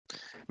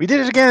We did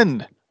it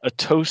again! A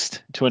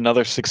toast to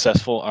another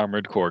successful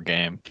Armored Core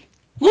game.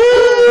 Woo!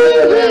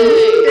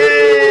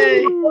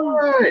 Yay!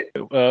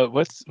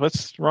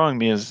 What's wrong,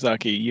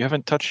 Miyazaki? You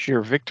haven't touched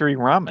your victory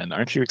ramen.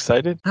 Aren't you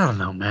excited? I don't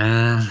know,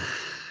 man.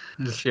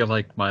 I just feel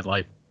like my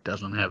life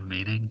doesn't have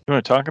meaning. You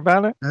want to talk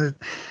about it?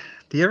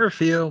 Do you ever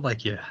feel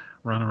like you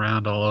run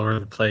around all over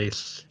the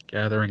place,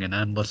 gathering an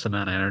endless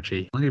amount of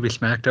energy, only to be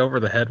smacked over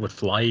the head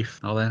with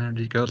life? All that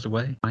energy goes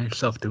away. Find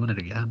yourself doing it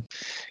again.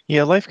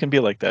 Yeah, life can be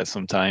like that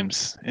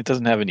sometimes. It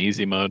doesn't have an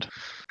easy mode.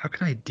 How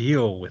can I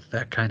deal with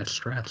that kind of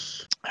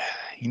stress?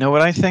 You know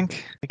what I think?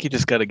 I think you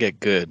just got to get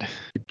good.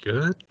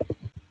 Good?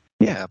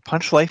 Yeah,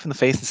 punch life in the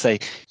face and say,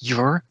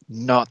 "You're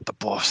not the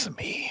boss of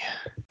me."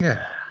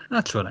 Yeah,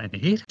 that's what I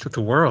need. That's what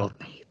the world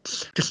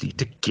needs. Just need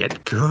to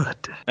get good.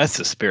 That's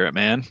the spirit,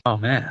 man. Oh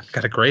man,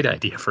 got a great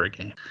idea for a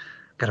game.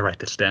 Gotta write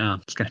this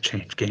down. It's gonna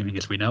change gaming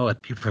as we know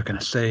it. People are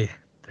gonna say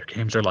their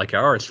games are like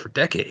ours for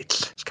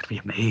decades. It's gonna be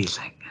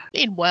amazing.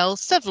 Meanwhile,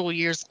 several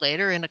years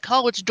later, in a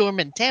college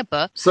dorm in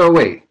Tampa. So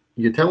wait,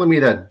 you're telling me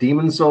that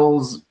Demon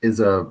Souls is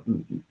a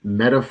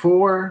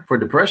metaphor for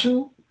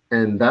depression?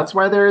 And that's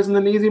why there isn't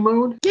an easy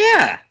mode?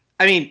 Yeah.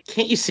 I mean,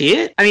 can't you see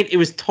it? I mean, it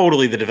was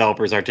totally the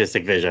developer's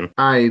artistic vision.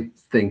 I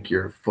think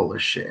you're full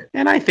of shit.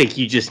 And I think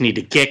you just need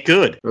to get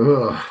good.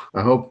 Ugh,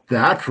 I hope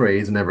that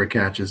phrase never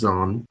catches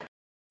on.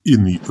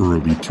 In the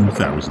early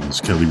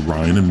 2000s, Kelly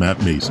Ryan and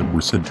Matt Mason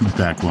were sent to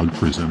backlog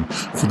prison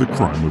for the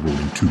crime of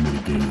owning too many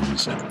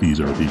games. These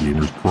RP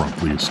gamers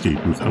promptly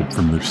escaped with help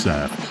from their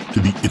staff to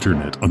the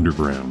internet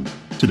underground.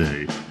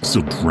 Today,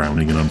 still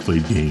drowning in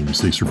unplayed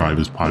games, they survive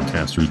as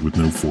podcasters with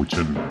no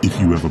fortune. If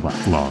you have a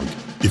backlog,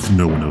 if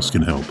no one else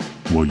can help,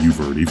 well, you've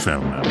already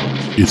found them.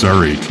 It's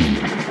our A-Team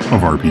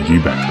of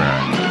RPG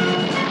Backtrack.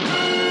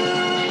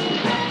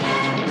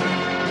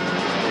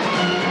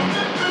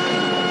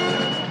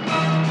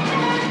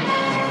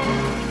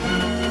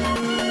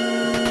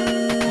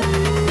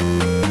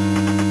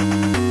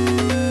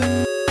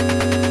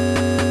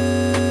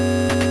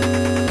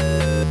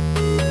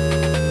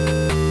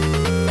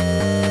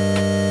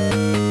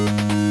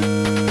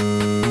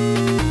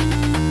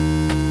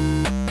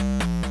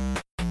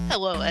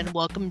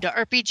 Welcome to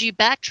RPG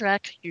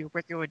Backtrack, your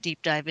regular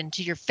deep dive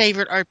into your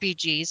favorite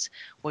RPGs.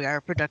 We are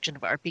a production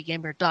of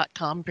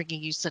RPGamer.com,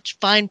 bringing you such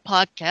fine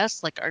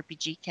podcasts like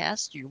RPG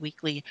Cast, your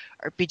weekly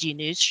RPG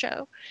news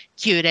show,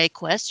 Q&A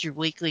Quest, your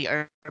weekly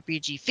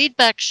RPG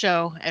feedback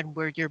show, and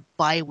we're your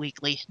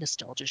bi-weekly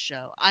nostalgia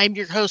show. I'm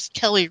your host,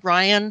 Kelly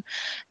Ryan,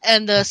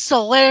 and the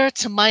solaire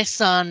to my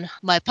son,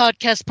 my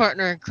podcast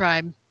partner in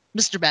crime,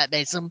 Mr. Matt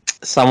Mason.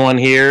 Someone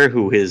here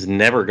who is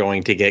never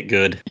going to get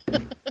good.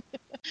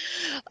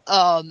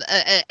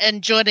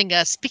 And joining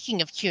us,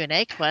 speaking of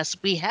Q&A Quest,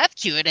 we have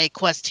Q&A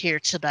Quest here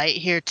tonight,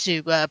 here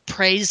to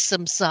praise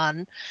some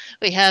sun.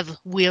 We have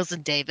Wheels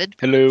and David.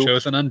 Hello.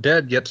 Chosen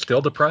undead, yet still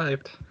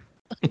deprived.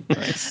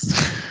 Nice.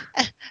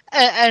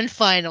 And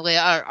finally,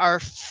 our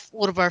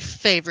one of our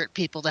favorite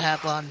people to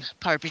have on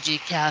RPG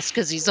Cast,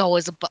 because he's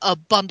always a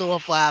bundle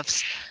of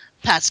laughs,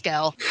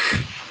 Pascal.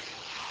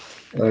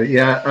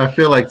 Yeah, I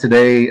feel like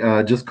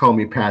today, just call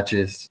me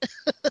Patches.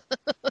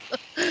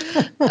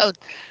 Oh,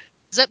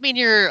 does that mean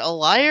you're a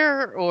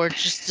liar or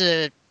just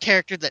a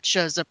character that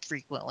shows up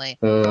frequently?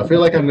 I feel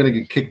like I'm going to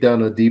get kicked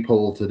down a deep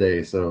hole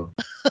today, so.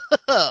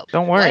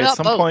 Don't worry, at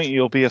some point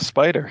you'll be a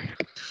spider.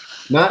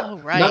 Not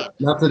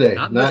today.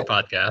 Not in this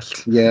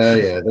podcast.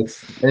 Yeah,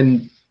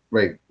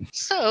 right.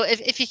 So,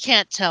 if you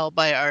can't tell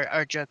by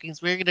our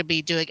jokings, we're going to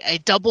be doing a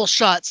double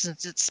shot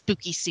since it's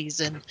spooky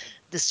season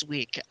this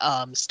week,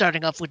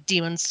 starting off with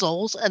Demon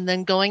Souls and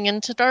then going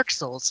into Dark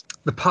Souls.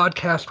 The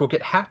podcast will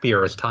get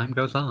happier as time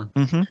goes on.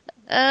 Mm-hmm.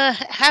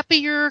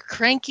 Happier,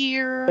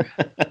 crankier,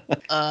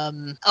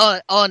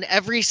 on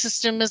every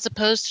system as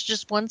opposed to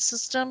just one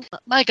system.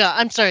 My God,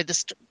 I'm sorry.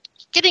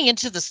 Getting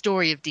into the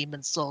story of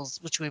Demon Souls,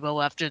 which we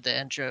will after the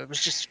intro,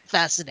 was just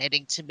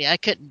fascinating to me. I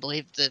couldn't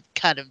believe the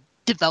kind of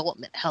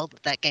development hell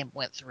that game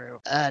went through,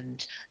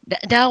 and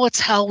now it's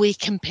how we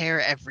compare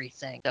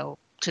everything to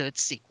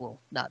its sequel,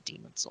 not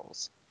Demon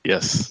Souls.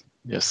 Yes,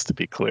 to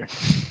be clear.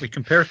 We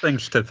compare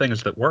things to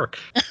things that work.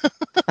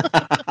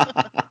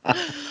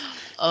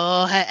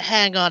 Oh,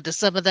 hang on to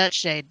some of that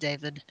shade,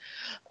 David.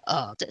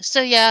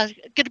 So yeah,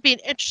 going to be an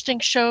interesting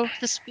show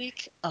this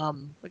week.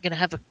 We're going to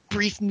have a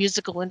brief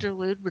musical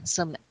interlude with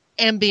some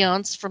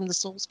ambience from the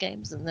Souls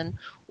games, and then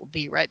we'll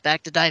be right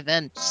back to dive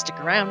in. Stick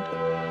around.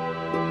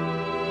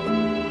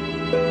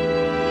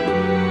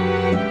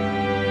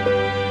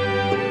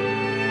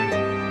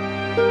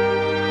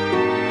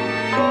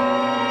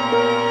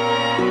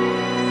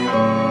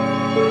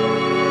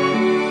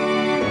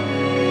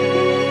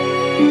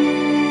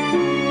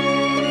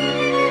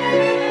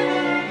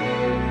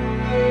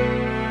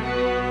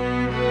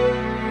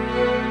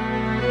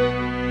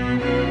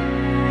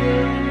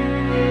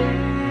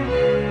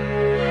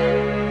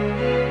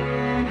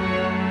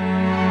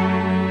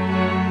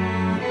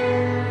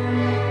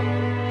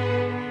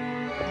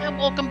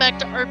 back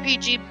to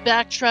RPG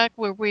Backtrack,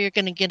 where we are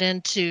going to get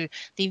into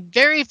the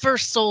very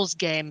first Souls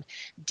game,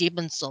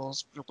 Demon's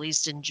Souls,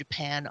 released in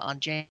Japan on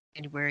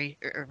February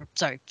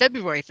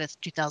 5th,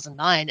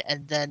 2009,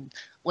 and then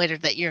later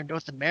that year in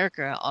North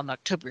America on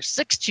October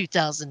 6,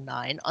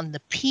 2009 on the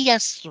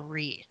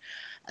PS3.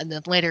 And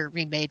then later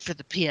remade for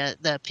the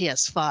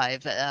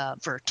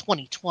PS5 for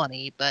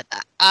 2020. But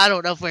I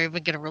don't know if we're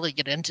even going to really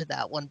get into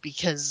that one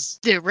because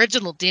the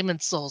original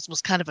Demon's Souls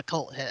was kind of a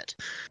cult hit.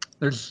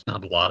 There's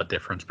not a lot of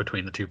difference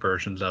between the two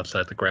versions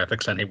outside the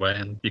graphics anyway,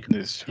 and you can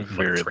There's look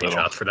very at little.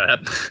 screenshots for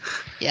that.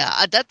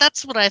 Yeah,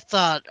 that's what I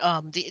thought.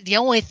 The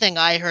only thing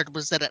I heard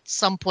was that at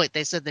some point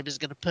they said they was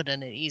going to put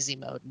in an easy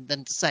mode and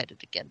then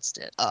decided against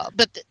it.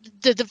 But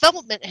the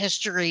development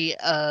history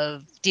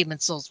of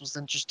Demon's Souls was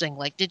interesting.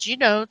 Like, did you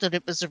know that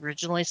it was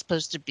originally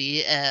supposed to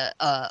be a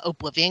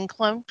Oblivion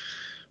clone?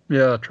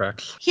 Yeah,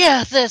 tracks.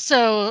 Yeah,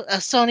 so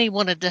Sony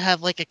wanted to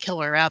have like a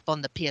killer app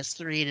on the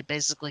PS3 to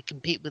basically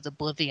compete with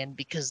Oblivion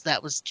because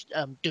that was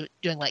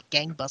doing like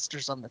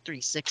gangbusters on the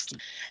 360.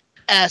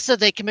 So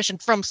they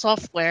commissioned From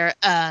Software,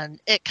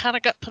 and it kind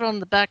of got put on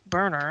the back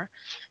burner.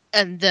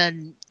 And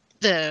then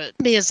the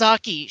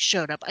Miyazaki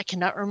showed up. I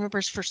cannot remember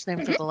his first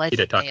name for the life of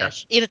me.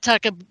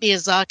 Hidetaka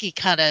Miyazaki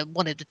kind of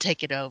wanted to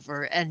take it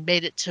over and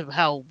made it to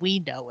how we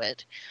know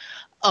it.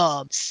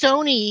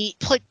 Sony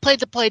played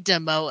the play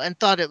demo and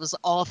thought it was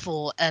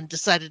awful and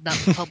decided not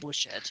to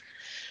publish it.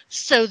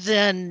 So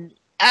then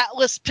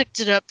Atlas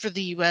picked it up for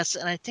the US,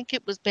 and I think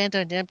it was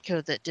Bandai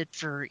Namco that did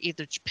for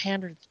either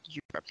Japan or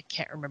Europe. I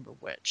can't remember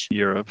which.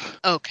 Europe.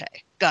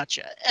 Okay,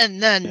 gotcha.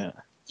 And then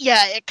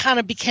yeah, it kind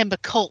of became a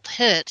cult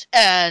hit.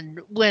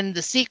 And when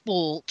the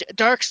sequel,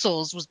 Dark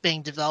Souls, was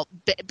being developed,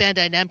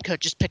 Bandai Namco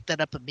just picked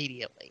that up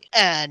immediately.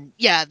 And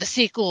yeah, the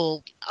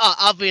sequel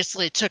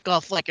obviously took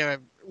off like a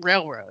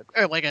railroad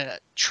or like a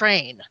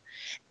train.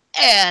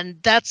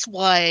 And that's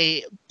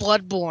why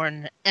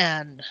Bloodborne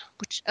and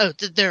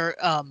their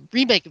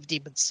remake of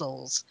Demon's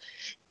Souls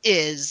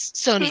is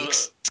Sony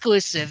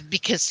exclusive,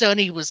 because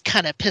Sony was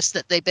kind of pissed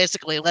that they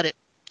basically let it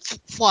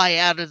fly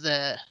out of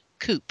the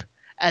coop,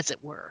 as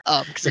it were.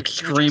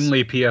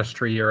 Extremely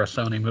PS3 era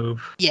Sony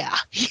move. Yeah.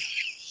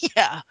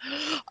 Yeah.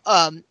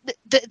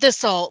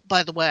 This all,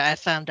 by the way, I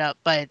found out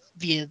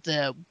via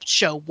the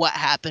show What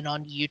Happened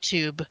on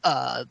YouTube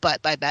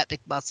by Matt Big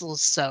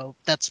Muscles. So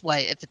that's why,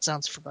 if it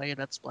sounds familiar,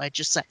 that's why I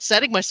just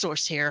citing my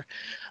source here.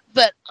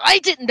 But I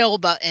didn't know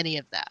about any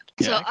of that.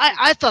 Yeah. So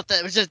I thought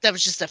that was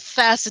just a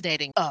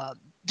fascinating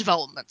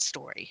development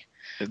story.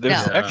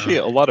 There's actually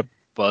a lot of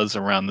buzz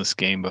around this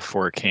game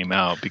before it came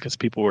out because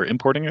people were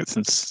importing it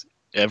since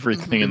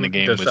everything in the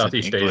game was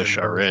in English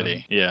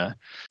already. Yeah.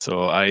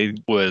 So I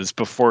was,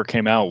 before it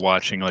came out,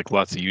 watching like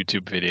lots of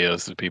YouTube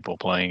videos of people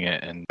playing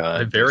it, and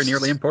I very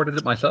nearly imported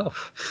it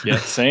myself. Yeah,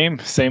 same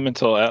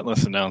until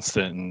Atlas announced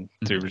it, and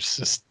there was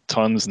just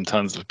tons and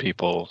tons of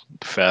people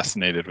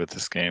fascinated with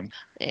this game.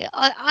 Yeah,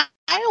 I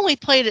only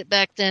played it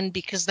back then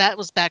because that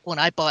was back when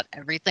I bought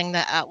everything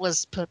that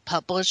Atlas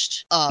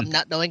published,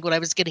 not knowing what I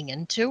was getting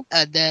into,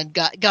 and then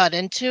got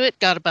into it,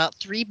 got about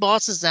 3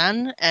 bosses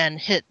in, and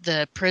hit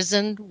the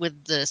prison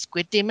with the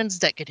squid demons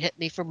that could hit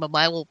me from a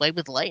mile away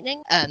with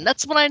lightning, and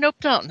that's when I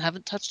noped out and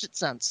haven't touched it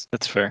since.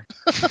 That's fair.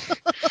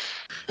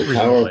 Power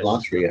of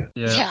Latria.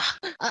 Yeah.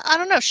 I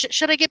don't know.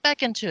 Should I get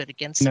back into it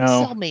again? No.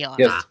 Sell me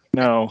on it.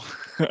 No.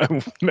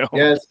 No.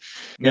 Yes.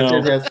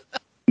 No. Yes.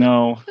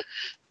 No.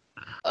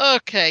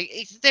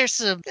 Okay, there's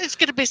going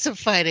to be some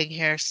fighting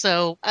here,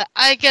 so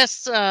I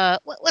guess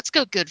let's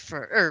go good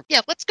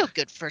let's go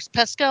good first.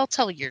 Pascal,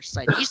 tell your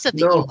side. You said that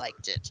you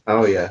liked it.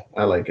 Oh yeah,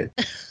 I like it.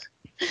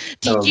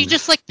 Do you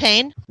just like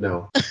pain?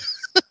 No.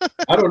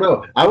 I don't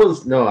know. I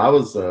was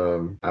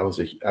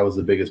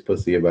the biggest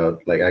pussy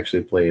about like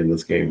actually playing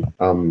this game.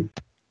 I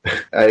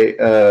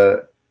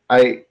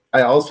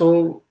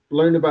also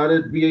learned about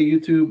it via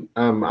YouTube.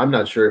 I'm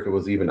not sure if it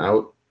was even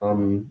out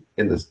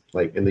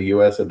in the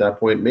US at that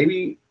point.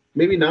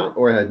 Maybe not,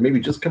 or had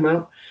maybe just come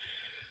out.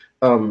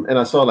 And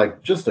I saw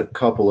like just a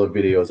couple of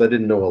videos. I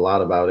didn't know a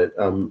lot about it.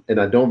 And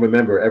I don't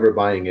remember ever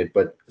buying it,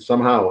 but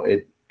somehow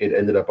it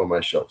ended up on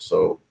my shelf.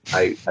 So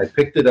I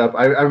picked it up.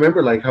 I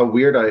remember like how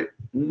weird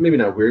maybe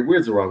not weird.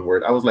 Weird's the wrong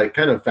word. I was like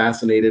kind of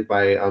fascinated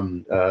by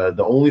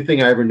the only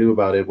thing I ever knew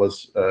about it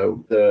was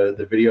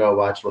the video I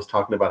watched was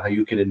talking about how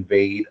you can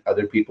invade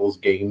other people's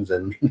games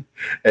and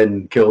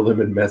kill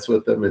them and mess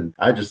with them, and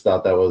I just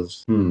thought that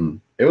was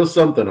it was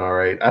something, all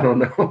right. I don't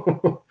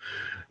know.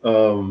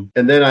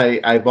 And then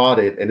I bought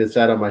it, and it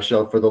sat on my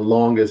shelf for the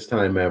longest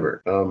time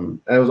ever.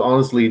 I was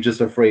honestly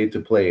just afraid to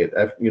play it,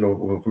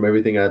 from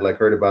everything I'd like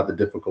heard about the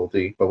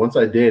difficulty. But once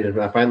I did,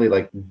 and I finally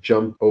like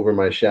jumped over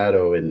my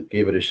shadow and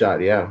gave it a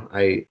shot, yeah,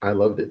 I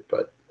loved it.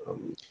 But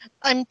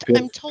I'm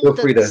told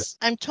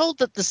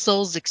that the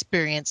Souls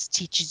experience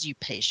teaches you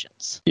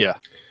patience. Yeah.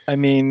 I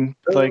mean,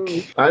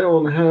 like, I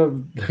don't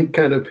have the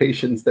kind of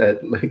patience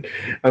that, like,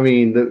 I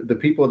mean, the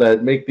people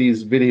that make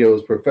these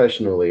videos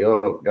professionally,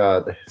 oh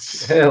God,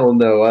 hell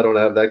no, I don't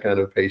have that kind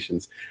of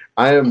patience.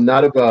 I am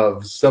not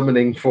above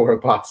summoning for a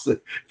boss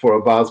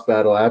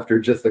battle after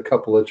just a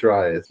couple of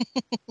tries.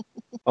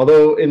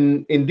 Although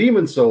in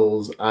Demon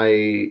Souls,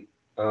 I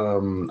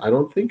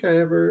don't think I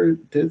ever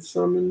did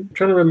summon. I'm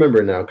trying to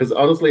remember now, because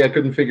honestly, I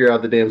couldn't figure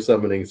out the damn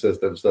summoning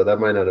system, so that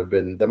might have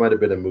been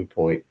a moot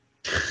point.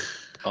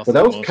 Also, but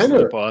that was kind of,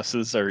 the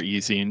bosses are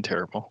easy and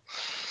terrible.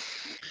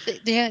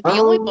 The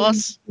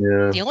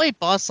only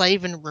boss I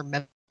even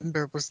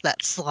remember was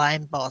that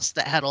slime boss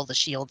that had all the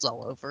shields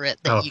all over it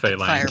that you could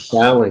fire.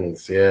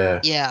 Phalanx,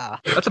 yeah. Yeah.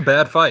 That's a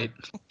bad fight.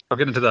 I'll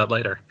get into that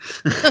later.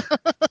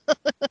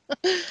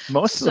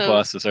 Most of the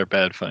bosses are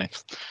bad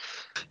fights.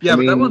 Yeah,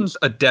 but that one's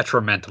a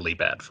detrimentally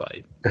bad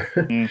fight.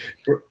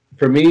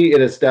 For me,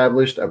 it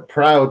established a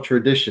proud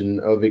tradition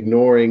of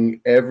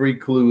ignoring every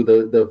clue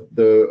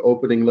the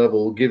opening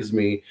level gives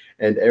me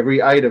and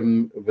every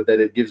item that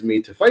it gives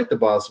me to fight the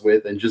boss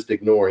with, and just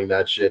ignoring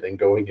that shit and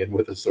going in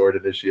with a sword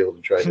and a shield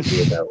and trying to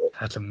do it that way.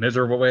 That's a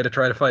miserable way to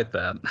try to fight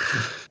that.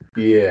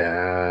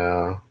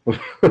 Yeah.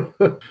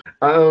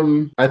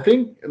 I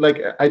think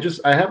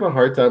I have a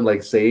hard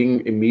time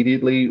saying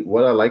immediately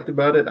what I liked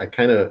about it. I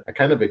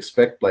kind of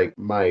expect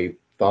my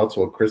thoughts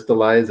will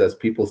crystallize as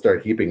people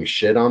start heaping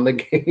shit on the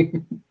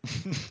game.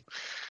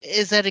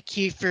 Is that a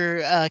cue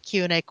for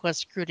Q&A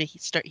Quest crew to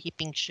start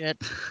heaping shit?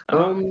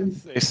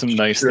 Say some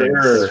nice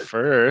things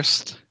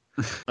first.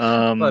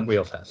 But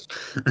wheel test.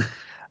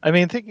 I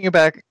mean, thinking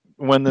back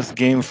when this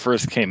game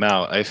first came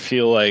out, I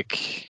feel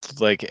like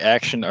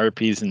action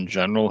RPs in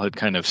general had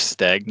kind of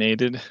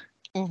stagnated.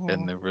 Mm-hmm.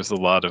 And there was a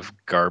lot of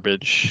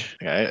garbage.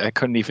 I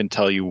couldn't even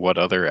tell you what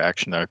other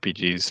action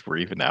RPGs were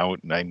even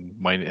out, and I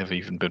might have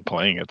even been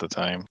playing at the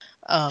time.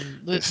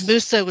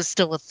 Musa was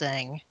still a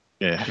thing.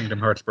 Yeah. Kingdom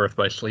Hearts Birth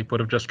by Sleep would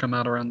have just come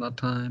out around that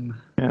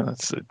time. Yeah,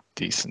 that's a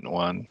decent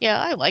one.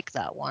 Yeah, I like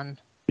that one.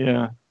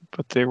 Yeah,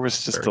 but there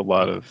was just a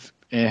lot of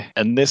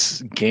And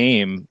this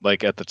game,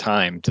 at the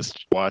time,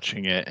 just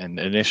watching it and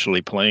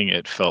initially playing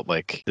it, felt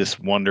like this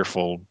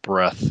wonderful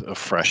breath of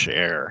fresh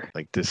air.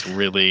 Like this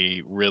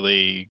really,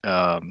 really,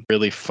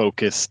 really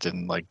focused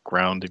and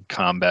grounded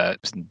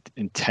combat,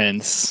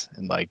 intense,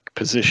 and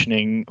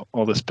positioning.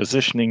 All this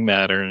positioning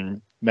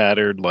mattered.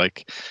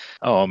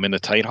 I'm in a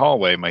tight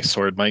hallway. My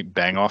sword might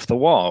bang off the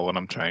wall when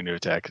I'm trying to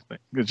attack.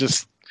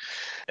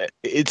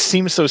 It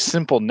seems so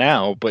simple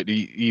now, but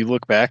you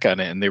look back on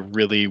it and there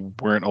really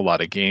weren't a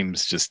lot of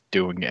games just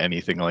doing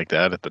anything like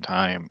that at the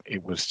time.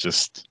 It was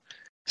just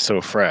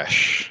so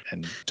fresh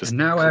and just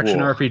now cool. Action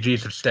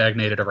RPGs have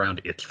stagnated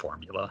around its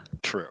formula.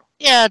 True.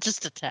 Yeah,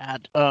 just a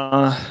tad.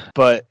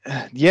 But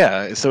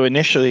yeah, so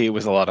initially it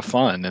was a lot of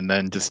fun, and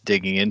then just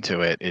digging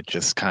into it, it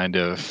just kind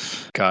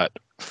of got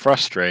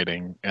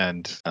frustrating,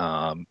 and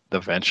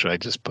eventually I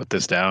just put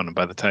this down, and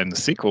by the time the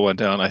sequel went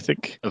down, I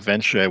think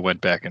eventually I went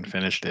back and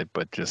finished it,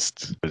 but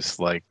just was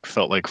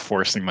felt like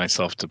forcing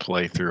myself to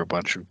play through a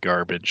bunch of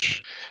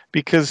garbage,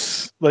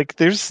 because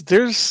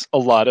there's a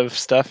lot of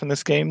stuff in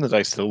this game that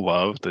I still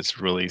love that's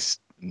really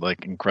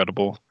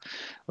incredible.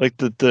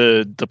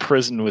 The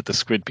prison with the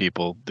squid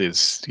people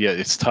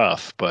it's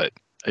tough, but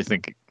I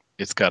think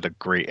it's got a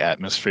great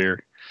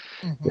atmosphere.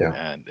 Mm-hmm.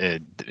 Yeah,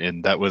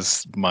 and that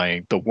was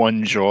the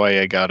one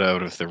joy I got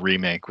out of the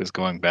remake, was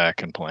going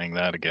back and playing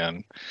that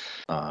again.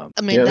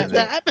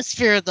 The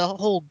atmosphere of the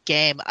whole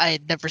game, I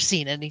had never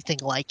seen anything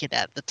like it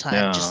at the time.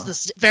 Yeah. Just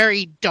this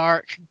very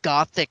dark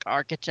Gothic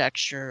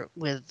architecture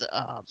with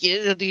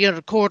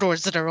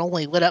corridors that are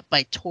only lit up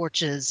by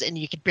torches, and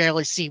you can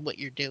barely see what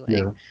you're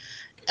doing.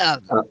 Yeah.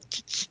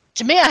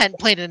 To me, I hadn't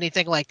played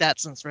anything like that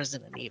since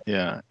Resident Evil.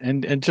 Yeah,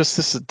 and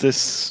just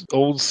this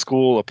old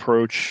school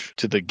approach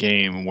to the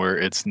game, where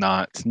it's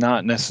not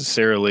like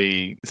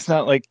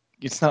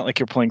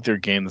you're playing through a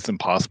game that's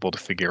impossible to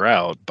figure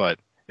out, but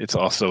it's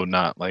also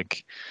not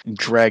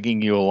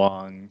dragging you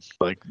along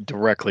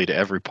directly to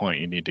every point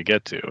you need to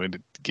get to.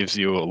 It gives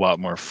you a lot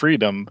more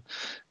freedom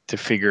to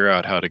figure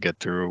out how to get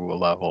through a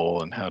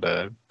level and how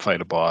to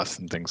fight a boss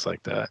and things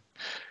like that.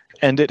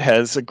 And it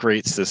has a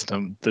great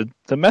system,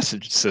 the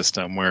message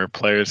system, where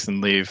players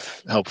can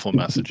leave helpful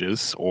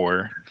messages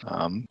or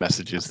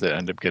messages that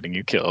end up getting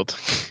you killed.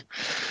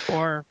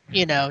 Or,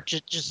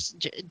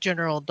 just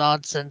general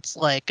nonsense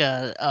like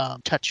a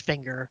touch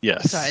finger.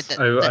 Yes.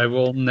 I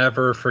will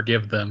never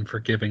forgive them for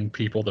giving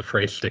people the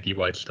phrase sticky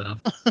white stuff.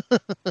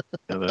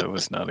 Yeah, that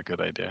was not a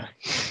good idea.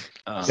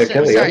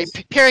 Sorry,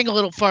 peering a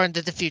little far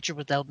into the future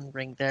with Elden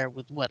Ring there,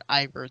 with what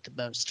I wrote the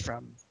most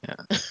from.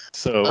 Yeah.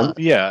 So,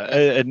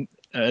 and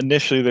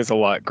initially there's a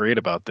lot great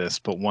about this,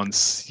 but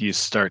once you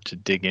start to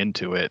dig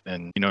into it,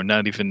 and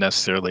not even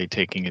necessarily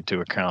taking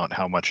into account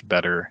how much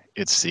better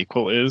its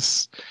sequel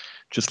is,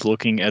 just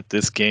looking at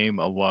this game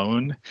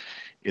alone,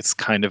 it's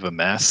kind of a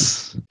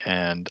mess.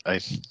 And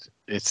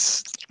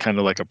it's kind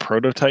of like a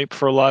prototype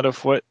for a lot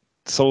of what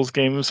Souls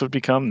games have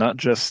become, not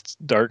just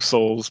Dark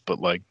Souls, but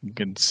like you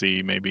can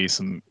see maybe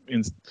some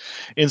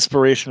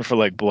inspiration for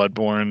like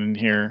Bloodborne in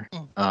here.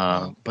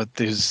 But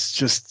there's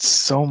just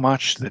so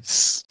much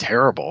that's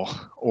terrible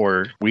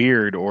or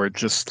weird or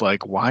just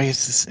like, why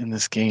is this in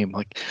this game?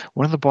 Like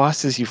one of the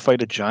bosses, you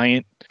fight a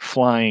giant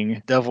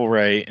flying devil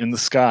ray in the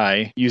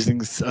sky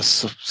using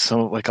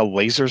like a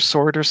laser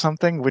sword or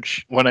something,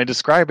 which when I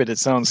describe it, it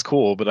sounds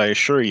cool, but I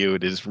assure you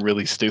it is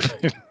really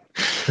stupid.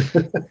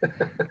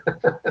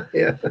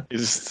 Yeah.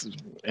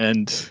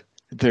 And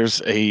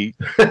there's a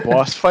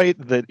boss fight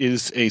that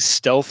is a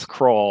stealth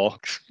crawl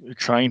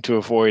trying to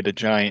avoid a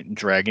giant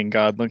dragon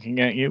god looking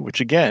at you, which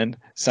again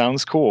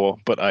sounds cool,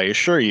 but I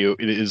assure you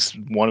it is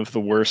one of the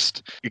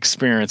worst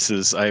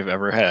experiences I've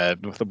ever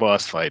had with a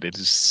boss fight. It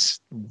is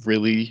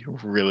really,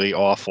 really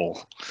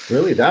awful.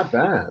 Really, that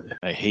bad?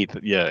 I hate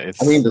that. Yeah,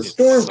 I mean, the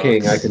Storm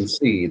King, I can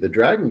see. The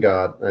Dragon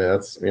God,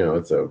 that's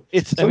once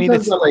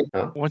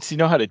you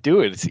know how to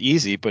do it, it's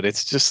easy, but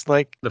it's just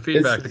like the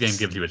feedback the game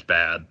gives you is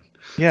bad.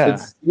 Yeah,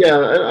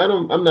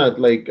 I'm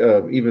not like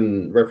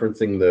even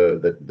referencing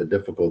the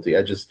difficulty.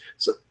 I just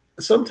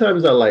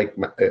sometimes I like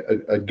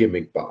a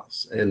gimmick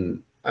boss,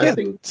 and I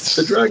think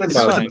the Dragon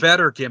Boss is a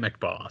better gimmick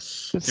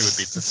boss.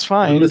 It's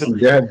fine. Listen,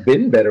 there have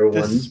been better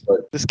ones,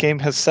 but this game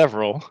has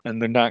several,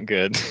 and they're not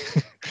good.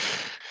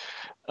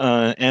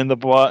 And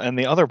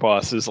the other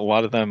bosses, a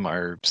lot of them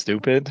are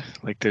stupid.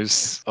 Like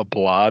there's a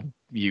blob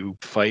you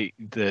fight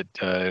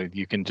that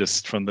you can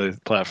just from the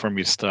platform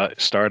you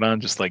start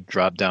on just like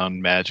drop down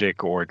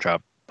magic or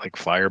drop like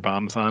fire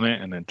bombs on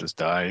it and it just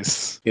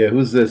dies. Yeah,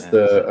 who's this?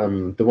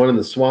 The one in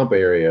the swamp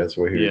area is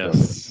where he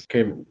yes.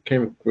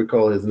 Can't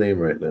recall his name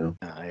right now.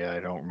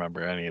 I don't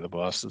remember any of the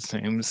bosses'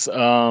 names.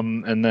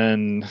 And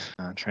then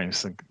I'm trying to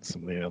think of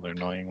some of the other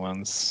annoying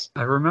ones.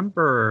 I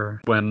remember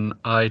when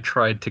I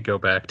tried to go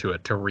back to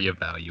it to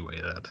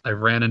reevaluate it. I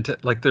ran into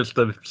there's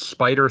the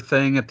spider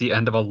thing at the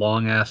end of a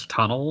long ass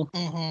tunnel.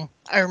 Mm-hmm.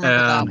 I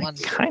remember that one.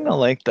 I kind of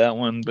like that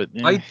one, but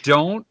I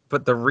don't.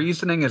 But the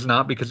reasoning is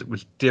not because it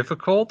was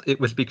difficult. It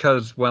was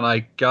because when I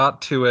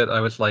got to it,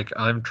 I was like,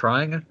 I'm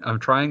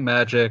trying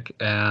magic,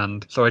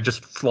 and so I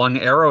just flung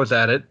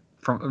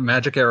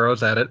magic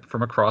arrows at it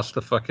from across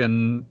the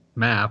fucking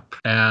map,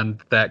 and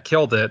that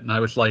killed it. And I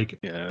was like,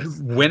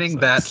 winning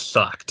that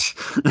sucked.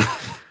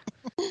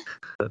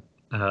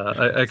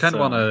 I kind of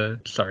want to.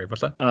 Sorry,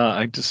 what's that?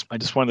 I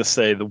just want to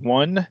say the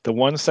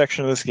one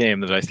section of this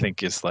game that I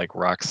think is like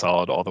rock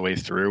solid all the way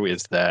through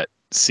is that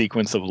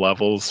sequence of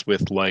levels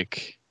with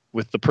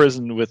the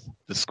prison with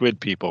the squid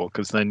people,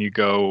 because then you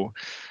go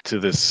to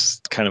this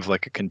kind of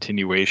like a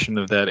continuation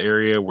of that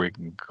area where you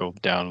can go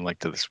down like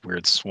to this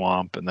weird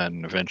swamp and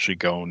then eventually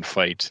go and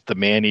fight the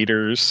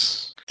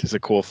man-eaters. It's a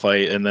cool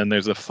fight, and then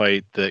there's a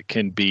fight that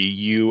can be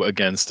you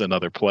against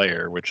another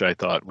player, which I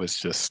thought was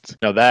just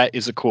that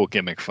is a cool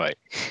gimmick fight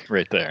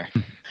right there.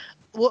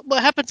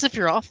 What happens if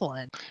you're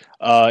offline?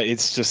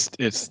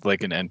 It's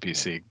like an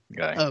NPC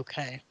guy.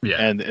 Okay. Yeah.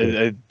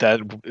 And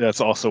that's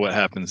also what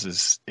happens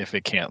is if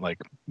it can't like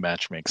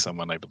match make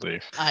someone, I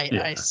believe.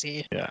 I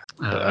see. Yeah.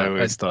 But I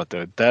always thought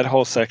that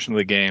whole section of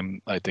the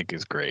game I think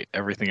is great.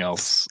 Everything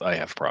else I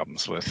have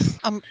problems with.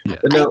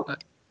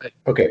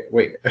 Okay,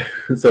 wait.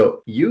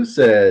 So you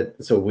said,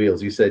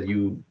 Wheels, you said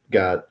you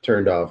got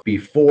turned off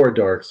before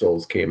Dark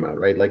Souls came out,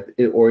 right?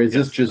 Or is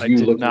this just you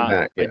looking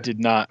back? Yeah. I did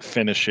not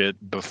finish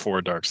it before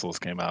Dark Souls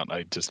came out.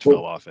 I just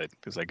fell off it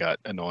because I got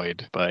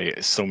annoyed by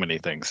so many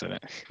things in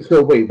it.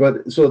 So wait,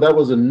 so that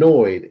was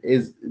annoyed.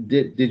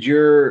 Did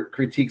your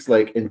critiques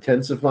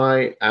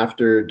intensify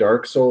after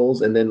Dark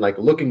Souls, and then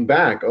looking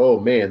back, oh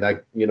man,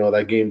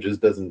 that game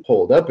just doesn't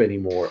hold up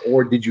anymore?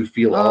 Or did you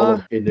feel all of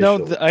it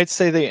initially? No, I'd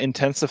say they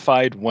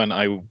intensified when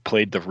I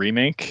played the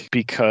remake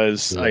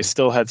because I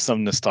still had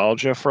some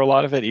nostalgia for a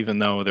lot of it, even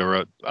though there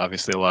were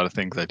obviously a lot of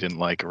things I didn't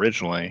like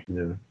originally.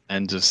 Yeah.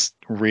 And just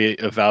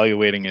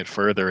re-evaluating it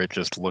further, it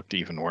just looked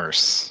even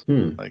worse.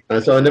 I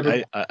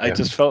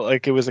just felt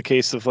like it was a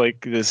case of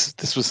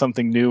this was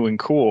something new and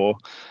cool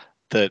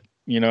that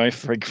I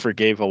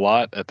forgave a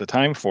lot at the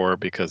time for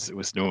because it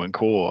was new and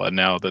cool. And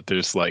now that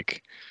there's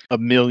a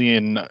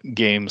million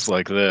games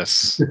like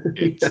this,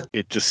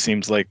 it just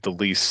seems like the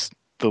least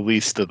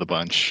of the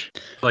bunch.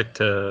 I'd like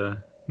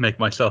to make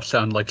myself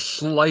sound like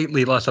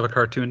slightly less of a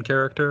cartoon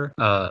character,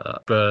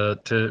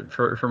 but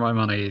for my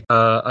money,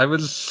 I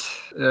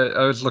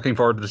was looking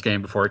forward to this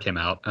game before it came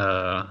out.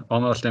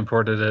 Almost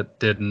imported it,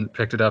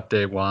 picked it up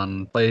day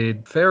one, played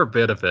a fair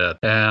bit of it,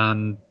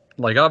 and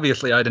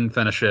obviously I didn't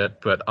finish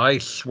it, but I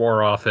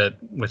swore off it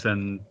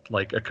within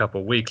a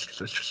couple weeks.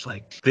 It's just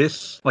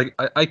this,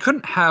 I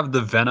couldn't have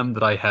the venom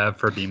that I have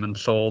for Demon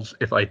Souls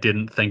if I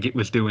didn't think it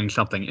was doing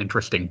something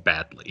interesting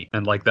badly.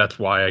 And that's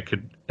why I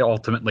could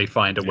ultimately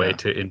find a way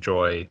to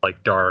enjoy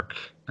Dark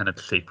and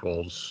its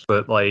sequels.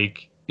 But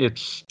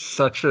it's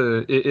such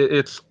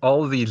it's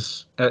all of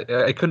these,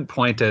 I couldn't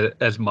point at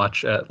as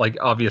much at,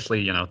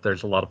 obviously,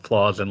 there's a lot of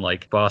flaws in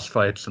boss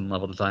fights and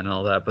level design and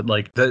all that, but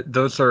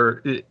those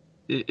are,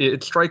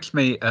 it strikes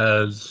me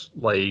as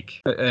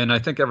like, and I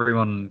think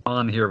everyone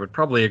on here would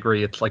probably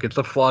agree, it's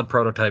a flawed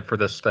prototype for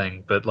this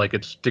thing, but like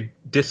it's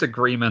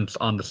disagreements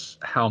on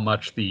how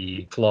much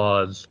the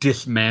flaws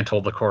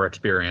dismantle the core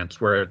experience,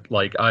 where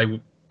like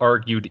I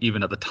argued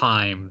even at the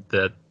time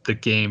that the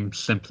game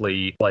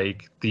simply,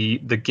 like, the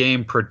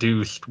game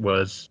produced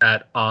was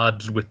at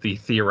odds with the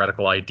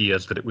theoretical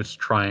ideas that it was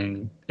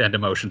trying, and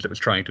emotions it was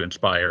trying to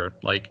inspire.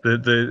 Like,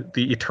 the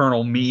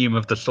eternal meme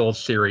of the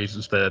Souls series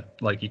is that,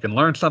 like, you can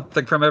learn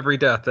something from every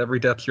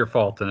death's your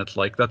fault, and it's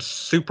like, that's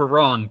super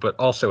wrong, but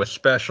also,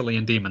 especially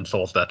in Demon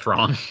Souls, that's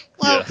wrong.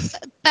 Well, yes.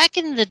 back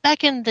in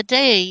the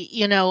day,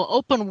 you know,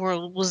 open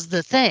world was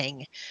the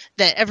thing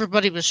that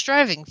everybody was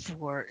striving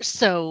for.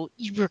 So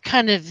you were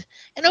kind of,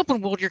 in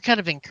open world, you're kind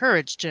of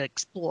encouraged to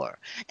explore.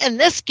 In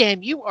this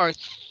game, you are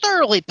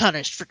thoroughly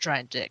punished for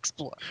trying to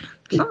explore.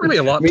 It's not really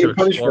a lot to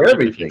explore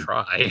if you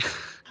try.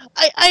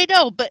 I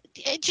know, but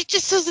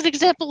just as an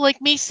example,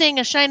 like me seeing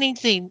a shiny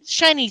thing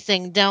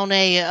down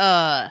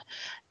a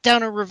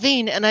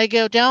ravine, and I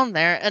go down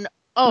there, and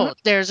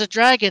there's a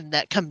dragon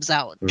that comes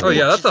out. Oh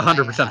yeah, that's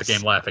 100% the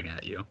game laughing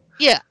at you.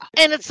 Yeah,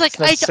 and it's like,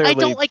 I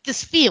don't like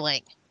this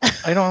feeling.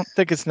 I don't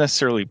think it's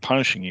necessarily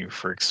punishing you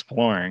for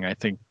exploring. I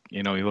think,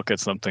 you know, you look at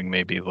something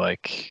maybe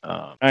like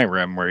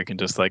Skyrim, where you can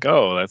just like,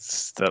 oh,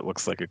 that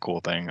looks like a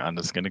cool thing. I'm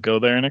just going to go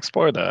there and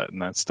explore that,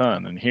 and that's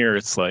done. And here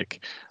it's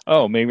like,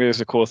 oh, maybe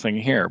there's a cool thing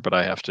here, but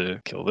I have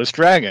to kill this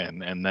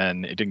dragon. And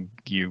then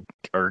you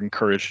are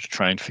encouraged to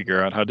try and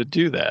figure out how to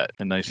do that.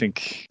 And I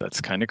think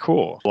that's kind of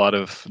cool. A lot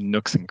of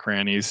nooks and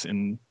crannies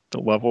in the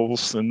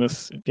levels in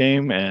this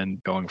game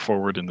and going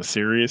forward in the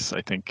series,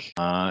 I think,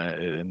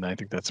 and I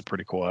think that's a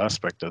pretty cool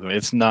aspect of it.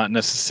 It's not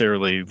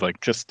necessarily like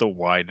just the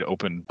wide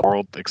open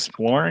world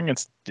exploring.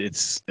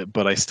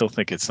 But I still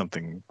think it's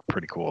something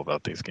pretty cool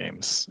about these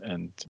games.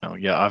 And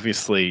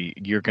obviously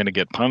you're going to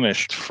get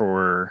punished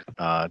for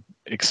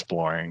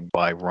exploring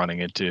by running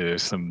into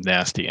some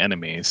nasty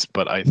enemies.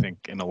 But I think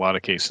in a lot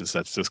of cases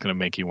that's just going to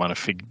make you want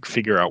to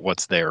figure out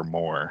what's there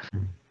more.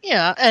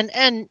 Yeah,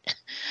 and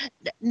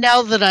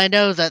now that I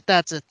know that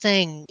that's a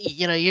thing,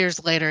 you know,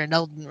 years later in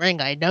Elden Ring,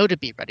 I know to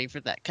be ready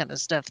for that kind of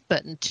stuff.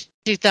 But in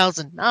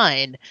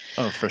 2009,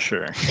 oh, for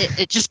sure,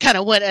 it just kind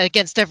of went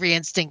against every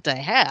instinct I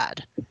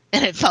had,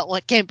 and it felt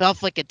like came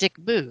off like a dick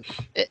move.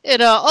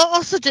 It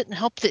also didn't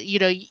help that, you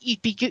know,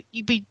 you'd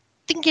be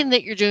thinking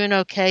that you're doing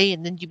okay,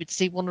 and then you would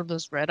see one of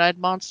those red-eyed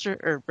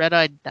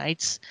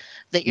knights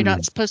that you're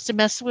not supposed to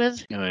mess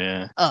with. Oh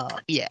yeah.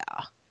 Yeah.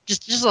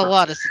 Just a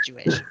lot of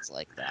situations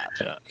like that.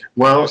 Yeah.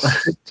 Well,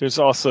 there's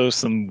also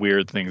some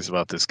weird things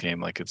about this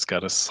game. Like it's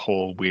got a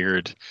whole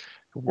weird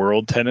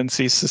world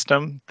tendency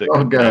system. That's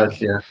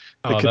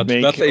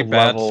a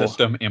bad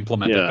system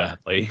implemented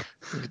badly.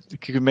 You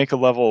could make a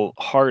level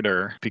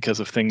harder because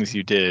of things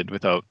you did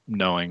without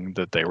knowing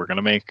that they were going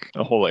to make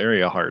a whole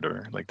area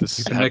harder. Like this.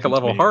 You can make a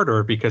level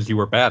harder because you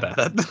were bad at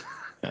it.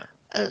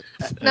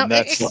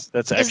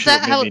 That's actually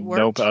what made me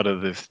nope out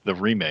of the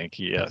remake.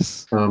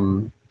 Yes.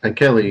 And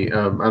Kelly,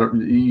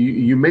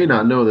 you may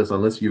not know this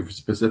unless you've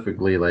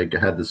specifically like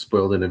had this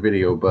spoiled in a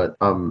video, but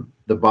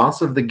the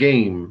boss of the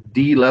game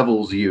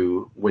de-levels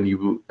you when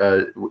you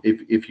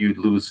if you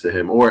lose to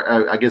him,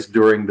 or I guess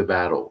during the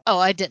battle. Oh,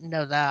 I didn't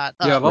know that.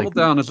 Yeah, level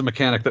down is a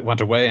mechanic that went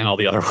away in all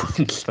the other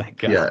ones. Thank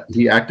God. Yeah,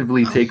 he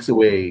actively takes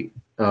away.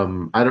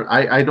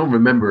 I don't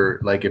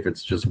remember like if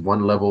it's just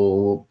one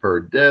level per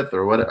death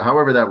or what,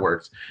 however that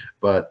works,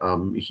 but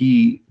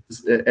he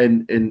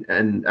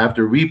and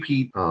after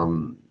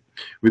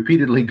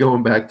repeatedly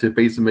going back to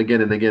face him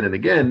again and again and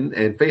again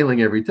and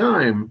failing every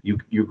time,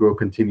 you grow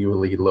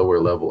continually lower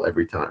level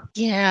every time.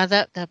 Yeah,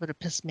 that would have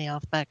pissed me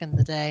off back in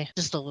the day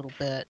just a little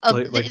bit.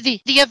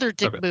 The other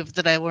dick move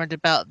that I learned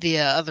about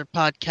via other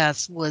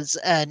podcasts was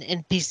an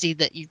NPC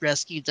that you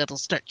rescue that'll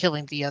start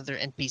killing the other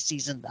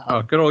NPCs in the hub.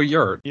 Oh, good old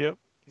Yurt. Yep.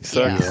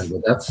 Yeah,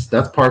 but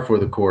that's par for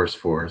the course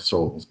for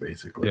Souls,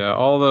 basically. Yeah,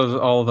 all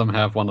of them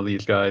have one of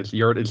these guys.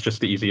 Yurt is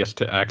just the easiest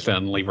to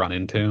accidentally run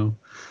into.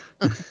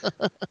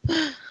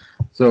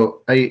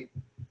 So I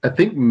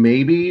think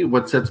maybe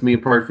what sets me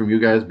apart from you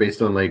guys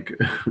based on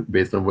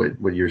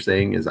what you're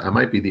saying is I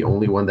might be the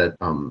only one that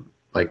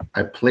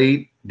I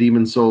played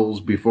Demon Souls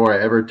before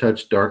I ever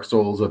touched Dark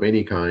Souls of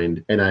any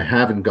kind, and I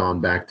haven't gone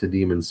back to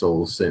Demon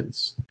Souls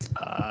since.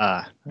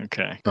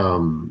 Okay.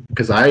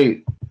 Because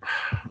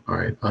all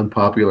right,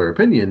 unpopular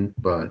opinion,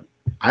 but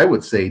I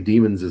would say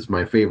Demons is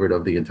my favorite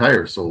of the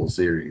entire Souls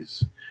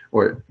series.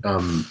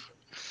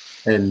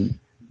 And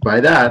by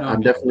that, I'm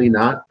definitely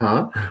not,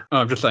 huh?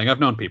 I'm just saying, I've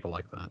known people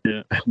like that.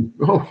 Yeah.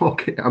 Oh,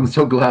 okay. I'm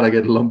so glad I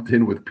get lumped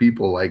in with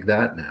people like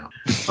that now.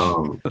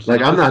 I'm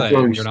not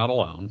throwing. You're not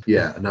alone.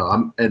 Yeah, no,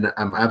 I'm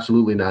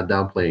absolutely not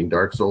downplaying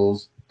Dark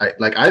Souls.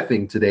 I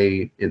think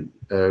today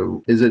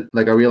is it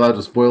like, are we allowed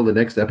to spoil the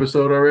next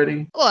episode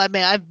already? Well, I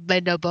mean, I've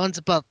made no bones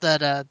about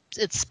that.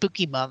 It's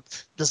spooky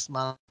month this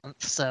month,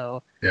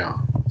 so yeah.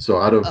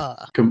 So out of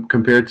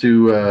compared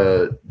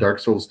to Dark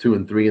Souls 2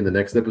 and 3 in the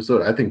next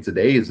episode, I think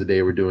today is the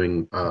day we're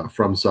doing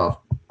FromSoft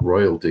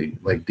royalty.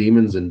 Like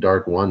Demons and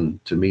Dark 1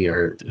 to me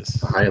are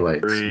the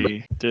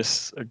highlights.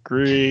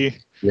 Disagree.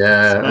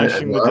 Yeah.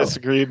 Smashing the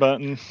disagree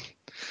button.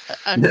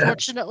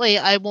 Unfortunately,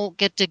 I won't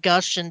get to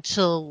Gush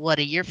until,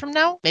 a year from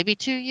now? Maybe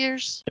 2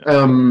 years?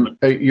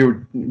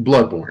 You're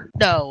Bloodborne.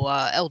 No,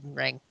 Elden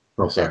Ring.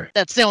 Oh, sorry.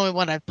 That's the only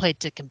one I've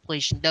played to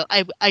completion. No,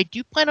 I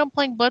do plan on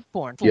playing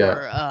Bloodborne for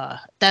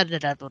that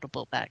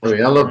inevitable back. I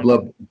mean, I love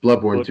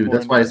Bloodborne too.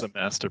 That's why it's a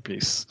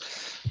masterpiece.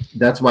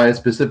 That's why I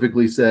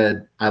specifically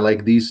said I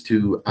like these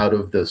two out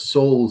of the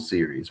Soul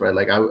series, right?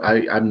 Like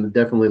I'm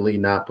definitely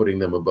not putting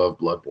them above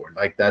Bloodborne.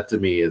 Like that to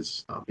me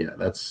is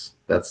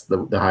that's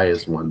the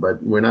highest one,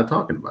 but we're not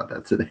talking about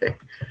that today.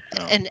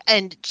 No.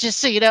 And just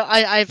so you know,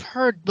 I've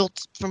heard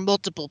from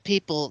multiple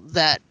people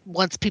that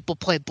once people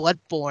play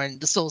Bloodborne,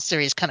 the Soul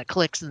series kind of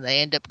clicks and they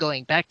end up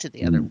going back to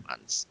the other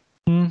ones.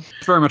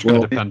 It's very much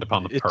going to depend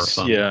upon the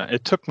person. Yeah,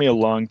 it took me a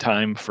long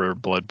time for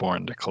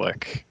Bloodborne to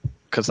click.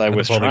 Because I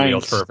was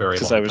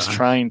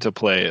trying to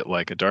play it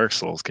like a Dark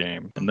Souls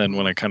game, and then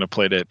when I kind of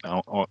played it,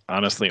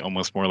 honestly,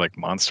 almost more like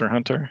Monster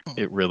Hunter,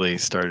 it really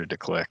started to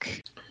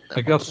click.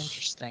 I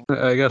guess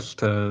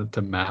to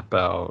map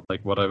out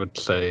like what I would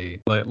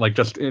say, like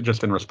just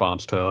in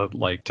response to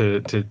like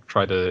to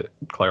try to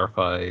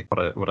clarify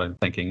what I'm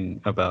thinking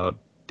about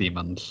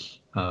Demons.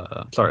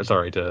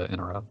 Sorry to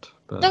interrupt.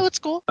 But, no, it's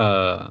cool.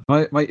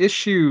 My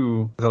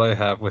issue that I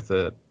have with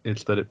it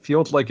is that it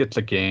feels like it's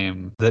a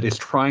game that is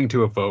trying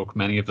to evoke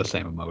many of the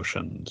same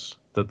emotions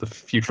that the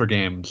future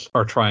games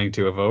are trying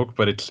to evoke,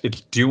 but it's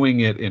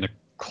doing it in a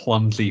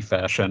clumsy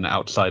fashion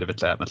outside of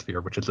its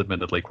atmosphere, which is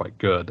admittedly quite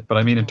good. But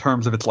I mean, in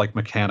terms of its like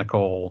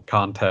mechanical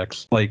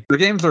context, like the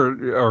games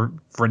are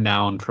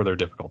renowned for their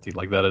difficulty.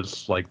 Like that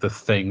is like the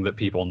thing that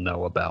people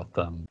know about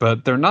them.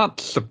 But they're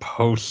not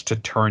supposed to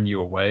turn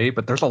you away.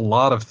 But there's a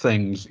lot of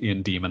things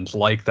in Demons,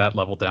 like that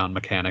level down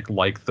mechanic,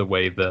 like the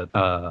way that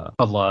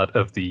a lot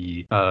of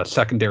the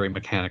secondary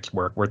mechanics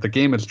work, where the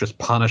game is just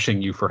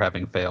punishing you for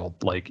having failed,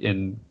 like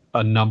in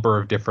a number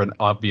of different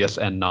obvious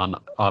and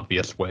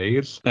non-obvious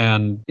ways.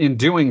 And in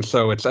doing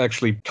so, it's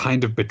actually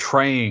kind of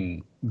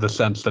betraying the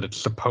sense that it's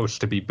supposed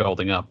to be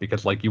building up,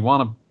 because like you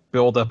want to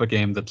build up a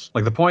game that's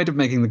like, the point of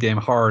making the game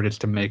hard is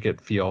to make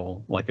it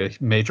feel like a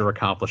major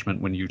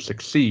accomplishment when you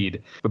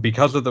succeed. But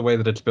because of the way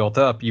that it's built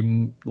up,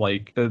 you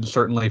like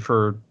certainly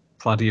for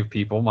plenty of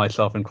people,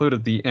 myself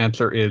included, the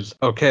answer is,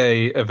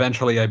 okay,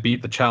 eventually I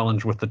beat the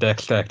challenge with the deck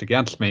stacked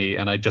against me,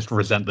 and I just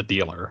resent the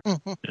dealer.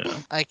 Yeah.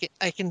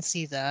 I can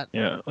see that.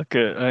 Yeah, I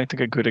think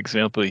a good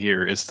example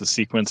here is the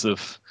sequence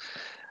of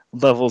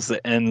levels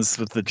that ends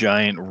with the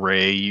giant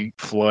ray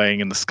flying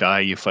in the sky.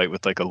 You fight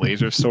with like a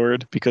laser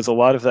sword, because a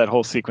lot of that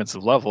whole sequence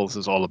of levels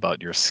is all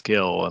about your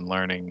skill and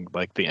learning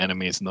like the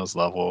enemies in those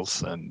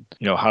levels, and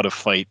how to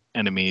fight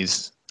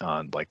enemies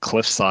on like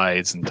cliff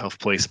sides and tough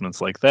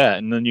placements like that.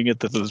 And then you get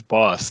to this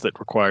boss that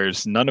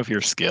requires none of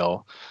your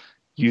skill,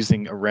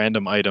 using a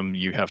random item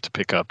you have to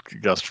pick up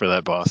just for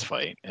that boss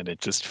fight, and it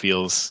just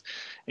feels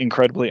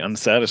incredibly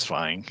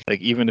unsatisfying. Like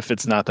even if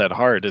it's not that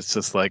hard, it's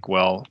just like,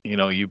 well,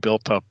 you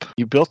built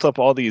up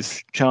all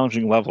these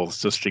challenging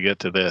levels just to get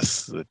to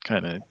this. That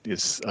kind of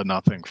is a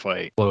nothing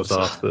fight. Blows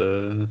off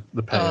the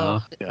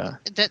payoff. Yeah.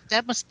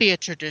 That must be a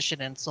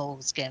tradition in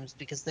Souls games,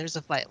 because there's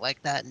a fight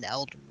like that in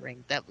Elden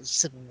Ring that was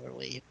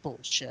similarly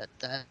bullshit.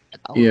 But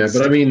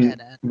I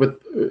mean,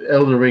 with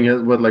Elden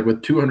Ring,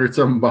 with 200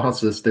 some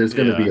bosses, there's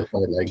going to be a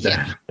fight like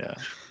that.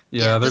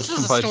 Yeah, there's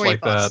some fights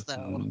like that.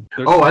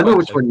 I know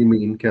which one you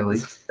mean, Kelly.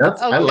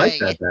 I like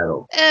that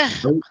battle.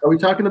 Are we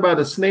talking about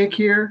a snake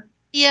here?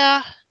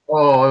 Yeah.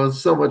 Oh, it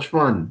was so much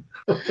fun.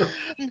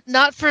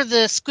 Not for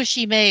the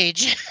squishy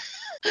mage.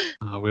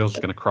 Wheel's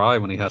gonna cry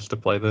when he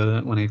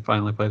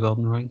finally plays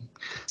Elden Ring.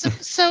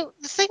 So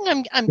the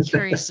thing I'm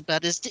curious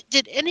about is,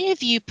 did any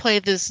of you play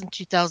this in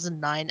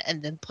 2009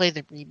 and then play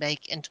the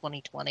remake in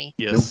 2020?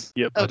 Yes.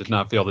 Yep. I did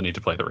not feel the need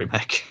to play the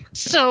remake.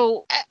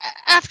 So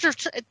after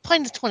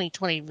playing the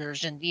 2020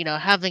 version,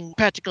 having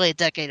practically a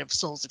decade of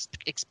Souls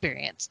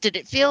experience, did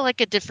it feel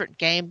like a different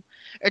game,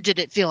 or did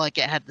it feel like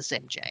it had the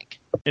same jank?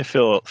 It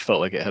felt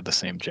like it had the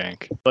same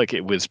jank. Like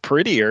it was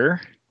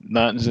prettier,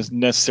 not just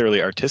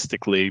necessarily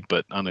artistically,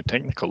 but on a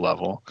technical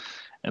level.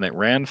 And it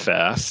ran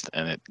fast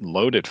and it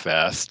loaded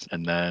fast.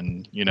 And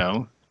then,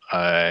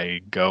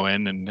 I go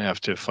in and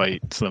have to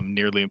fight some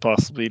nearly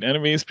impossible beat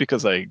enemies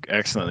because I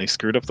accidentally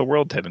screwed up the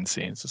world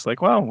tendency. It's just like,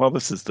 well,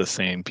 this is the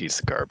same piece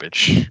of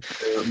garbage.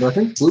 I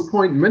think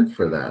Bluepoint meant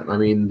for that. I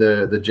mean,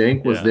 the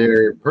jank was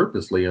there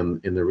purposely in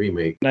the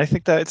remake. And I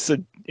think that's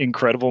an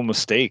incredible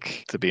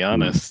mistake, to be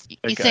honest.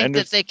 You think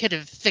that they could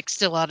have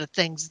fixed a lot of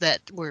things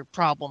that were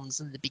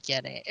problems in the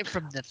beginning,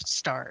 from the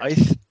start?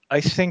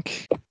 I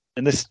think...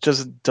 And this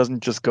just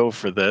doesn't just go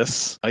for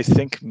this. I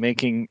think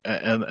making,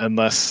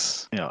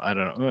 unless, I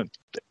don't know,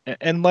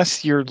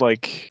 unless you're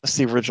like,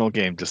 the original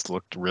game just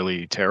looked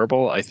really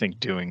terrible, I think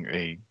doing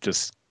a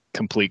just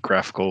complete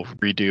graphical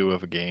redo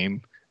of a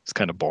game it's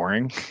kind of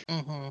boring.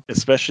 Mm-hmm.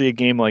 Especially a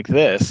game like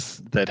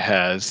this that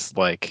has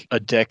like a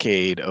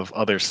decade of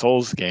other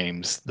Souls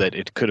games that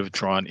it could have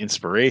drawn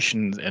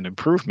inspiration and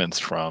improvements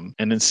from,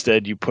 and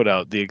instead you put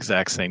out the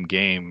exact same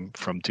game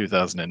from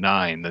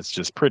 2009 that's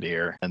just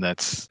prettier, and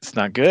it's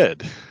not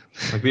good.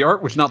 Like, the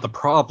art was not the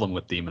problem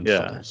with Demon's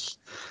Souls.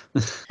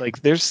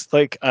 Like, there's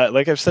like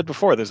I've said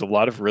before, there's a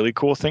lot of really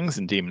cool things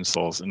in Demon's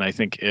Souls, and I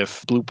think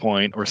if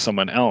Bluepoint or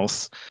someone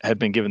else had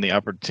been given the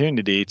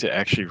opportunity to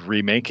actually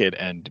remake it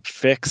and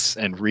fix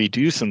and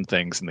redo some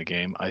things in the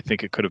game, I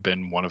think it could have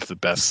been one of the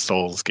best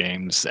Souls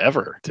games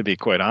ever, to be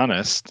quite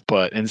honest.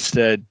 But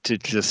instead, to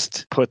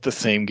just put the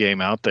same game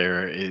out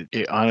there,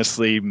 it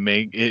honestly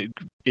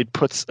it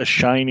puts a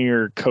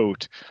shinier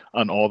coat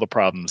on all the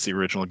problems the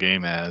original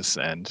game has.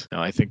 And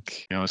I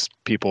think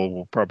people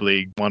will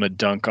probably want to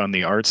dunk on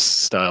the art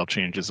style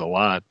changes a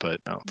lot, but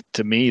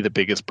to me the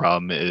biggest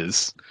problem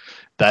is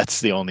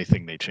that's the only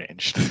thing they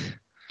changed.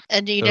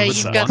 And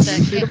you've got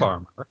that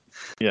camp,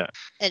 yeah,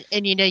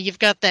 and you've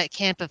got that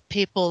camp of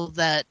people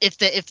that if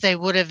they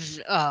would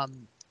have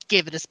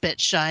gave it a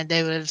spit shine,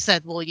 they would have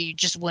said, well, you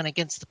just went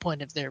against the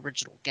point of their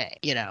original game.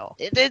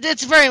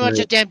 It's very much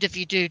a damned if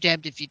you do,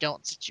 damned if you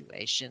don't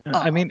situation.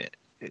 I mean,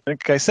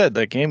 like I said,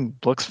 that game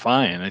looks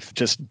fine. If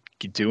just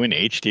do an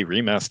HD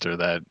remaster,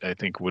 that I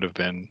think would have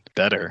been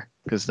better,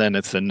 because then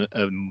it's a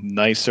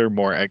nicer,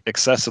 more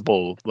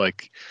accessible,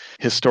 like,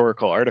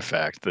 historical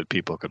artifact that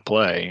people could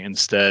play.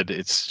 Instead,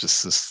 it's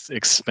just this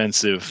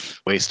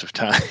expensive waste of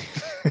time.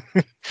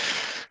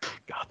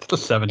 God, that's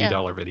a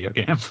 $70 video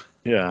game.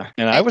 Yeah,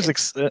 and I was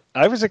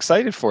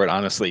excited for it,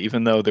 honestly,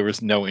 even though there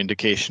was no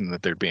indication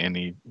that there'd be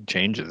any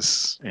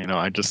changes.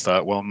 I just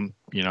thought, well,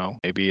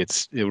 maybe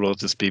it will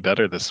just be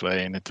better this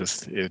way, and it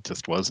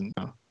just wasn't.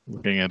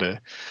 Looking at a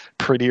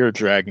prettier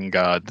dragon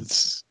god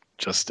that's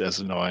just as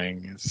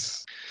annoying,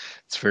 it's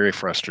very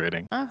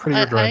frustrating.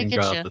 Prettier dragon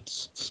god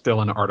that's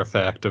still an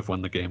artifact of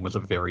when the game was a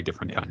very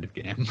different kind of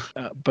game.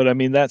 But I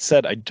mean, that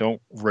said, I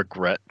don't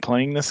regret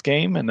playing this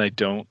game, and I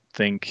don't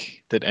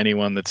think that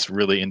anyone that's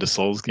really into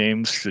Souls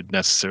games should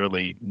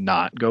necessarily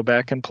not go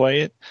back and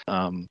play it.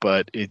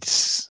 But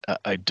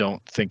I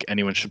don't think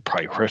anyone should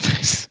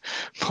prioritize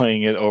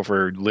playing it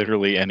over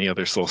literally any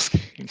other Souls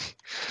game.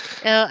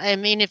 I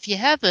mean, if you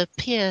have a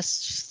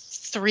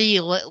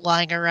PS3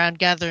 lying around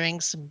gathering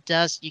some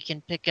dust, you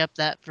can pick up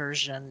that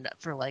version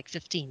for like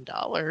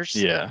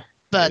 $15. Yeah.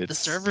 But the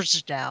servers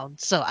are down,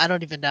 so I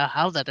don't even know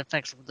how that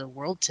affects the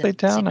world. Are they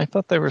down? I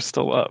thought they were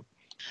still up.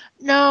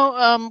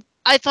 No,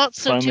 I thought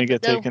so. Finally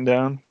get taken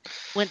down?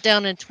 Went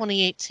down in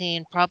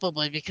 2018,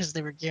 probably because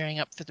they were gearing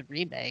up for the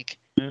remake.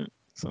 Yeah,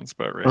 sounds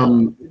about right.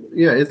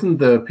 Yeah, isn't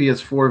the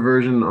PS4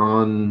 version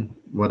on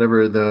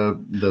whatever the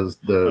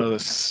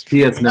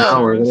PS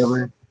Now or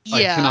whatever?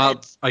 Yeah,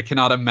 I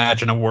cannot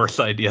imagine a worse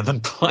idea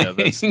than playing.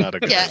 Yeah, that's not a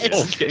good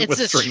game with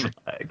stream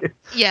lag.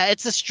 Yeah,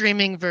 it's a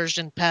streaming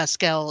version,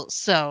 Pascal.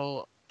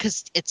 So,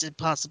 because it's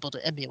impossible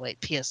to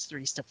emulate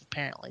PS3 stuff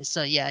apparently.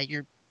 So yeah,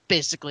 you're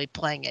basically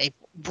playing a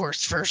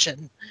worse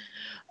version.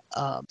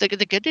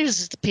 The good news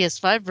is the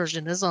PS5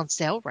 version is on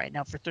sale right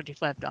now for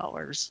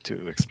 $35.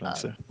 Too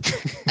expensive.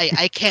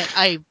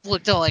 I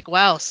looked at like,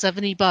 wow,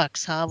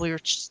 $70, huh? We were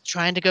just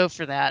trying to go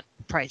for that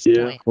price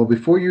point. Well,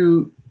 before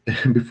you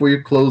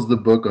close the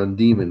book on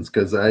demons,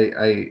 because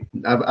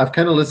I've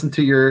kind of listened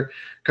to your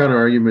counter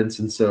arguments,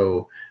 and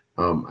so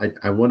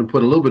I want to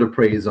put a little bit of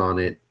praise on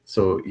it.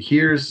 So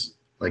here's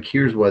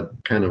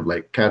what kind of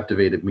like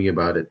captivated me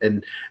about it,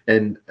 and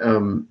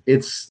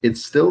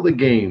it's still the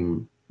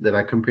game that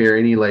I compare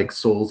any like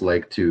Souls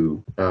like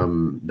to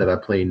that I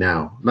play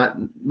now.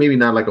 Maybe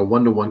not like a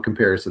 1-to-1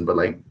 comparison, but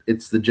like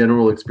it's the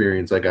general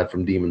experience I got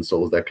from Demon's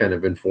Souls that kind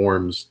of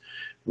informs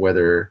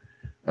whether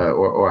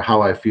or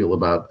how I feel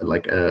about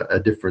like a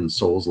different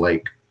Souls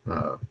like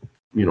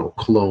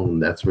clone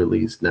that's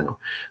released now.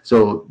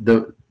 So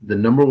the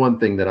number one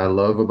thing that I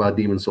love about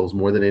Demon's Souls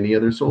more than any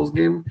other Souls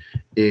game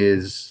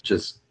is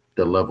just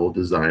the level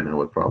design, I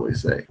would probably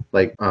say.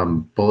 Like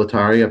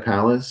Boletaria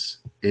Palace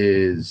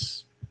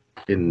is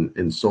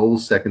in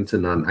Souls second to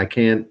none.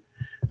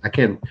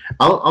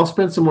 I'll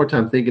spend some more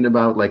time thinking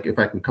about like if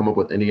I can come up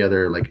with any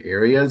other like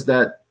areas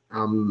that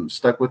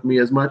stuck with me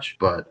as much,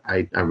 but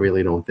I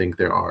really don't think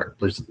there are.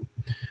 There's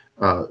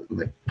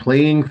like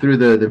playing through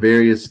the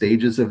various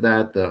stages of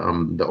that,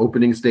 the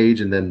opening stage,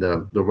 and then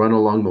the run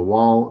along the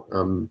wall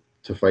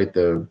to fight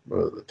the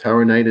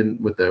Tower Knight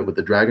and with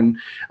the dragon.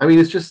 I mean,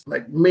 it's just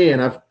like, man,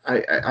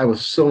 I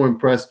was so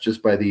impressed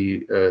just by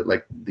the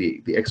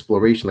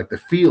exploration, like the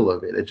feel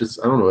of it. It just,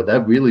 I don't know,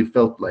 that really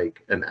felt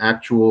like an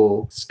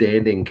actual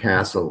standing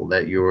castle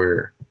that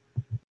you're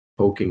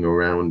poking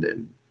around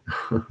in.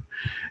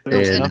 There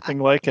was nothing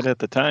like it at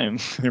the time.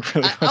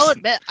 I'll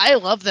admit, I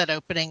love that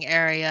opening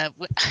area.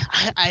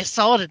 I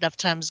saw it enough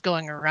times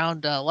going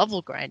around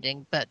level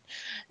grinding, but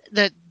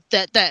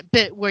that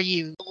bit where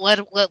you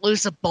let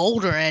loose a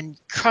boulder and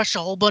crush a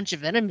whole bunch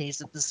of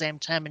enemies at the same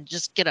time and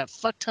just get a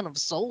fuck ton of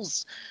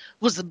souls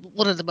was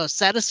one of the most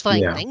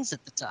satisfying things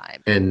at the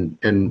time. And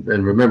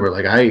remember,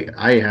 like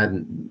I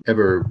hadn't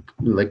ever,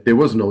 like, there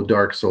was no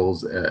Dark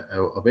Souls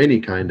of any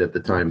kind at the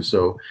time.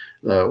 So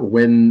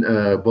when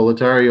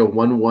Boletaria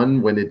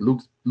 1-1, when it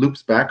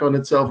loops back on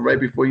itself right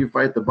before you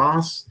fight the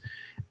boss,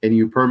 and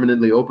you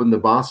permanently open the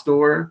boss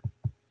door,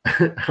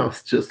 I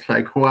was just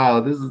like, wow,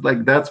 this is like,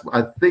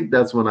 I think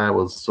that's when I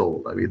was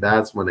sold. I mean,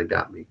 that's when it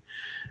got me.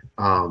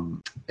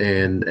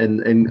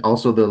 And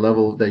also the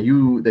level that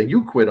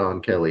you quit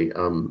on, Kelly.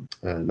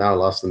 Now I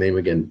lost the name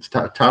again.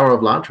 Tower of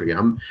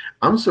Latria.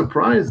 I'm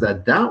surprised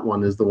that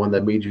one is the one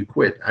that made you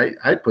quit.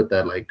 I put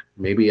that like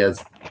maybe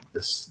as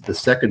the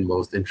second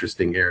most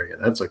interesting area.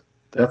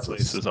 That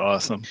place is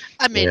awesome.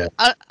 I mean,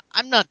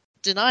 I'm not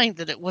denying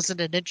that it wasn't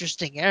an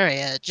interesting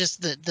area,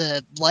 just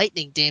the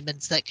lightning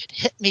demons that could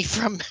hit me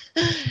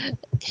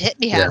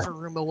half a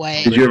room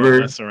away. Did you ever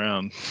mess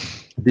around?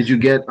 Did you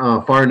get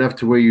far enough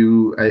to where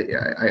you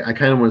I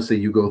kind of want to say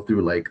you go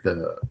through like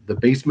the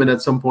basement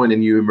at some point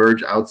and you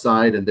emerge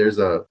outside and there's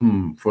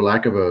for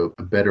lack of a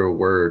better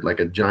word, like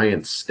a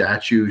giant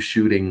statue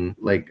shooting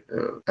like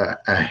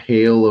a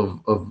hail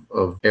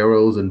of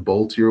arrows and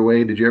bolts your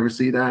way? Did you ever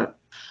see that?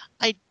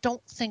 I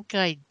don't think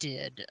I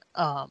did.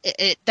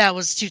 That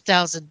was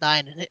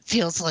 2009, and it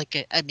feels like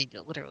it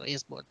literally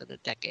is more than a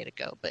decade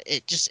ago. But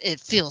it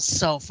feels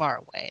so far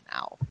away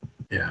now.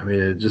 Yeah, I mean,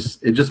 it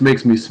just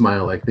makes me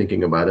smile like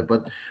thinking about it.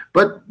 But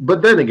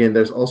then again,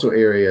 there's also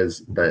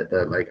areas that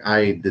like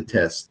I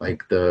detest,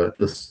 like the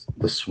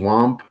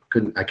swamp.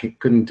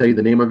 Couldn't tell you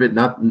the name of it.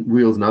 Not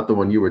Wheels, not the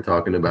one you were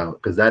talking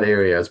about, because that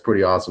area is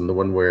pretty awesome. The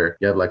one where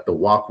you have like the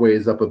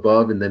walkways up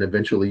above, and then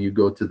eventually you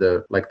go to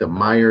the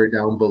mire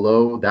down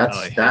below. That's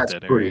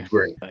pretty area.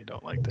 Great. I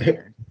don't like that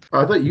area.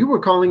 I thought you were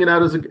calling it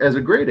out as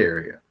a great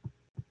area.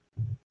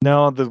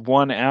 No, the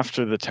one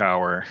after the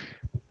tower.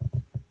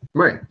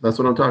 Right, that's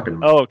what I'm talking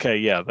about. Oh, okay,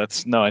 yeah, I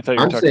thought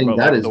you were talking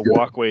about like, the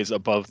walkways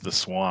above the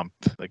swamp,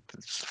 like the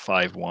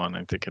 5-1,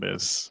 I think it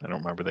is. I don't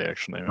remember the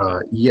actual name.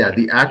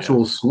 The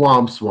actual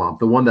swamp,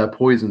 the one that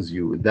poisons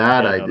you.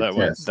 I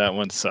detest. That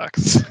one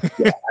sucks.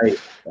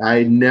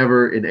 I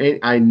never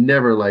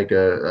like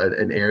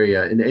an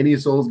area in any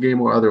Souls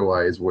game or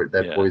otherwise where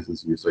that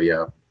poisons you. So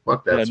yeah,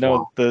 fuck that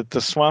swamp. No, the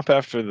swamp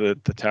after the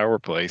tower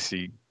place,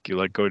 you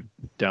like go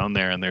down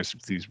there and there's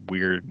these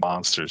weird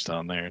monsters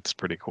down there. It's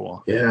pretty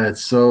cool. Yeah,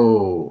 it's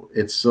so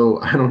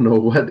I don't know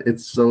what,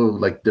 it's so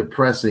like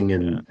depressing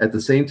and at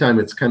the same time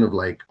it's kind of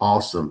like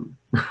awesome.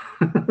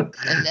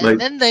 And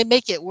then they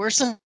make it worse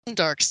in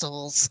Dark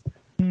Souls.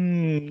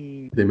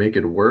 They make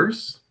it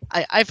worse?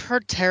 I've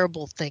heard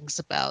terrible things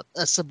about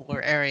a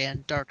similar area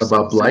in Dark Souls.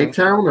 About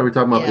Blighttown? Are we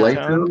talking about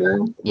Blighttown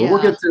now? Yeah.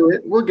 Well,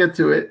 we'll get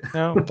to it.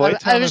 No,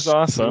 Blighttown is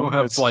awesome. We'll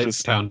have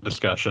Blighttown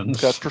discussions.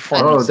 Got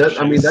performance.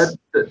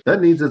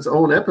 That needs its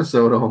own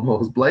episode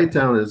almost.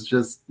 Blighttown is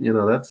just,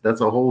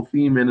 that's a whole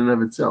theme in and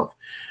of itself.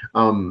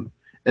 And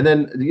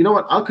then, you know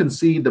what? I'll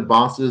concede the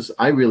bosses.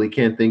 I really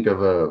can't think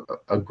of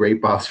a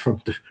great boss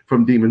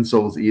from Demon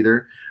Souls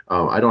either.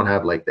 I don't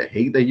have like the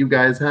hate that you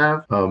guys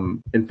have.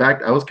 In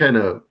fact, I was kind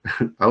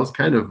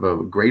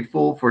of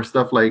grateful for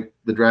stuff like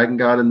the Dragon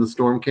God and the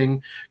Storm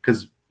King,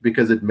 because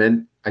it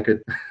meant I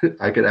could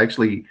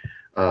actually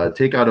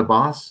take out a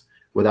boss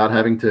without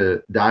having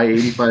to die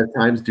 85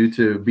 times due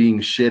to being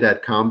shit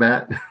at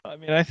combat. I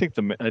mean, I think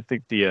the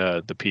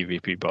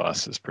PvP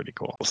boss is pretty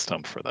cool. We'll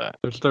stump for that.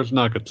 There's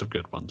nuggets of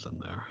good ones in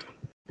there.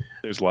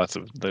 There's lots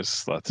of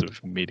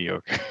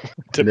mediocre.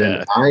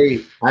 Then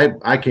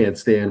I can't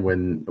stand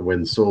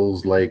when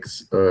Souls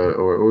likes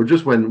or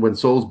just when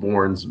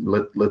Soulsborns,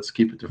 let's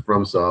keep it to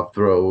FromSoft,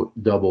 throw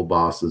double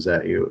bosses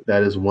at you.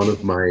 That is one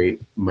of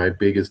my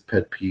biggest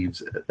pet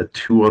peeves. A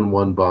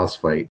 2-on-1 boss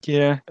fight.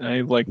 Yeah,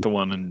 I like the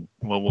one in.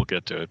 Well, we'll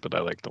get to it, but I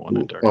like the one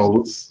in Dark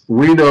Souls.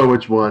 We know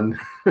which one.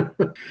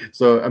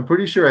 So I'm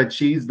pretty sure I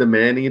cheesed the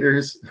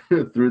man-eaters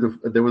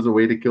there was a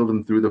way to kill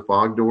them through the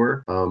fog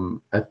door.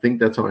 I think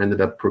that's how I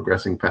ended up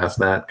progressing past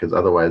that, because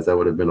otherwise that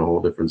would have been a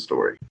whole different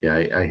story. Yeah,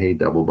 I hate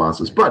double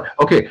bosses. But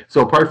okay, so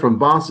apart from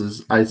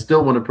bosses, I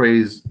still want to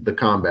praise the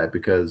combat,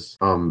 because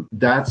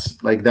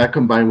that's like that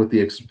combined with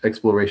the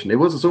exploration. It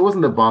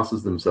wasn't the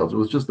bosses themselves. It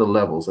was just the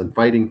levels and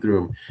fighting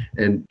through them.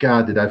 And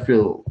God, did I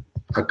feel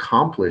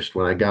accomplished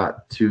when I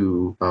got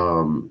to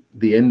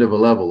the end of a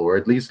level, or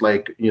at least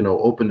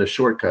opened a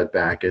shortcut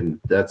back. And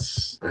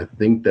I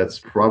think that's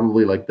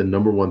probably like the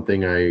number one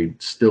thing I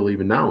still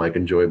even now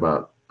enjoy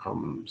about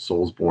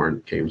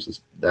Soulsborne games,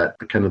 is that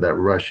kind of that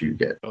rush you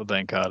get. Oh,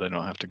 thank God I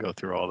don't have to go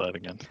through all that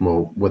again.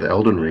 Well, with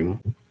Elden Ring.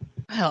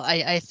 Well,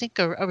 I think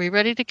are we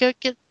ready to go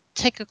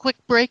take a quick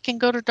break and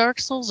go to Dark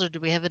Souls, or do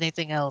we have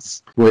anything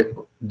else? Wait,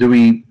 are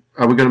we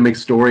going to make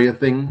story a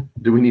thing?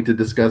 Do we need to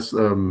discuss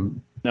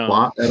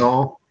plot at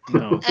all?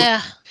 No.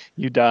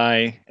 You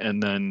die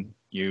and then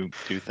you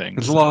do things.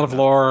 There's a lot of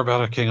lore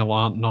about a King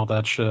Allant and all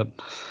that shit.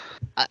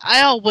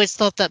 I always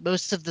thought that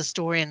most of the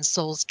story in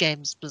Souls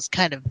games was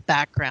kind of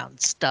background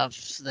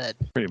stuff that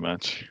pretty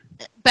much.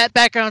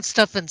 background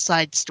stuff and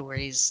side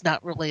stories,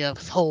 not really a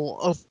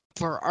whole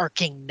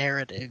overarching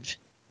narrative.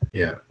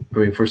 Yeah, I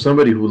mean, for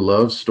somebody who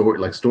loves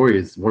story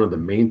is one of the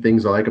main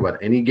things I like about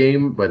any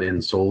game. But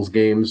in Souls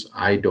games,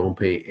 I don't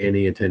pay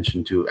any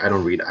attention to. I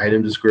don't read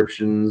item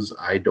descriptions.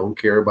 I don't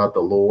care about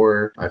the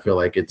lore. I feel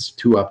like it's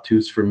too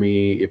obtuse for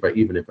me.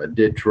 Even if I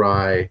did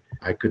try,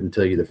 I couldn't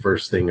tell you the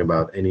first thing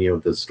about any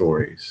of the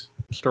stories.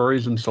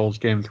 Stories in Souls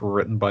games were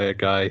written by a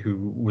guy who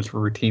was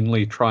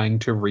routinely trying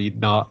to read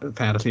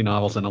fantasy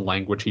novels in a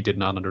language he did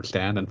not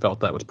understand and felt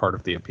that was part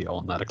of the appeal,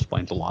 and that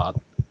explains a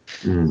lot.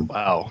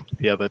 Wow.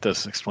 Yeah, that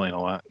does explain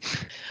a lot.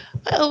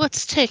 Well,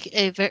 let's take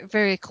a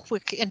very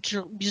quick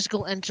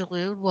musical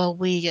interlude while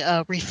we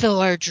refill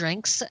our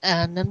drinks,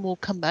 and then we'll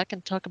come back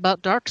and talk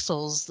about Dark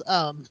Souls.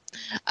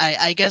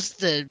 I guess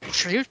the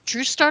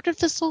true start of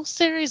the Souls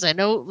series. I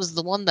know it was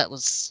the one that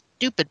was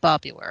stupid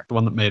popular. The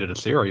one that made it a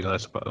series, I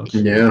suppose.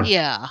 Yeah.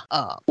 Yeah.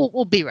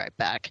 We'll be right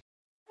back.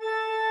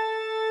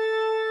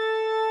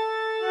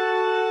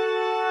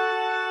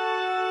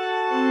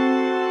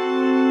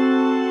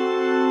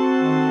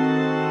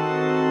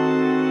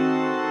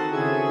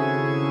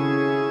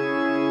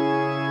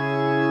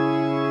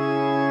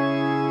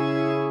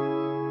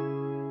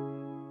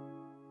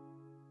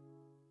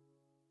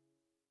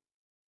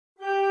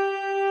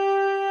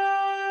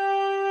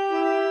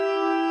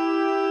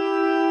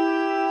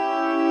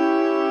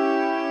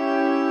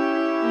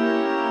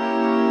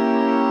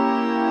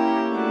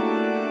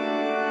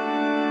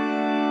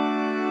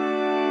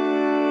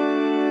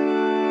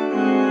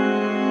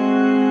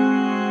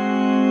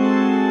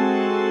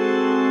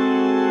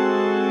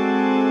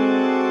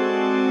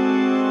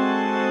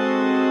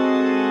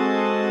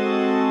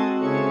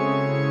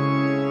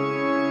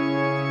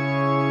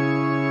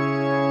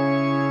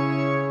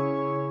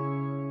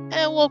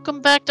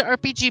 Welcome back to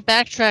RPG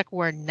Backtrack,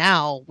 where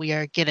now we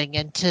are getting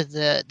into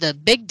the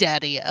big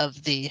daddy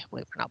of the.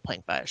 Wait, we're not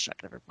playing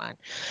Bioshock. Never mind.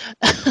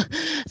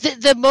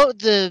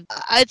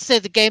 I'd say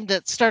the game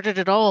that started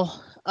it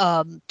all.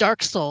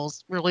 Dark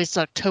Souls, released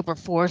October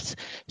 4th,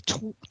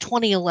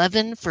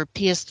 2011 for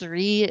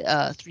PS3,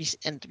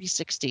 and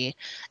 360,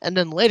 and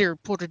then later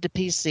ported to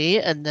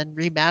PC and then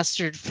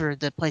remastered for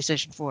the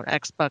PlayStation 4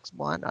 and Xbox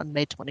One on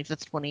May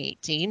 25th,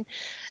 2018,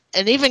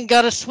 and even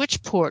got a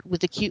Switch port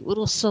with a cute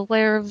little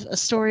Solaire of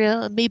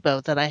Astoria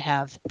amiibo that I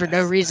have for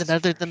no reason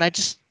other than I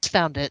just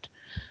found it.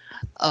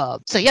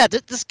 So yeah,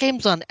 this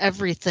game's on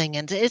everything,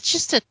 and it's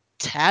just a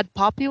tad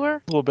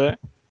popular. A little bit.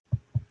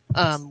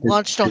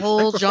 Launched a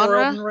whole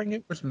genre. Elden Ring,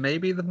 it was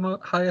maybe the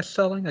highest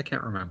selling. I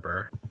can't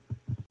remember.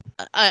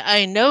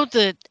 I know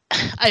that.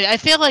 I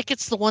feel like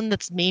it's the one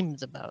that's memed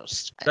the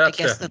most. I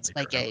guess that's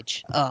my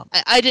gauge.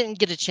 I didn't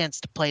get a chance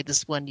to play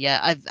this one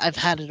yet. I've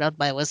had it on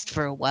my list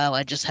for a while.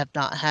 I just have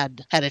not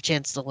had a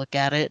chance to look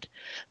at it.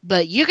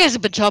 But you guys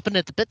have been chomping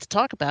at the bit to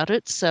talk about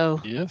it,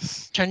 so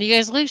yes, turn you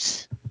guys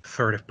loose.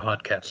 Furtive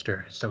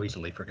podcaster, so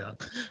easily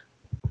forgotten.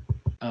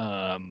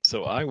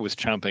 So I was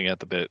chomping at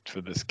the bit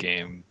for this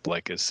game,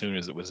 like as soon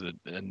as it was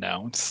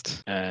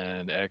announced,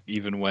 and I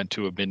even went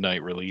to a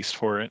midnight release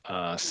for it.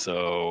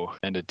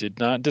 And it did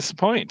not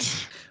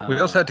disappoint. We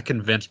also had to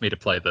convince me to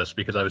play this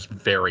because I was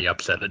very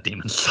upset at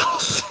Demon's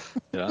Souls.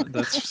 Yeah,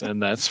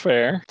 that's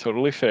fair,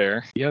 totally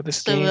fair. Yeah,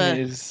 this game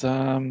is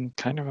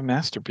kind of a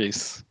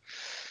masterpiece.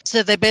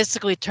 So they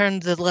basically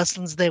turned the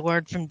lessons they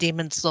learned from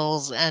Demon's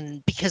Souls,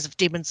 and because of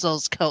Demon's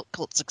Souls'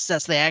 cult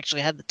success, they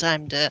actually had the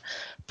time to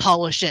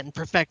polish it and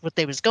perfect what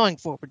they was going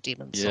for with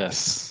Demon's Souls.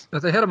 Yes.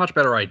 But they had a much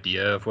better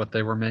idea of what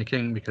they were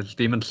making, because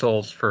Demon's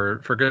Souls, for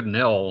good and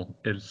ill,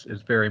 is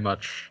very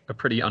much a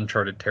pretty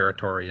uncharted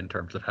territory in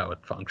terms of how it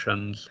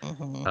functions.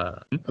 Mm-hmm.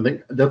 I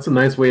think that's a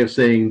nice way of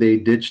saying they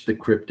ditched the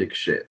cryptic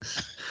shit.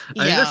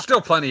 I mean, there's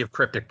still plenty of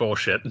cryptic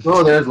bullshit.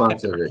 Oh, there's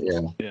lots of it,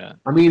 yeah. Yeah.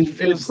 I mean,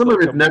 some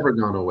of it's never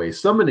gone away.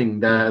 Summoning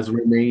that has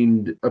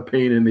remained a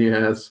pain in the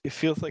ass. It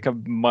feels like a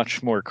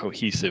much more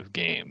cohesive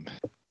game.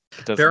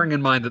 Bearing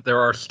in mind that there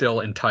are still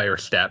entire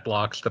stat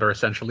blocks that are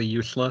essentially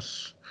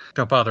useless.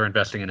 Don't bother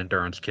investing in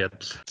endurance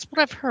kits. That's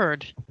what I've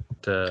heard.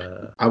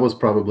 I was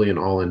probably an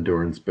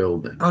all-endurance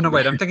build then. Oh, no,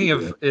 wait. I'm thinking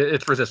of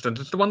it's resistance.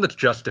 It's the one that's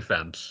just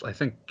defense. I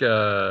think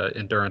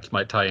endurance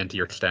might tie into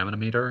your stamina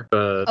meter.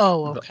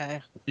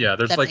 Okay. Yeah,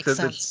 there's that like makes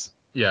sense.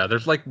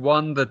 There's like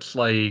one that's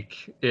like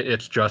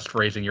it's just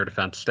raising your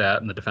defense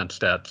stat, and the defense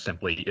stat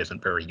simply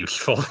isn't very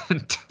useful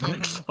in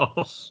Dark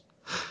Souls.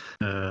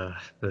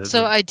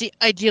 So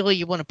ideally,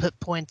 you want to put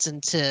points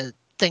into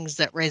things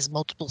that raise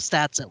multiple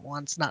stats at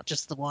once, not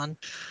just the one.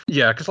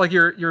 Yeah, because like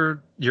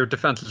your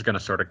defense is going to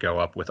sort of go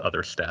up with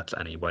other stats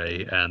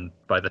anyway, and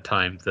by the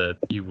time that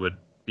you would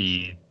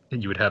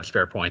have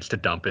spare points to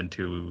dump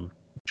into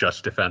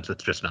just defense,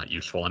 it's just not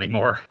useful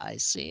anymore. I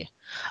see.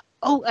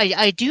 Oh,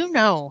 I do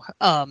know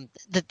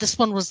that this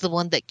one was the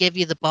one that gave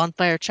you the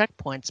bonfire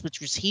checkpoints, which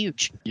was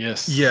huge.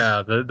 Yes.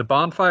 Yeah, the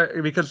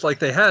bonfire, because like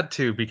they had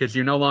to, because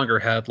you no longer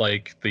had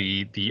like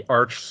the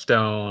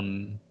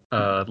Archstone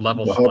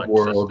level the select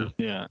world. system.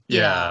 Yeah.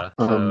 Yeah.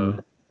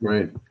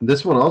 Right.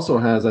 This one also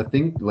has, I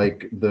think,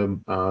 like the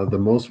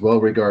most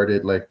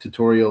well-regarded like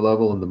tutorial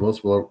level and the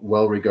most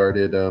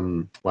well-regarded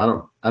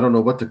I don't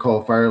know what to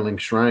call Firelink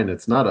Shrine.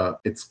 It's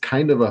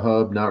kind of a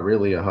hub, not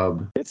really a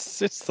hub. It's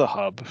the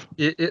hub.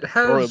 It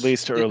has, or at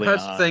least early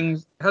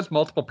on. Has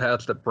multiple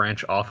paths that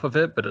branch off of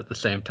it, but at the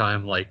same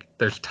time, like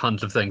there's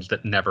tons of things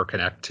that never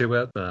connect to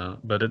it.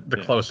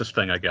 The closest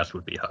thing, I guess,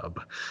 would be hub.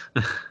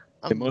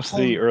 Most of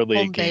the early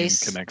game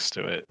base connects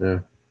to it. Yeah.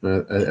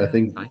 I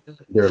think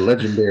they're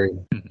legendary.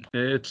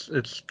 It's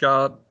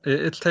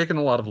taken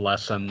a lot of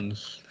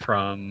lessons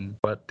from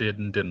what did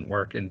and didn't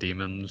work in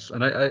Demons,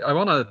 and I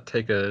want to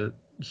take a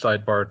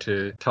sidebar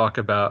to talk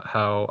about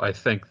how I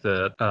think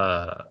that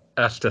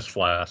Estus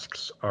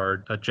flasks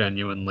are a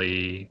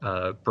genuinely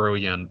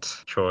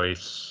brilliant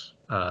choice.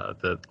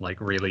 That like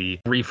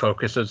really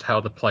refocuses how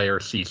the player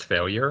sees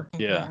failure.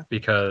 Yeah,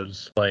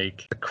 because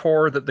like the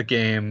core that the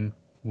game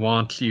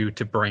wants you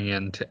to bring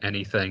into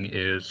anything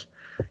is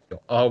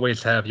you'll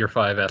always have your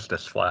 5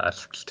 Estus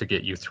flasks to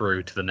get you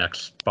through to the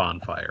next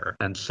bonfire.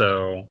 And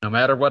so no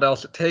matter what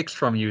else it takes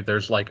from you,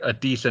 there's like a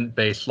decent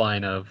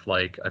baseline of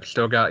like, I've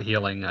still got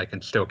healing, I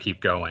can still keep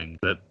going,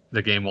 that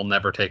the game will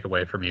never take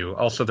away from you.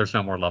 Also, there's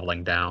no more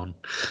leveling down.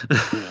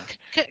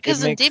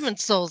 Because in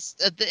Demon's Souls,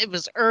 it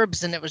was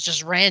herbs and it was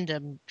just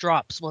random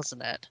drops,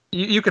 wasn't it?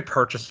 You could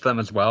purchase them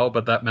as well,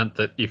 but that meant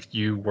that if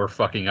you were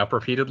fucking up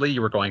repeatedly,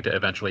 you were going to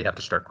eventually have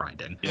to start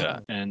grinding. Yeah,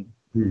 and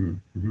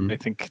I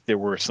think there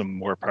were some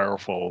more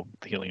powerful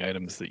healing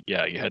items that,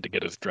 you had to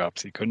get as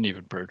drops you couldn't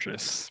even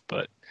purchase.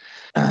 But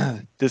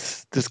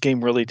this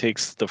game really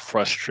takes the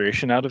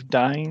frustration out of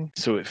dying.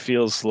 So it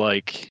feels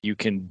like you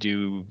can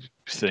do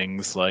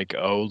things like,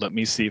 let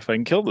me see if I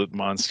can kill the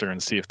monster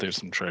and see if there's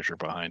some treasure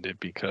behind it,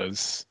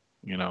 because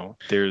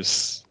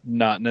there's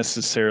not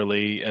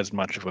necessarily as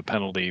much of a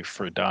penalty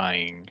for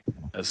dying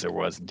as there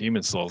was in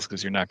Demon's Souls,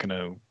 because you're not going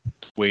to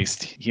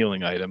waste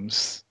healing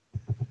items.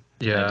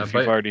 Yeah, and if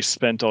you've already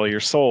spent all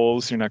your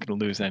souls, you're not going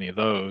to lose any of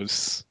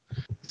those.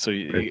 So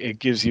it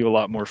gives you a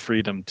lot more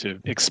freedom to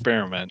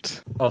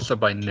experiment. Also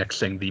by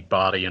nixing the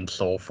body and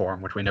soul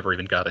form, which we never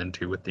even got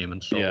into with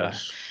Demon's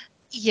Souls.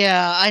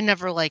 Yeah, I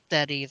never liked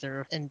that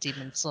either in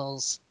Demon's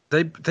Souls.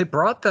 They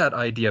brought that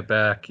idea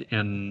back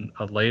in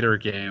a later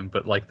game,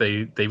 but like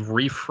they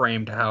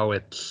reframed how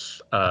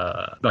it's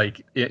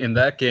like in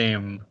that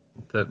game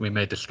that we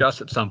may discuss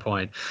at some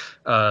point,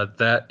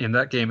 that in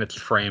that game it's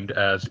framed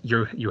as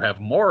you have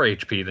more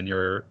HP than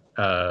your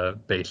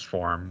base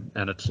form,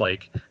 and it's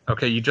like,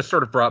 okay, you just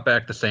sort of brought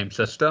back the same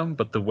system,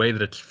 but the way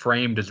that it's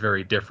framed is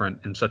very different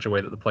in such a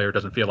way that the player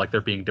doesn't feel like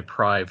they're being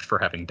deprived for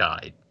having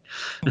died.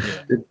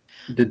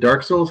 Did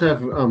Dark Souls have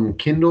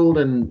kindled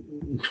and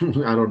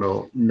I don't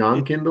know,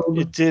 non-kindled?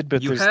 It did,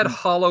 but you had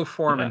hollow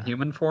form and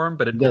human form,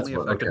 but it only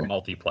affected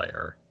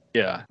multiplayer.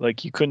 Yeah,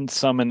 like you couldn't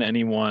summon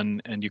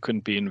anyone and you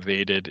couldn't be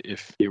invaded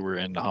if you were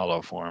in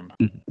hollow form.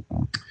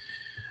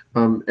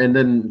 And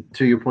then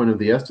to your point of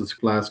the Estus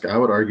flask, I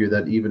would argue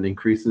that even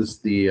increases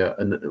the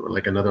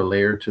like another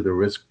layer to the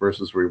risk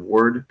versus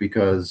reward,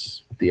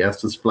 because the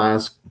Estus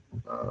flask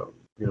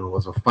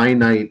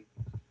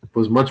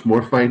was much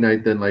more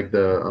finite than like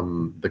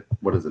the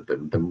what is it,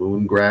 the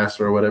moon grass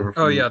or whatever.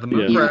 The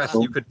moon grass,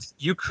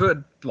 you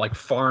could like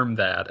farm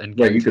that and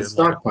get you could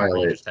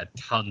stockpile it. Just had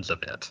tons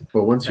of it.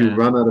 But once you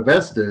run out of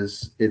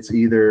Estus, it's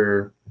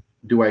either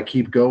do I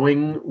keep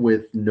going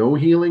with no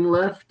healing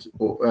left,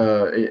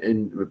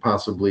 and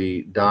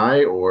possibly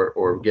die,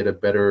 or get a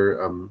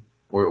better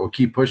or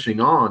keep pushing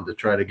on to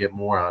try to get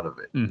more out of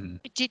it. Mm-hmm.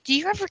 Do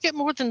you ever get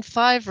more than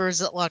 5, or is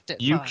it locked at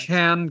 5? You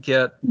can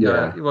get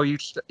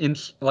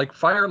like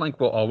Firelink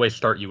will always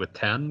start you with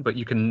 10, but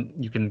you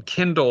can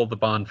kindle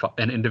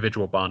an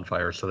individual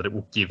bonfire so that it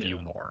will give you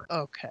more.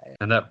 Okay.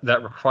 And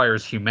that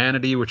requires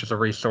humanity, which is a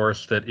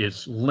resource that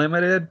is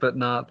limited but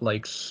not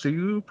like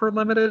super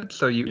limited.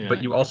 So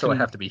you also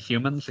have to be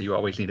human, so you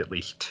always need at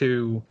least 2.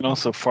 You can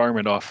also farm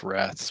it off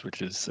rats,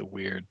 which is a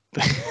weird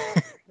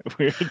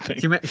weird thing.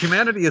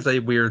 Humanity is a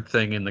weird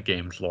thing in the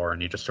game's lore,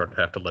 and you just sort of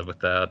have to live with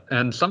that.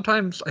 And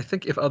sometimes I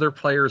think if other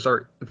players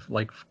are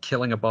like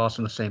killing a boss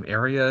in the same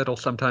area, it'll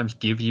sometimes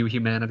give you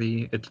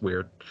humanity. It's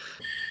weird.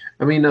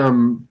 I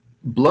mean,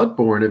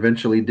 Bloodborne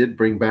eventually did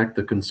bring back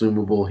the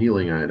consumable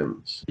healing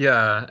items.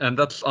 Yeah, and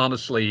that's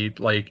honestly,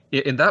 like,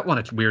 in that one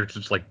it's weird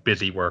because it's like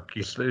busy work,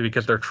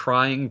 because they're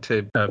trying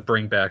to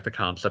bring back the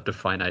concept of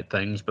finite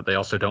things, but they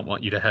also don't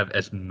want you to have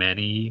as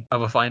many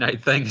of a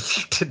finite thing as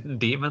you did in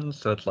Demons.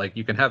 So it's like,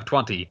 you can have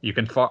 20, you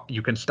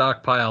can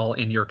stockpile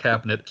in your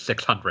cabinet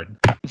 600.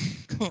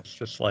 It's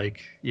just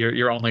like,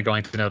 you're only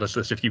going to notice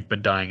this if you've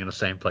been dying in the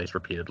same place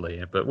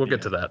repeatedly, but we'll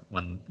get to that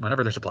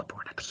whenever there's a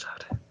Bloodborne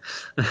episode.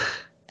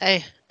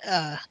 Hey,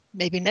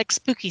 maybe next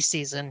spooky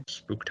season.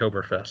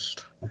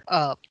 Spooktoberfest.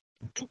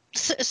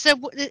 So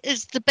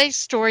is the base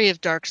story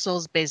of Dark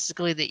Souls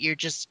basically that you're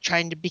just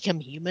trying to become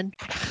human?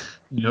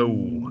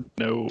 No.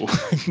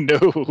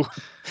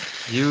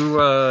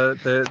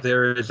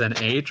 There is an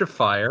age of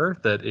fire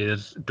that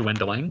is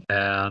dwindling,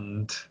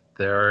 and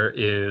There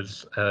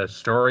is a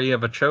story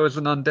of a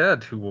chosen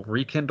undead who will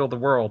rekindle the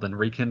world and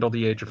rekindle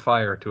the Age of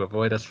Fire to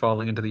avoid us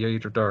falling into the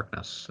Age of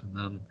Darkness. And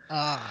then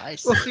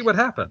we'll see what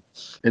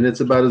happens. And it's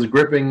about as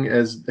gripping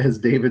as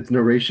David's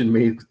narration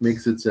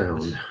makes it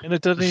sound. And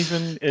it doesn't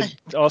even, it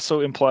also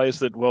implies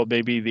that, well,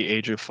 maybe the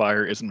Age of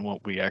Fire isn't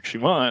what we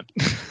actually want.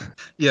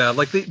 Yeah,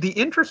 like the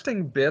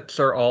interesting bits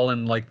are all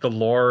in like the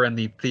lore and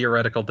the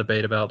theoretical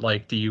debate about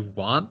like, do you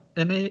want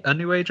a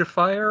new Age of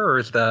Fire, or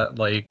is that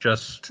like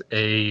just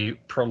a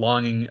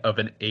prolonging of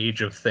an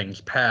age of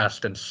things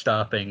past and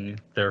stopping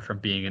there from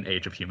being an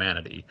age of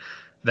humanity?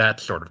 That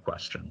sort of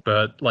question.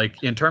 But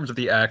like in terms of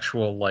the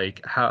actual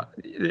like how,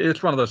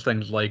 it's one of those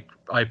things like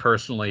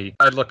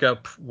I'd look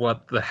up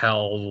what the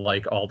hell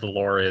like all the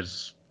lore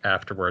is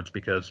afterwards,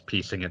 because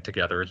piecing it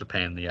together is a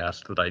pain in the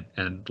ass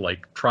and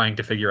like trying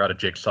to figure out a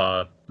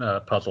jigsaw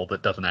puzzle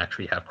that doesn't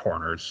actually have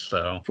corners.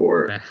 So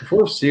for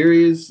a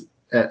series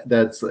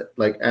that's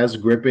like as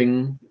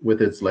gripping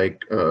with its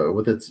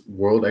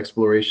world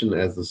exploration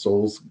as the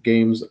Souls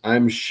games,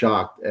 I'm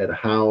shocked at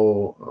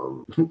how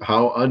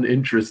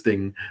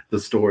uninteresting the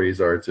stories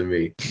are to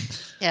me.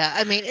 Yeah,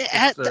 I mean,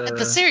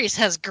 the series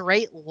has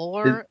great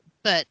lore.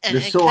 But they're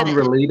so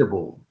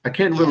unrelatable. I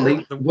can't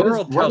relate. What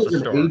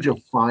is an Age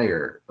of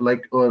Fire?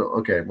 Like,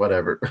 okay,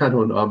 whatever. I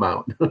don't know. I'm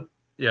out.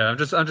 Yeah, I'm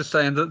just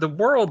saying that the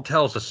world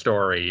tells a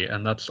story,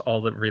 and that's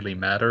all that really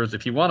matters.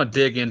 If you want to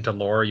dig into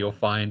lore, you'll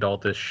find all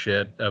this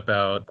shit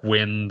about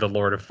Gwyn, the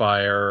Lord of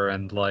Fire,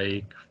 and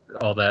like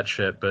all that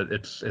shit. But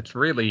it's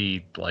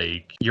really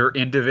like your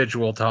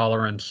individual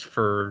tolerance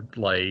for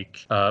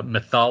like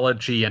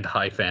mythology and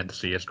high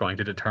fantasy is going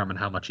to determine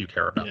how much you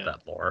care about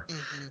that lore.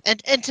 Mm-hmm.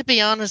 And to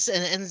be honest,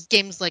 in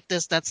games like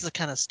this, that's the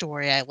kind of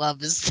story I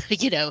love, is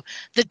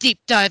the deep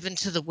dive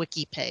into the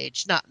wiki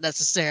page, not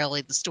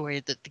necessarily the story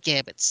that the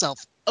game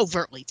itself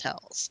overtly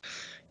tells.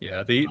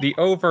 Yeah, the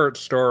overt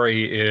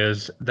story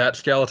is that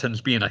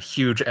skeleton's being a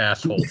huge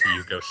asshole to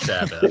you. Go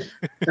stab it.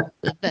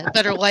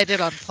 Better light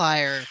it on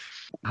fire.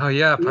 Oh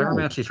yeah,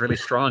 pyromancy is really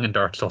strong in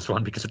Dark Souls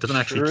 1 because it doesn't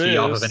actually key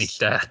off of any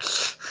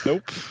stats.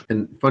 Nope.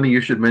 And funny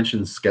you should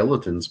mention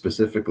skeletons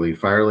specifically.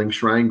 Firelink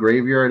Shrine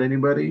Graveyard,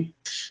 anybody?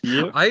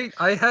 Yep.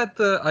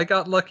 I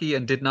got lucky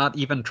and did not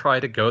even try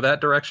to go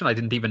that direction. I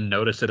didn't even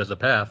notice it as a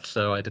path,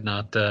 so I did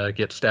not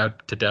get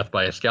stabbed to death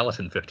by a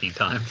skeleton 15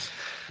 times.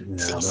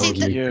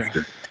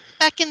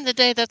 Back in the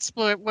day, that's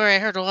where I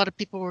heard a lot of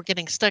people were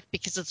getting stuck,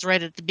 because it's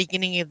right at the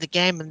beginning of the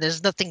game, and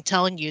there's nothing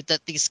telling you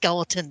that these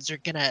skeletons are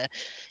gonna,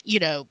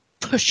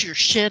 push your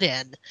shit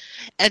in,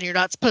 and you're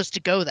not supposed to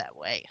go that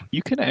way.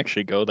 You can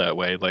actually go that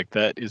way. Like,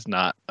 that is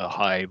not a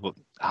high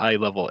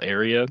level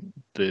area.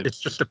 It's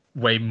just a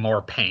way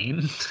more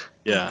pain.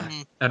 Yeah.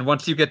 Mm-hmm. And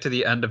once you get to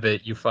the end of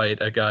it, you fight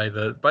a guy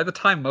that by the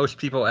time most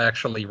people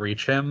actually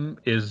reach him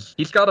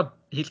he's got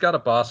a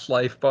boss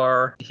life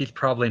bar. He's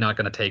probably not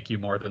going to take you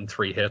more than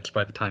 3 hits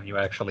by the time you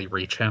actually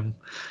reach him.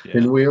 Yeah.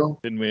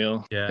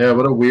 Pinwheel. Yeah,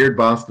 what a weird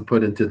boss to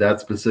put into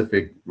that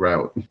specific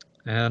route.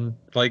 And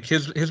like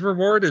his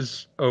reward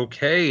is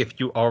okay if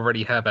you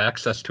already have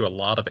access to a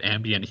lot of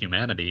ambient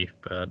humanity,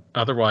 but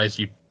otherwise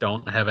you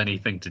don't have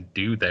anything to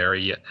do there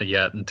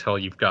yet until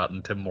you've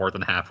gotten to more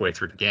than halfway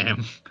through the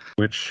game.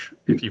 Which,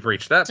 if you've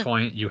reached that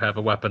point, you have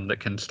a weapon that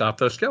can stop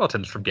those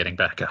skeletons from getting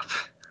back up.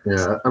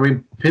 Yeah, I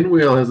mean,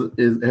 Pinwheel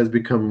has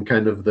become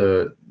kind of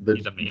the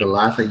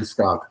laughing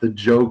stock, the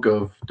joke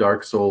of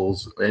Dark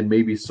Souls, and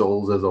maybe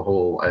Souls as a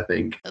whole, I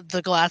think.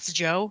 The Glass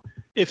Joe?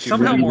 If you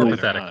somehow really more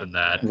pathetic than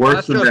that.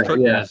 Worse than that, put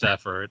in his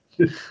effort.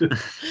 If you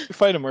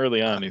fight him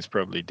early on, he's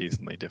probably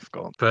decently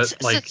difficult. But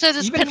so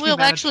does Pinwheel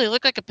actually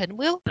look like a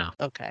pinwheel? No.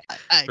 Okay.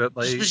 I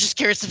was just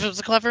curious if it was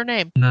a clever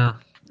name. No.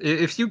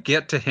 If you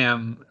get to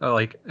him,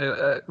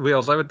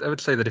 Wheels, I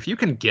would say that if you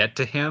can get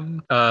to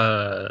him,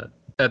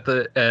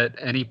 at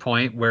any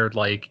point where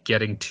like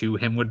getting to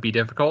him would be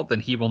difficult, then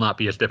he will not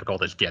be as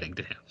difficult as getting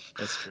to him.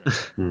 That's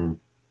true.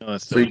 No,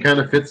 so he kind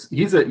of fits.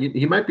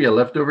 He might be a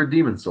leftover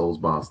Demon Souls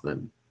boss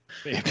then.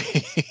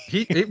 Maybe.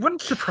 It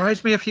wouldn't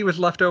surprise me if he was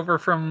left over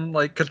from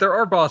like, because there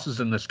are bosses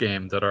in this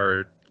game that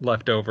are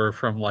left over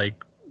from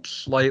like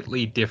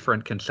slightly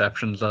different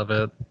conceptions of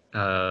it.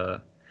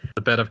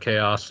 The Bed of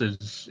Chaos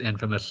is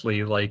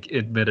infamously like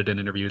admitted in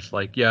interviews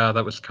like, yeah,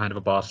 that was kind of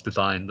a boss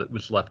design that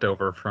was left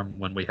over from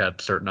when we had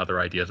certain other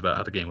ideas about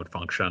how the game would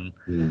function.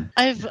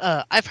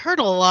 I've heard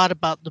a lot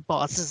about the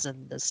bosses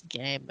in this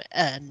game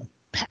and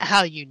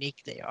how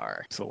unique they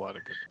are. It's a lot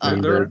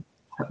of good.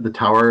 The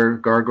Tower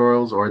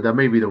Gargoyles, or that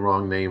may be the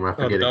wrong name. I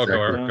forget exactly.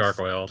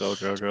 Gargoyles. Bell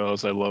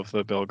Gargoyles. I love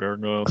the Bell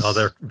Gargoyles. Oh,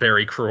 they're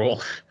very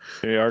cruel.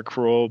 They are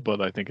cruel,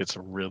 but I think it's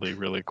a really,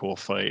 really cool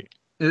fight.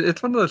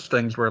 It's one of those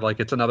things where, like,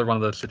 it's another one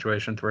of those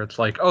situations where it's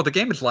like, oh, the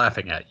game is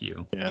laughing at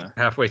you. Yeah.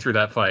 Halfway through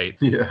that fight.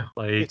 Yeah.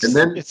 Like,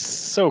 it's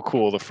so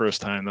cool the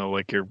first time, though.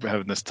 Like, you're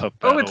having this tough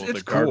battle with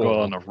a gargoyle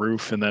on a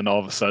roof, and then all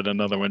of a sudden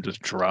another one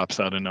just drops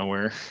out of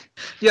nowhere.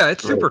 Yeah,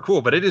 it's super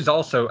cool, but it is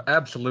also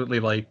absolutely,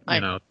 like,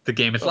 the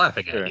game is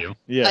laughing at you.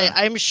 Yeah.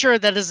 I'm sure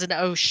that is an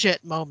oh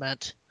shit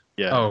moment.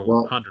 Yeah. Oh,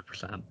 Well,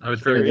 100%. I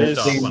was very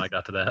pissed off when I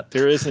got to that.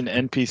 There is an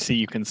NPC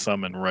you can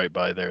summon right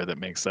by there that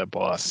makes that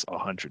boss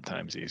 100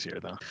 times easier,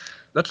 though.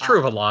 That's true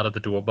of a lot of the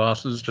dual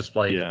bosses. Just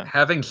like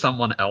having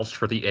someone else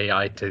for the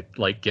AI to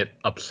like get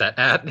upset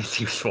at is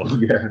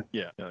useful. Yeah.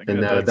 Like,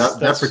 and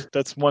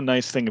that's one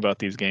nice thing about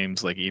these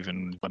games. Like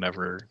even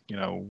whenever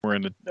we're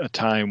in a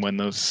time when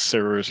those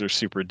servers are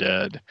super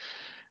dead,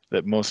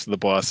 that most of the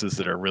bosses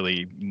that are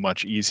really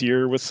much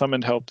easier with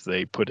summoned help,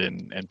 they put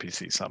in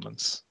NPC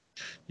summons.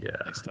 Yeah,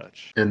 nice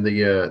touch. And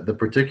the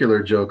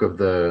particular joke of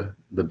the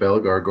Bell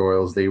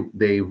Gargoyles, they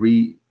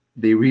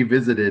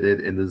revisited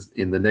it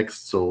in the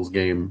next Souls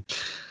game.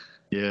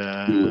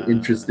 Yeah,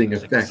 interesting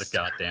effects. The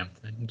goddamn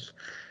things.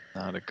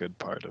 Not a good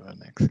part of the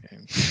next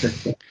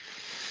game.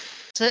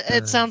 So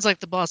it sounds like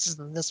the bosses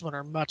in this one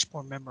are much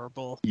more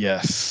memorable.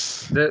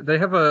 Yes. They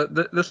have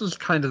this is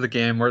kind of the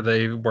game where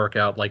they work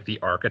out like the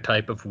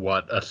archetype of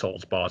what a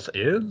Souls boss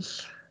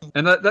is.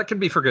 And that can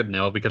be for good and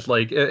ill, because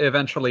like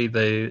eventually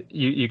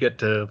you get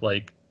to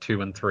like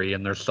 2 and 3,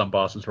 and there's some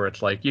bosses where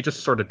it's like you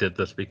just sort of did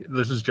this because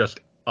this is just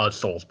a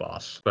Souls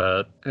boss.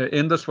 But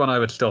in this one, I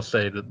would still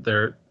say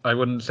that I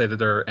wouldn't say that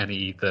there are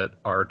any that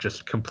are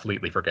just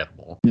completely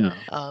forgettable.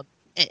 Yeah.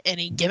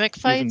 Any gimmick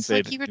fights?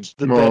 Bed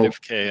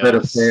of Chaos. Bed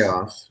of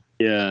Chaos.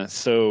 Yeah,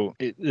 so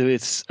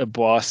it's a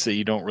boss that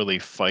you don't really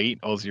fight.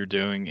 All you're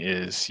doing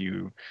is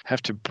you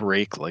have to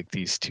break like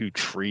these 2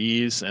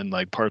 trees, and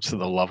like parts of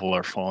the level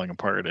are falling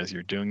apart as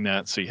you're doing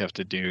that. So you have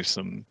to do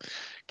some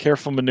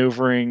careful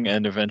maneuvering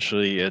and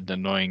eventually an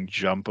annoying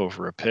jump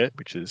over a pit,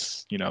 which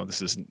is,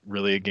 this isn't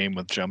really a game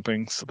with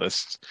jumping, so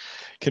this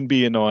can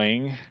be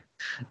annoying.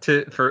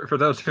 For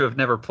those who have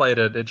never played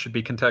it, it should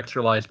be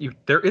contextualized.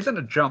 There isn't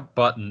a jump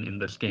button in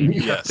this game.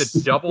 You have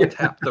to double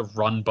tap the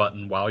run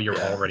button while you're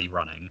already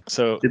running.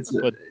 So it's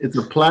a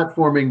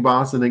platforming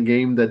boss in a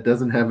game that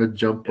doesn't have a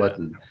jump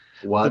button.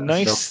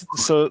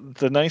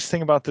 The nice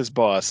thing about this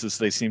boss is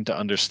they seem to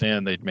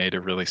understand they'd made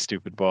a really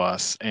stupid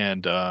boss,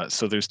 and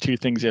so there's 2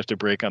 things you have to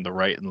break on the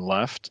right and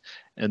left,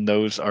 and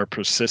those are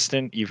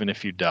persistent even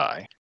if you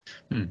die.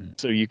 Mm-hmm.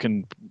 So you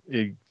can,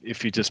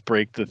 if you just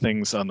break the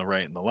things on the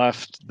right and the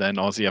left, then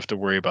all you have to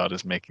worry about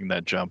is making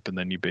that jump, and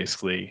then you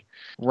basically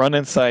run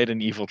inside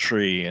an evil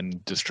tree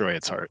and destroy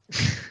its heart.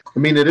 I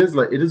mean, it is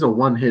a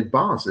one-hit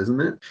boss,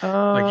 isn't it?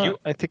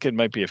 I think it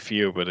might be a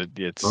few, but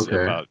it's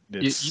okay. about.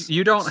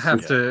 You don't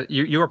have to.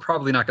 You are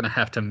probably not going to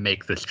have to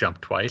make this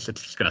jump twice.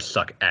 It's just going to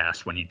suck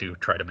ass when you do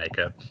try to make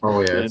it. Oh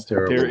yeah, it's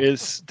terrible.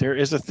 There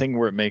is a thing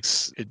where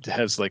it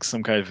has like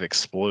some kind of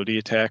explodey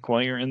attack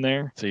while you're in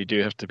there, so you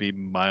do have to be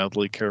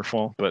mildly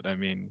careful. But I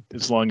mean,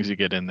 as long as you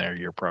get in there,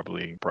 you're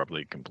probably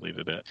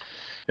completed it.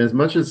 As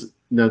much as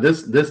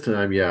this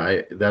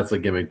time, that's a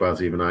gimmick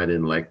boss even I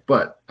didn't like,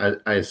 but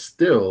I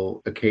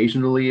still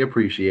occasionally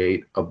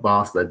appreciate a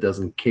boss that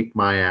doesn't kick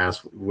my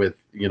ass with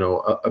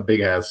a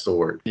big ass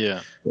sword.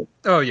 Yeah.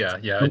 Oh yeah.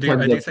 I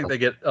do think they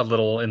get a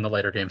little in the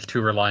later games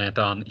too reliant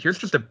on here's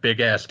just a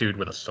big ass dude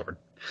with a sword.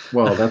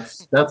 Well,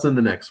 that's in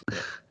the next one.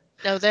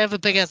 No, they have a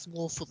big ass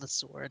wolf with a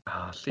sword.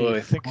 Well, I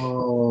think.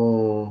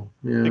 Oh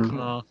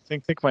yeah. I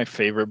think my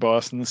favorite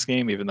boss in this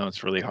game, even though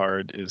it's really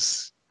hard,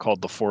 is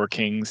called the Four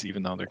Kings,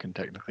 even though there can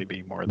technically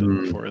be more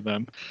than 4 of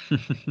them.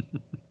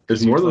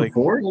 There's more than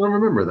 4? I don't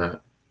remember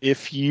that.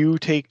 If you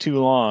take too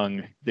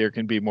long, there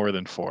can be more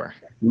than 4.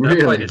 Really?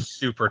 That fight is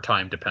super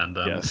time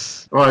dependent.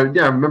 Yes. Oh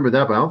yeah, I remember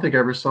that, but I don't think I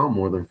ever saw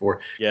more than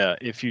 4. Yeah,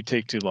 if you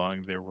take too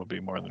long, there will be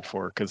more than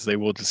 4 because they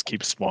will just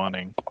keep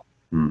spawning.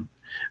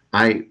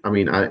 I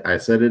mean, I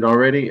said it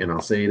already, and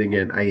I'll say it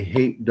again. I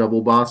hate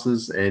double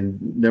bosses, and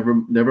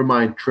never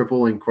mind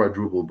triple and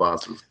quadruple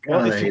bosses.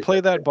 Well, if you play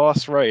that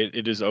boss right,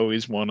 it is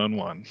always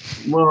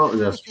 1-on-1. Well,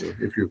 that's true.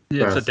 If you're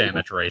it's a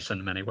damage race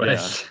in many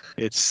ways.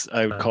 Yeah,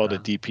 I would call it a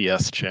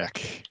DPS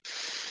check.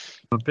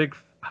 I'm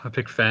a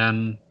big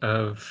fan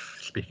of,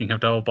 speaking of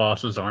double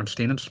bosses,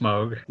 Ornstein and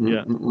Smough.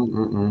 Yeah.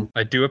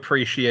 I do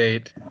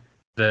appreciate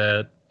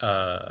that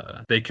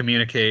they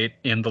communicate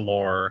in the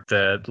lore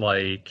that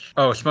like,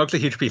 oh, Smoke's a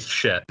huge piece of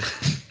shit.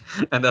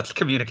 And that's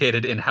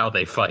communicated in how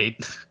they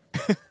fight.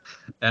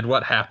 And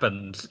what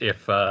happens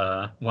if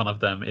one of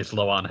them is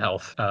low on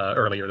health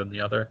earlier than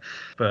the other.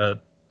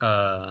 But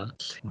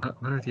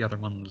what are the other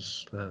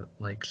ones that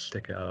like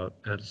stick out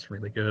as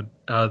really good?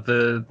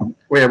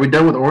 Wait, are we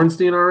done with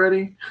Ornstein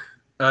already?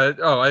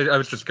 I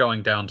was just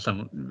going down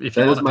some. If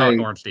you want to talk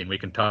Ornstein, we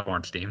can talk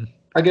Ornstein.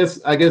 I guess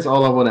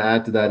all I want to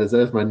add to that is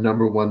that's my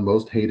number 1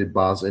 most hated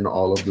boss in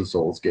all of the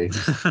Souls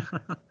games.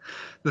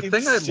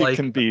 It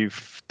can be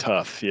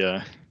tough,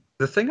 yeah.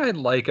 The thing I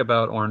like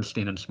about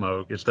Ornstein and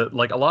Smough is that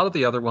like a lot of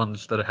the other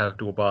ones that have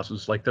dual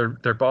bosses, like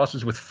they're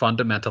bosses with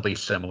fundamentally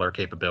similar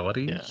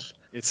capabilities. Yeah.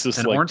 It's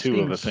just like 2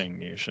 of a thing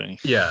usually.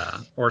 Yeah,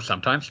 or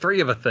sometimes 3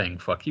 of a thing.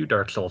 Fuck you,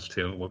 Dark Souls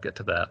 2. We'll get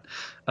to that.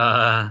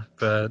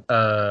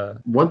 But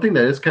one thing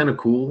that is kind of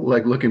cool,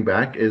 like looking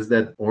back, is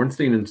that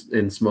Ornstein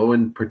and Smough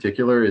in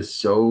particular is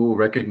so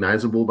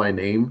recognizable by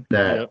name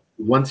that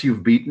once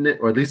you've beaten it,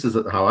 or at least is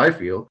how I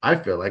feel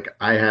like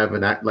I have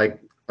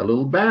a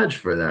little badge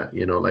for that.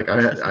 Like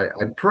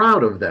I'm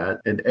proud of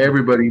that, and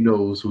everybody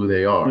knows who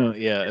they are. Oh,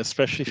 yeah,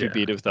 especially if you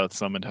beat it without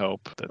summoned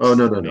help.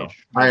 No.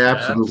 I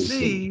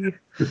absolutely.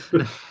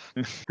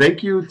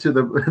 Thank you to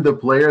the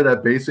player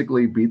that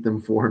basically beat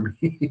them for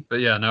me. But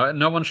yeah,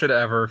 no one should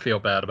ever feel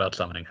bad about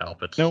summoning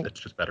help. It's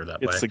just better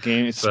that way. It's the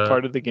game. It's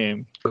part of the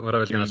game. But what I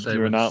was going to say,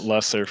 you're not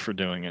lesser for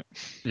doing it.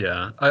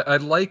 Yeah, I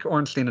like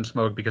Ornstein and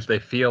Smough because they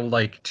feel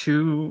like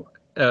two.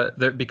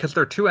 Because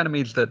they're two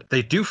enemies that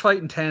they do fight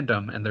in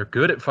tandem and they're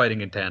good at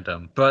fighting in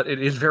tandem, but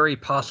it is very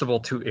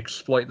possible to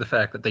exploit the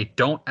fact that they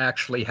don't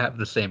actually have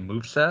the same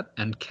moveset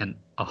and can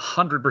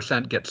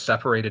 100% get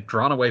separated,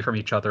 drawn away from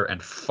each other,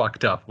 and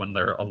fucked up when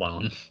they're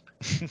alone.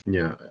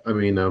 Yeah, I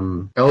mean,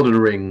 Elden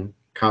Ring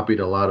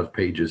copied a lot of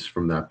pages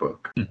from that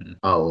book. Mm-hmm.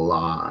 A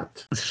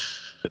lot.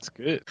 That's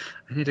good.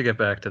 I need to get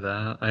back to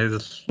that.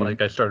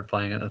 I started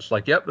playing it. It's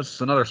like, yep, this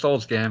is another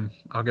Souls game.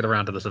 I'll get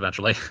around to this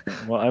eventually.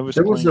 Well, I was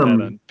playing that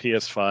on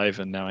PS5,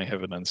 and now I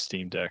have it on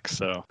Steam Deck,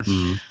 so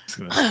I'm just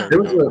gonna start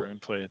over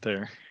and play it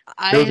there.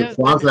 There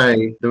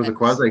was a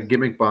quasi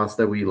gimmick boss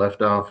that we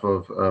left off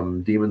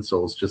of Demon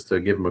Souls, just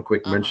to give him a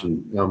quick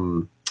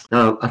mention.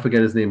 I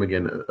forget his name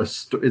again.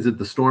 Is it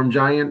the Storm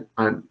Giant?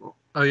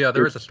 Oh yeah,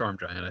 there is a Storm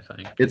Giant, I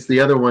think. It's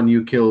the other one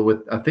you kill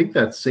with, I think,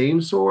 that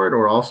same sword,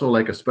 or also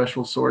like a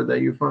special sword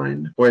that you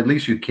find, or at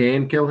least you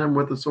can kill him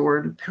with the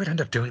sword. They would end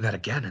up doing that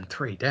again in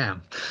 3.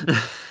 Damn.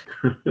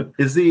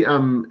 Is the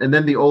and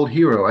then the old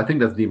hero? I think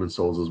that's Demon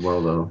Souls as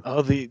well, though.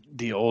 Oh, the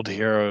old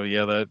hero.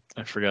 Yeah, that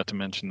I forgot to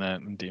mention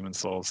that in Demon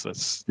Souls.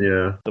 That's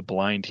the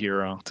blind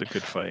hero. It's a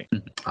good fight.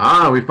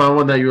 We found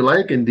one that you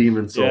like in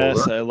Demon Souls.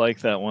 Yes, I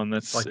like that one.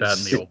 That's like that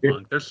in the old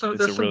one. There's some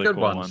really good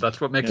ones. That's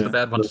what makes the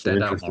bad ones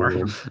stand out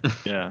more.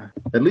 Yeah.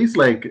 At least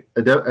like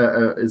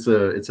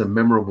it's a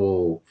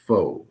memorable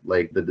foe.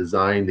 Like the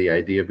design, the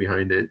idea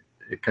behind it.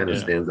 It kind of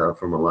stands out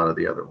from a lot of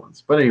the other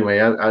ones. But anyway,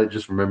 I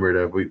just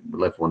remembered we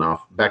left one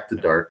off. Back to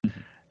Dark. Yeah,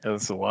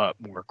 there's a lot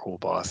more cool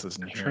bosses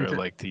in here,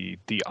 like the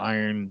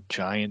Iron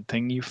Giant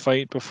thing you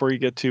fight before you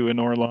get to in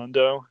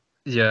Orlando.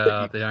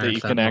 Yeah, the Iron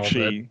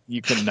Sentinel.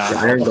 You can knock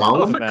Iron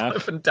off the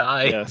map and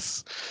die.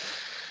 Yes.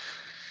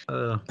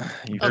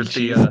 There's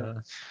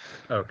the.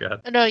 Oh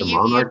god. No,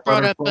 you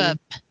brought up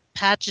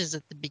Patches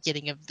at the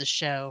beginning of the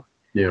show.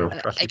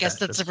 Yeah. I guess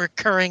that's a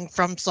recurring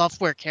From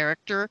Software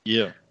character.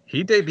 Yeah.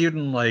 He debuted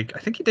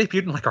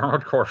in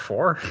Armored Core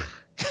 4.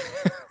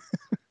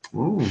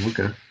 Oh,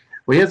 okay.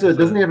 Well,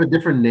 doesn't he have a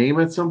different name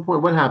at some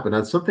point? What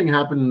happened? Something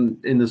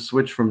happened in the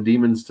switch from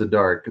Demons to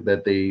Dark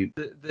that they...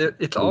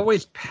 It's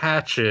always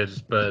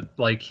Patches, but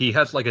like he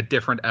has like a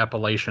different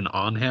appellation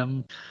on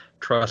him.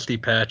 Trusty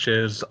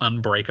Patches,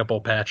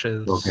 Unbreakable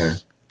Patches. Okay.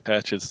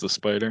 Patches the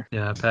Spider.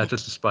 Yeah,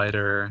 Patches the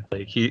Spider.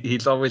 Like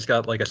he's always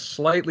got like a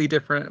slightly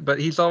different, but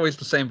he's always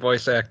the same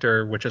voice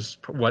actor, which is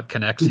what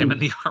connects him in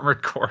the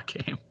Armored Core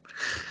game.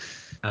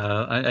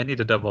 I need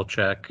to double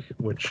check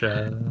which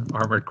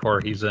Armored Core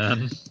he's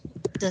in.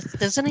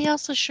 Doesn't he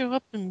also show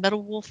up in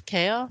Metal Wolf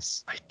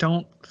Chaos? I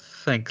don't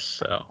think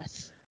so.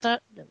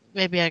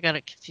 Maybe I got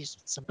it confused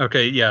with something.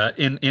 Okay, yeah.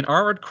 In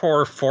Armored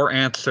Core, for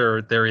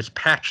answer, there is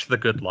Patch the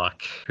Good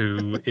Luck,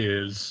 who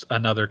is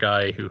another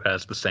guy who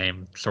has the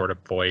same sort of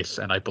voice,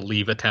 and I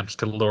believe attempts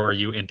to lure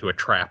you into a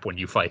trap when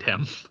you fight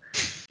him.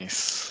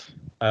 Yes.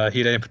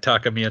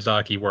 Hidetaka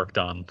Miyazaki worked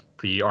on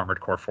the Armored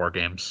Core 4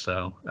 games,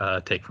 so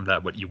take from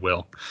that what you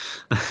will.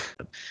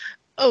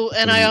 Oh,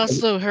 and I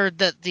also heard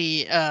that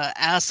the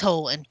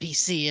asshole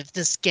NPC of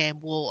this game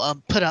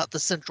will put out the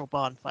central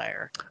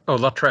bonfire. Oh,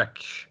 Lautrec.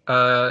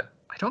 I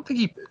don't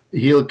think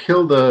he'll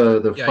kill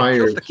the fire he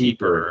kills the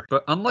keeper.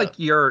 But unlike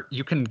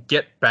you can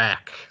get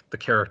back the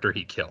character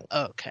he killed.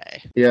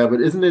 Okay. Yeah, but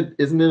isn't it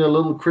a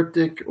little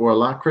cryptic or a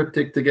lot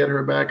cryptic to get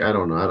her back? I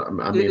don't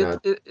know.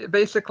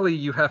 Basically,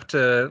 you have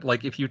to,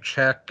 like, if you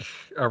check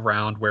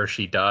around where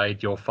she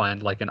died, you'll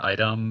find like an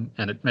item,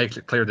 and it makes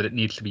it clear that it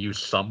needs to be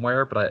used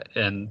somewhere. But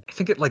I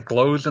think it like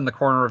glows in the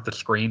corner of the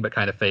screen, but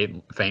kind of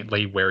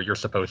faintly where you're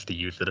supposed to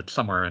use it. It's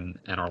somewhere in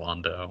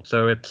Orlando,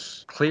 so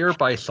it's clear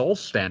by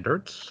Souls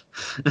standards.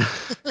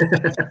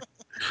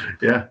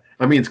 Yeah,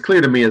 I mean, it's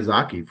clear to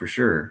Miyazaki for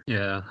sure.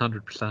 Yeah,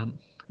 100%.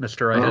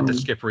 Mister, I had to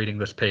skip reading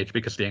this page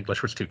because the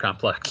English was too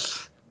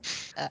complex.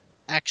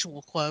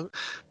 Actual quote?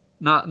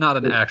 Not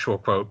an actual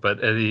quote,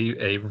 but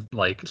a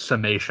like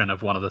summation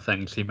of one of the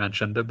things he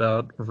mentioned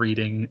about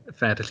reading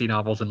fantasy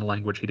novels in a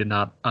language he did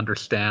not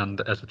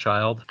understand as a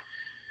child.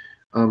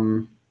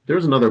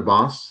 There's another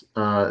boss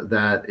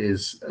that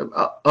is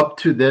up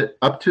to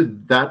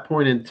that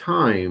point in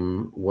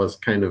time was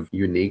kind of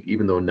unique,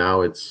 even though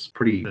now it's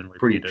pretty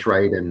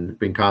trite and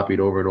been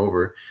copied over and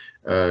over.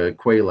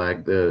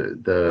 Quelaag,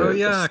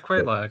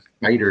 Quelaag,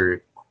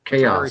 spider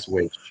chaos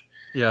witch.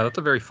 Yeah, that's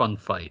a very fun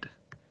fight.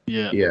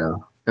 Yeah.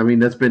 I mean,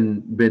 that's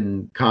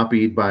been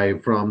copied by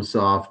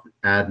FromSoft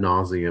ad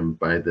nauseum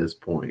by this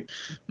point.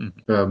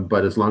 Mm-hmm.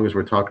 But as long as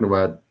we're talking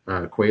about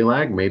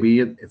Quelaag, maybe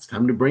it's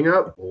time to bring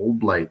up Old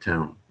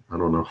Blighttown. I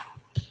don't know.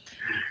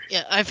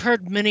 Yeah, I've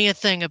heard many a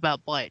thing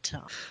about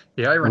Blighttown.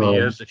 The irony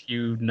is, if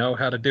you know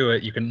how to do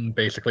it, you can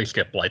basically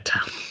skip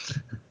Blighttown.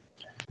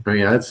 I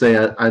mean, I'd say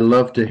I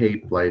love to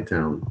hate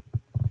Blighttown.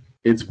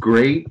 It's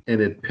great, and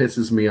it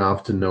pisses me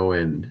off to no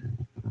end.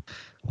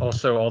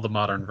 Also, all the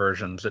modern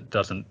versions, it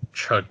doesn't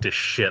chug to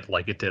shit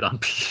like it did on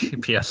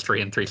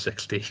PS3 and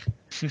 360.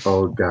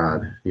 Oh,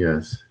 God,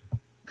 yes.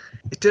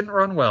 It didn't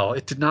run well.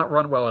 It did not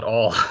run well at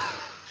all.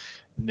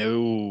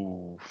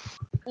 No.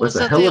 Was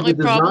that the only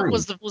problem?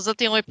 Was that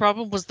the only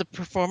problem? Was the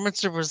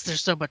performance, or was there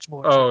so much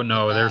more? Oh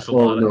no, there's a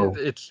lot. No.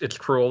 It's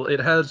cruel. It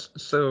has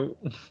so.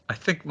 I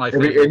think my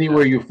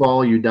anywhere you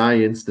fall, you die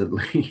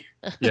instantly.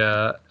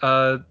 Yeah.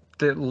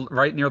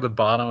 Right near the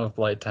bottom of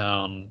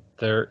Blighttown,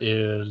 there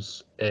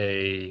is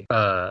a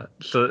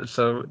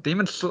so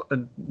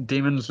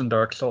Demons and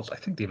Dark Souls. I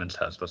think Demons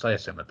has this. I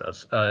assume it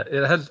does.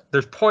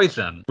 There's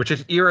poison, which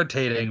is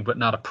irritating but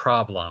not a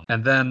problem.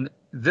 And then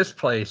this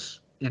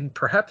place, in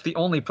perhaps the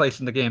only place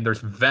in the game,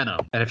 there's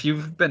venom. And if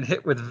you've been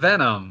hit with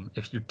venom,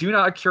 if you do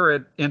not cure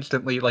it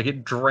instantly, like,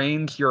 it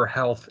drains your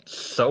health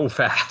so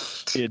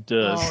fast. It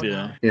does,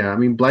 yeah. Yeah, I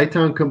mean,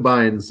 Blighttown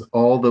combines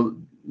all the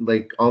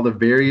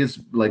various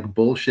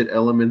bullshit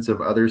elements of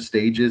other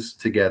stages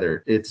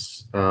together.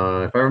 It's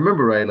if I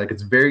remember right,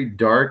 it's very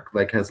dark,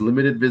 has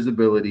limited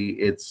visibility.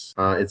 It's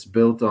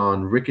built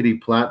on rickety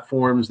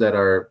platforms that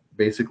are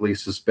basically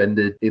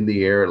suspended in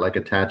the air,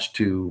 attached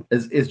to.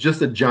 It's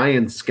just a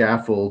giant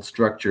scaffold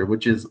structure,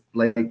 which is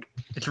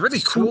it's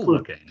really cool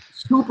looking.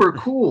 Super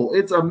cool.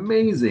 It's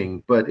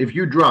amazing. But if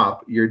you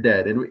drop, you're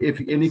dead. And if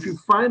you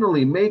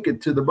finally make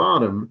it to the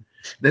bottom,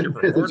 then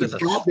there's a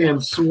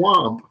goddamn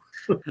swamp.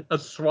 A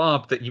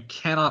swamp that you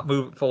cannot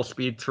move at full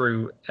speed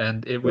through,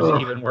 and it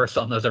was even worse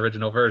on those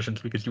original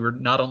versions because you were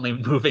not only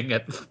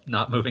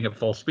not moving at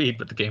full speed,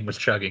 but the game was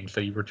chugging,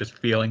 so you were just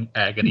feeling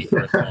agony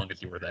for as long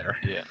as you were there.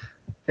 Yeah.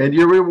 And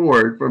your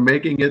reward for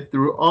making it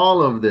through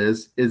all of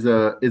this is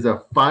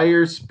a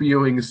fire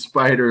spewing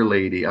spider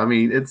lady. I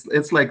mean, it's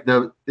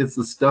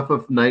the stuff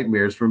of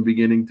nightmares from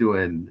beginning to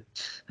end.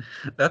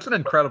 That's an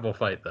incredible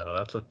fight, though.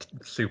 That's a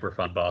super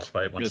fun boss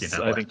fight.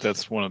 I think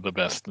that's one of the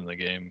best in the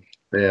game.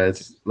 Yeah,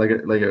 it's like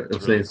I'm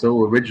saying,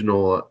 so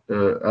original.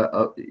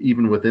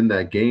 Even within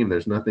that game,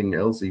 there's nothing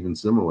else even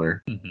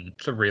similar. Mm-hmm.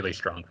 It's a really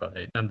strong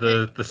fight, and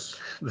the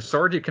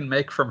sword you can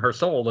make from her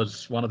soul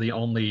is one of the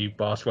only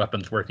boss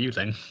weapons worth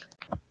using.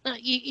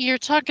 You're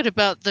talking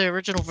about the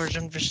original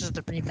version versus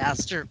the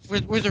remaster.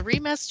 Were the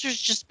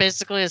remasters just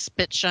basically a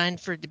spit shine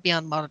for to be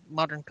on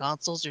modern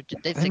consoles, or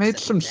did they? They made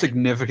some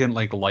significant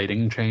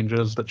lighting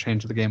changes that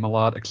changed the game a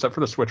lot, except for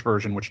the Switch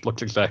version, which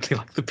looks exactly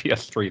like the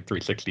PS3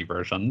 360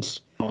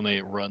 versions. Only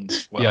it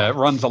runs well. Yeah, it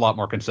runs a lot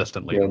more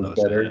consistently.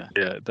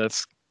 Yeah,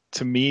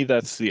 to me,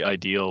 that's the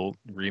ideal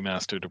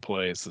remaster to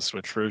play is the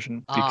Switch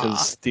version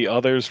because the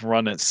others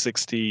run at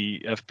 60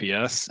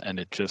 FPS and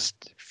it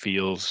just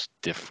feels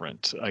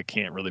different. I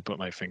can't really put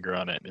my finger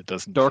on it. It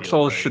doesn't. Dark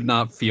Souls should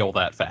not feel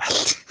that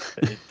fast.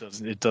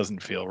 It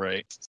doesn't feel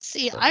right.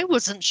 See, I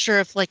wasn't sure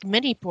if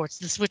mini ports,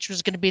 the Switch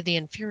was going to be the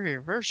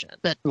inferior version,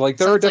 but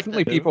there are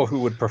definitely people who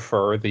would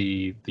prefer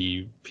the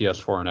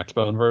PS4 and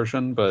Xbox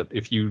version. But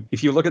if you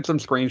look at some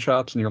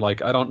screenshots and you're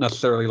like, I don't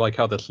necessarily like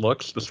how this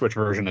looks, the Switch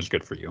version is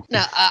good for you.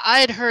 Now, I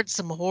had heard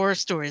some horror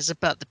stories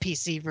about the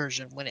PC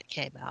version when it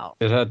came out.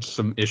 It had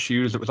some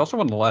issues. It was also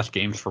one of the last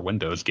games for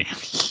Windows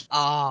games.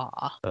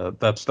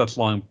 That's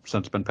long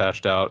since been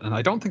patched out, and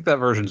I don't think that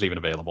version's even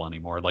available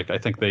anymore. I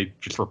think they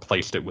just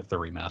replaced it with the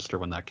remaster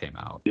when that came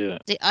out. Yeah.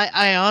 See,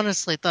 I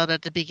honestly thought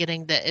at the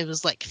beginning that it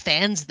was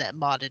fans that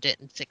modded it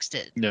and fixed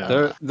it.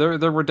 Yeah.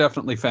 There were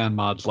definitely fan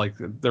mods.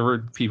 There were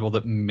people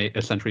that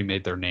essentially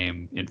made their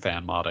name in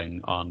fan modding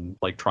on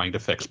trying to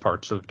fix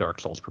parts of Dark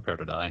Souls Prepare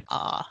to Die.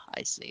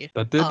 I see.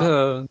 That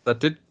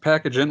did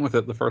package in with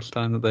it the first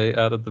time that they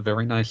added the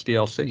very nice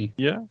DLC.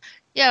 Yeah.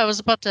 Yeah, I was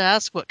about to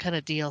ask what kind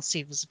of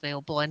DLC was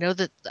available. I know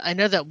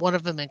that one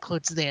of them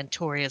includes the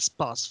Artorias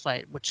boss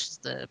fight, which is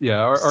the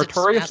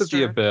Artorias of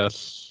the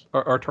Abyss.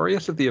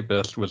 Artorias of the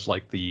Abyss was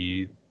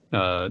the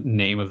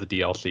name of the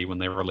DLC when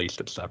they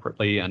released it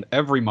separately, and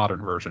every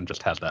modern version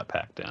just has that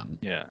packed in.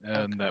 Yeah,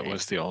 and that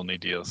was the only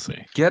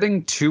DLC.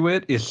 Getting to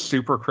it is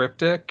super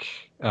cryptic.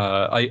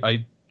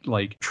 I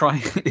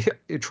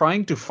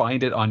trying to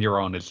find it on your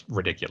own is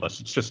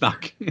ridiculous. It's just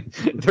not.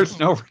 There's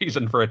no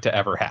reason for it to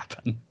ever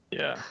happen.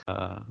 Yeah.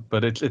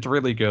 But it's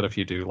really good if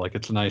you do.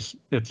 It's a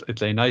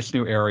nice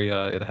new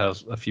area. It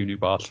has a few new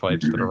boss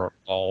fights that are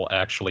all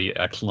actually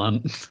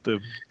excellent.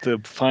 The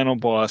final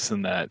boss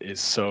in that is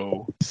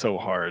so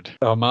hard.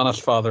 Manas,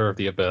 Father of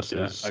the Abyss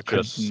is. I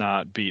could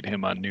not beat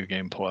him on New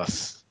Game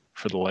Plus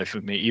for the life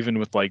of me, even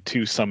with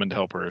 2 summoned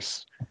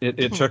helpers.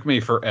 It took me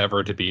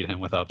forever to beat him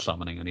without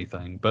summoning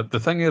anything. But the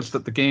thing is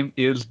that the game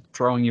is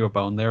throwing you a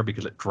bone there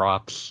because it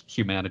drops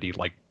humanity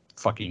like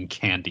fucking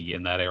candy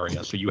in that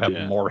area. So you have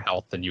more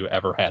health than you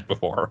ever had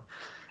before.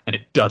 And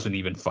it doesn't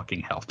even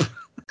fucking help.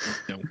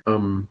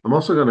 I'm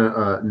also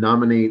gonna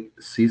nominate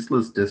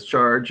Ceaseless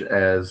Discharge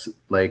as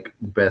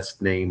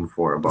best name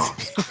for a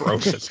boss.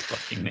 Grossest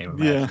fucking name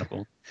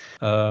imaginable.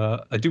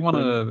 I do want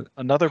to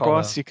another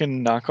boss you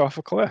can knock off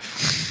a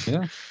cliff.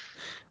 Yeah.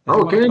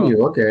 Oh, can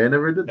you? Okay, I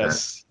never did that.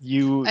 Yes,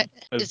 you.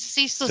 Is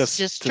ceaseless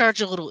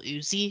discharge a little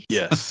Uzi?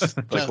 Yes,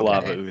 like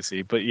lava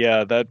Uzi. But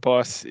yeah, that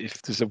boss.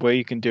 If there's a way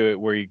you can do it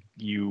where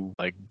you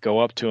like go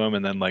up to him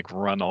and then like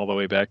run all the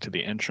way back to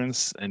the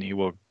entrance, and he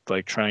will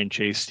like try and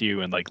chase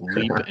you and like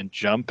leap and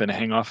jump and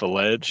hang off a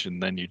ledge,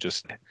 and then you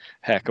just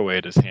hack away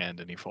at his hand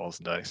and he falls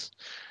and dies.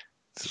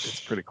 It's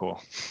pretty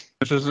cool.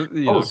 Which is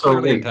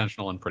clearly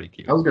intentional and pretty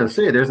cute. I was going to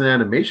say, there's an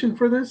animation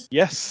for this?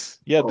 Yes.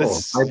 Yeah,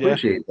 I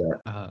appreciate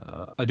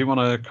that. I do want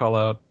to call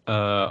out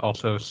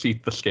also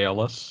Seath the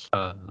Scaleless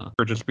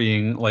for just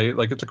being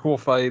like it's a cool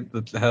fight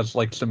that has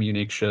like some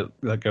unique shit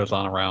that goes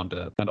on around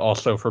it, and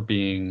also for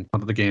being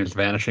one of the game's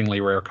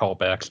vanishingly rare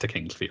callbacks to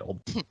Kingsfield.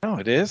 Oh,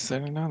 it is? I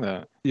didn't know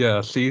that.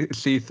 Yeah,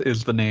 Seath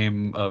is the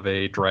name of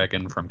a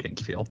dragon from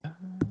Kingsfield.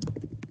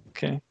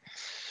 Okay.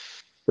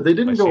 But they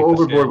didn't go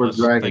overboard with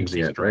dragons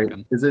yet, right?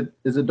 Is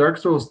it Dark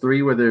Souls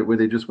 3 where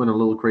they just went a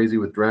little crazy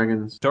with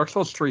dragons? Dark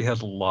Souls 3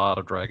 has a lot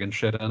of dragon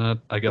shit in it.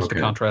 I guess to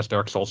contrast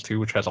Dark Souls 2,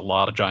 which has a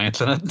lot of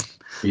giants in it.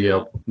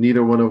 Yep.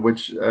 Neither one of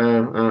which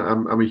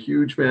I'm a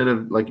huge fan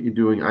of like you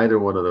doing either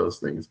one of those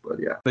things, but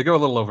yeah. They go a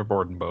little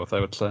overboard in both,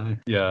 I would say.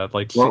 Yeah,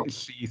 like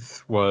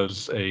Seath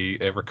was a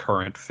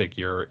recurrent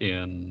figure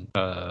in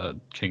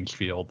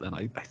Kingsfield, and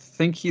I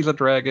think he's a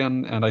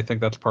dragon, and I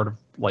think that's part of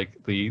like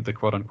the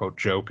quote unquote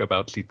joke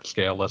about Seath the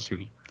Scaleless, who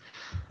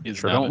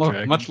sure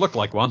don't much look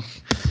like one.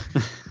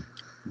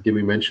 Did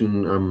we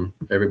mention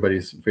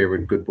everybody's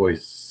favorite good boy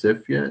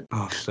Sif yet?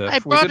 Oh, Sif. I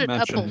brought it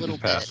up a little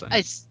bit.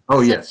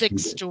 Yes, Big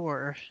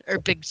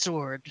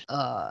Sword.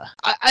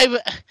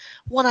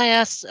 When I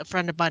asked a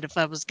friend of mine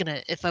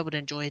if I would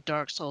enjoy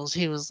Dark Souls,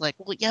 he was like,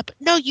 "Well, yeah, but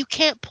no, you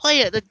can't play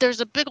it.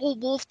 There's a big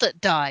old wolf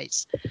that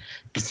dies."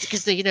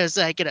 Because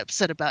so I get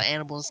upset about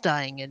animals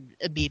dying in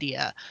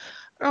Media.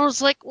 I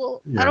was like,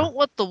 well, I don't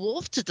want the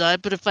wolf to die,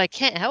 but if I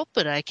can't help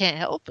it, I can't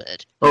help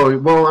it. Oh,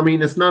 well, I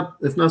mean, it's not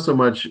so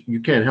much you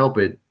can't help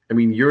it. I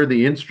mean, you're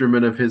the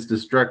instrument of his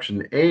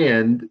destruction,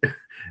 and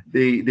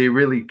they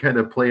really kind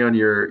of play on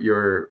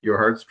your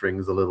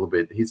heartstrings a little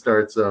bit. He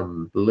starts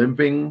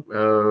limping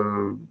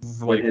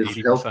when his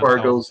health bar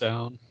goes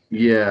down.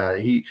 Yeah,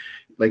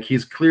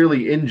 he's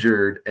clearly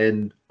injured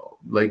and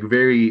like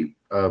very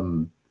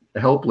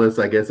helpless,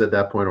 I guess, at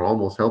that point, or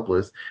almost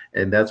helpless,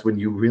 and that's when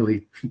you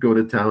really go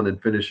to town and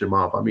finish him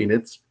off. I mean,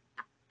 it's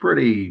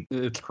cruel.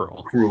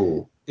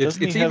 It's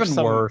even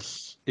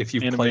worse if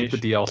you played the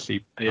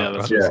DLC.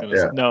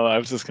 No, I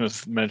was just going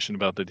to mention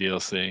about the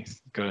DLC.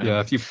 Go ahead.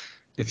 Yeah,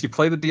 if you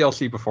play the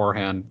DLC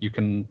beforehand, you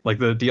can, like,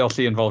 the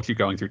DLC involves you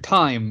going through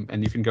time,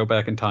 and you can go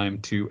back in time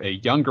to a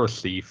younger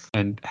Seath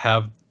and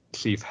have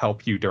Seath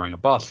help you during a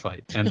boss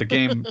fight, and the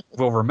game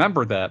will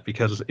remember that,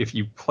 because if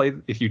you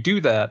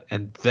do that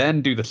and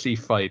then do the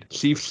Seath fight,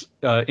 Seath's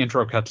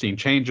intro cutscene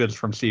changes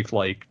from Seath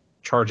like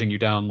charging you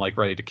down like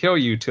ready to kill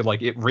you to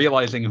like it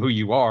realizing who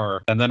you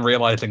are and then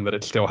realizing that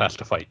it still has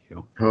to fight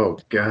you. Oh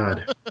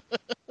God.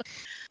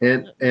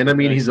 And I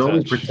mean, he's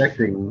only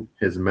protecting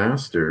his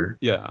master.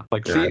 Yeah,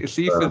 like Seath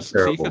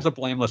is a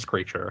blameless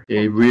creature.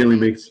 It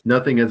really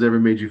nothing has ever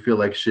made you feel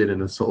like shit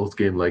in a Souls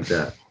game like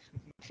that.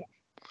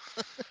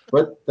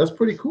 But that's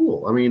pretty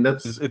cool. I mean,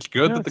 it's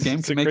good that the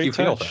game can make you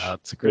feel that.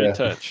 It's a great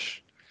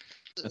touch.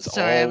 It's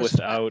all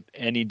without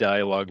any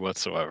dialogue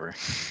whatsoever.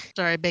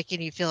 Sorry,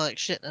 making you feel like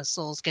shit in a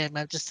Souls game.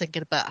 I'm just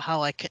thinking about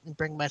how I couldn't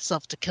bring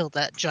myself to kill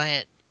that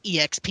giant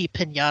EXP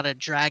pinata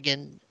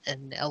dragon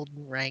in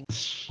Elden Ring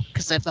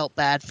because I felt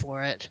bad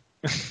for it.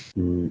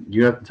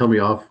 You have to tell me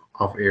off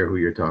air who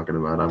you're talking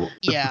about.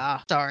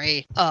 Yeah,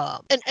 sorry.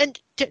 And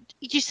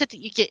you said that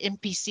you get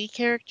NPC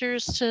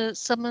characters to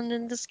summon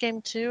in this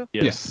game too?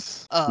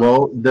 Yes.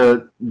 Well,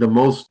 the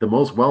most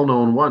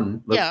well-known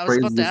one. Let's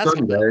praise the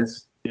sun,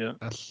 guys. Yeah.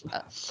 That's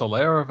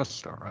Solaire of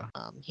Astora.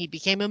 He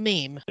became a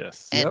meme.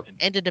 Yes. And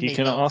ended a meme. He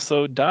can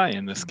also die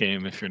in this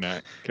game if you're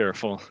not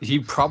careful. He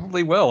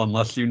probably will,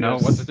 unless you know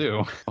what to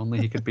do. Only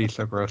he could be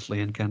so grossly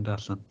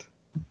incandescent.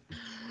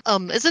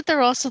 Isn't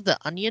there also the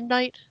Onion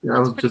Knight? Yeah, I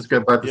was just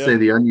about to say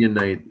the Onion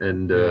Knight,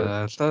 and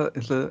is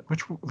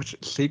which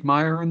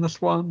Siegmeyer in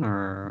this one,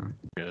 or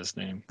his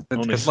name?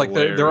 It's like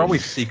they're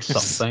always Seek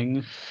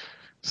something.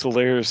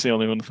 Solaire is the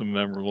only one with a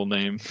memorable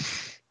name.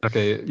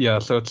 Okay, yeah,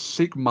 so it's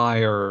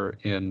Siegmeyer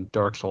in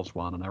Dark Souls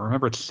 1, and I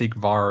remember it's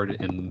Siegvard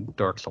in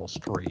Dark Souls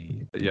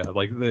 3. But yeah,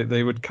 like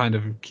they would kind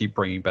of keep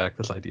bringing back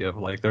this idea of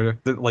like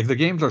the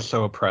games are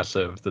so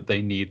oppressive that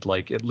they need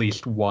like at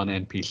least one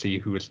NPC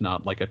who is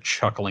not like a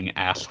chuckling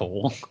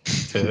asshole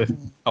to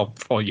help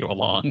pull you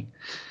along.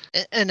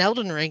 In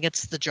Elden Ring,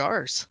 it's the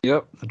jars.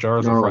 Yep, the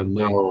jars are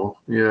friendly. No,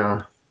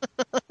 yeah.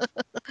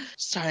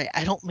 Sorry,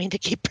 I don't mean to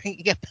keep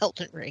bringing up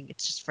Elden Ring.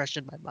 It's just fresh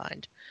in my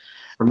mind.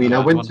 I mean, I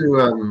went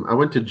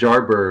to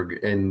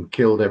Jarburg and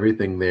killed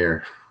everything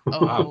there.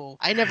 Oh,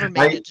 I never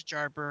made it to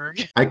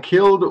Jarburg. I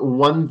killed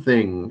one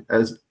thing,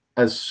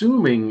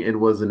 assuming it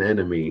was an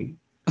enemy,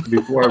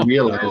 before I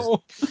realized.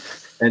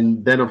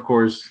 And then, of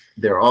course,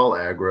 they're all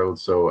aggro,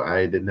 so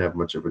I didn't have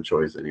much of a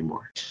choice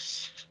anymore.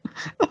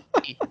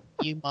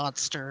 You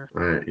monster.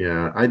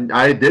 Yeah,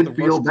 I did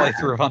feel bad.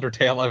 The worst playthrough of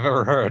Undertale I've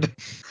ever heard.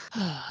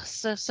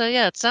 So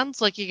yeah, it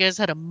sounds like you guys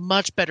had a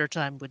much better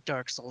time with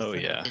Dark Souls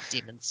than yeah. you did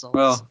Demon's Souls.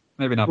 Well,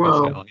 maybe not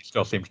Pascal. He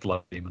still seems to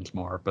love demons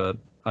more, but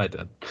I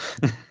did.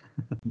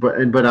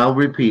 But I'll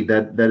repeat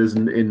that is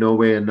in no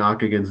way a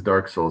knock against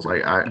Dark Souls.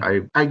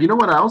 I you know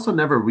what? I also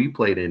never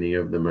replayed any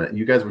of them.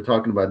 You guys were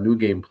talking about New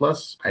Game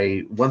Plus.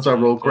 Once I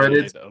roll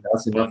credits,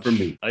 that's enough for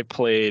me. I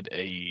played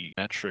a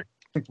metric.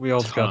 I think we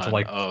all got to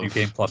like New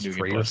Game Plus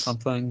 3 or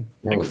something.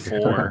 Like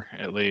 4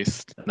 at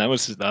least. And that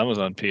was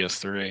on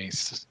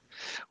PS3.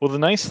 Well, the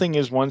nice thing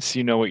is once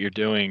you know what you're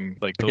doing,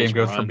 like the game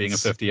goes from being a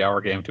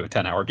 50-hour game to a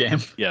 10-hour game.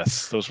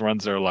 Yes, those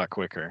runs are a lot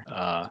quicker.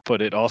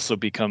 But it also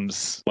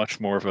becomes much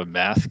more of a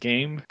math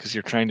game because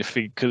you're trying to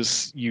figure,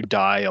 because you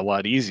die a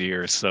lot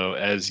easier. So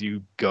as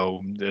you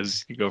go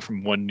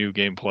from one New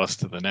Game Plus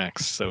to the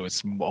next, so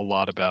it's a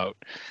lot about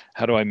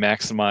how do I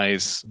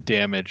maximize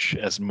damage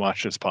as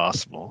much as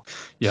possible.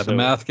 Yeah, the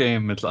math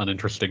game is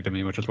uninteresting to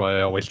me, which is why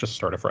I always just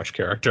start a fresh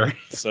character.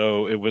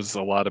 So it was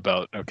a lot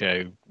about,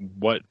 okay,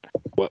 what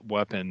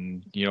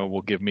weapon,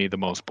 will give me the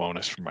most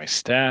bonus for my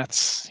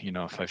stats.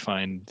 If I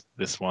find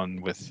this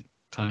one with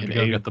time to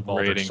go get the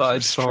Baldur's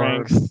Side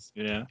strength.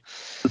 Yeah.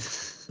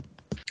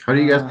 How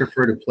do you guys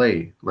prefer to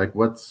play? Like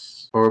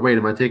or wait,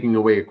 am I taking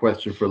away a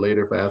question for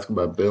later if I ask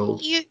about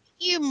builds?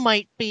 You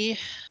might be.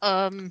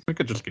 We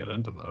could just get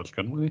into those,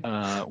 couldn't we?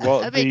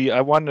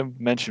 I wanted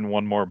to mention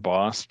one more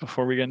boss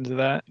before we get into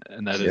that,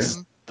 and that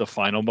is the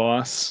final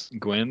boss,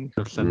 Gwyn,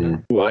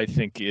 who I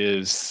think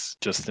is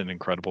just an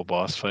incredible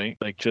boss fight.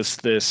 Like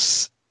just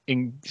this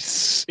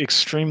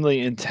extremely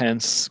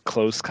intense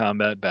close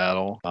combat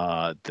battle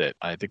that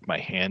I think my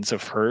hands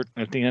have hurt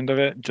at the end of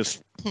it,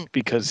 just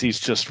because he's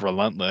just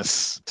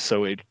relentless.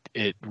 So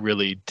it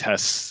really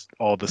tests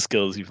all the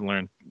skills you've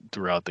learned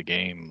throughout the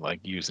game, like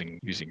using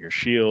your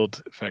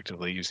shield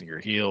effectively, using your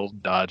heal,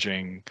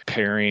 dodging,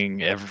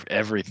 parrying,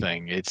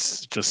 everything.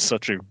 It's just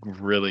such a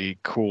really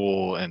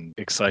cool and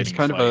exciting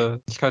fight.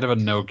 It's kind of a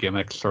no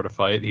gimmick sort of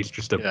fight. He's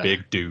just a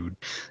big dude.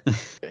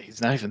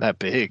 He's not even that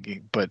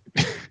big, but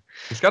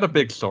he's got a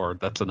big sword.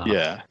 That's enough.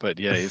 Yeah, but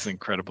he's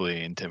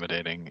incredibly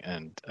intimidating,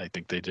 and I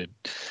think they did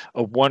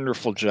a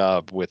wonderful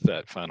job with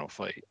that final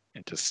fight.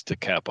 And just to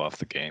cap off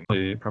the game.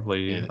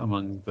 Probably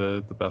among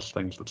the best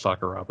things that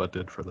Sakuraba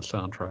did for the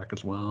soundtrack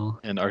as well.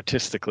 And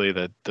artistically,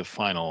 the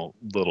final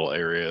little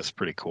area is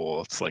pretty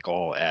cool. It's like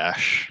all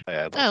ash.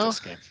 I love this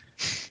game.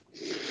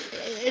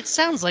 It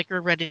sounds like we're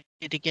ready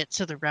to get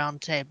to the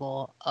round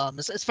table.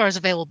 As far as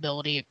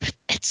availability,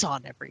 it's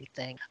on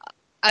everything.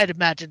 I'd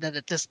imagine that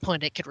at this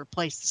point it could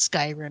replace the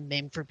Skyrim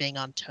name for being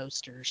on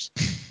toasters.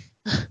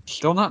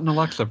 Still not an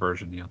Alexa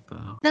version yet,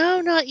 though. No,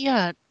 not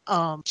yet.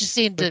 Just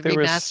seeing the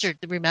remastered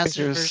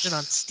version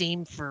on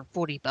Steam for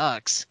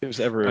 $40. There's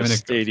ever a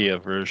Stadia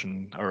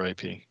version,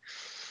 RIP.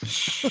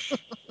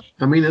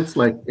 I mean,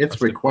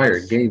 it's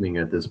required gaming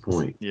at this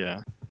point.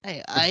 Yeah.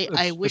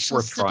 I wish it's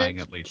worth trying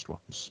at least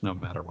once, no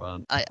matter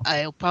what.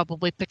 I'll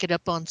probably pick it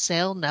up on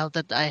sale now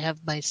that I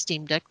have my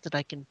Steam Deck that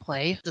I can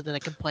play, so that I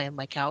can play on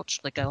my couch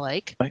like I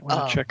like. Might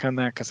want to check on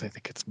that because I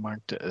think it's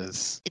marked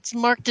as. It's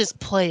marked as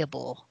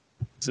playable.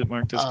 Is it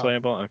marked as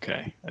playable?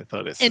 Okay, I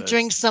thought it said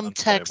entering some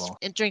text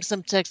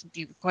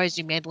requires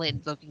you manually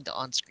invoking the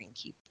on-screen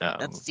key. No,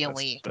 that's the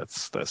only.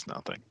 That's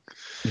nothing.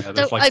 Yeah,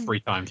 there's 3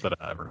 times that it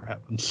ever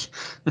happens.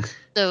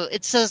 So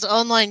it says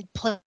online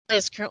play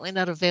is currently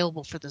not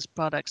available for this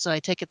product. So I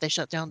take it they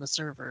shut down the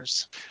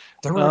servers.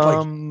 There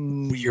were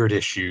weird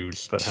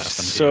issues that happened.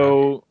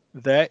 So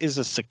that is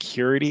a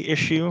security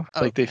issue.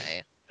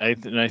 Okay. I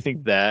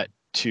think that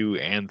 2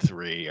 and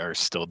 3 are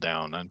still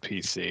down on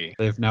PC.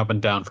 They've now been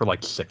down for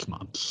 6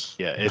 months.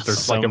 Yeah,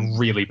 there's a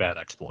really bad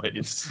exploit.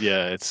 It's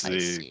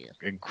the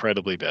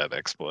incredibly bad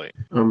exploit.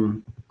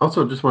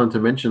 Also, just wanted to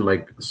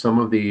mention some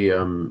of the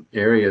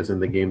areas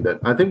in the game that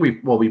I think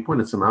we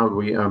pointed some out.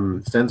 We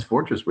Sten's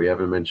Fortress we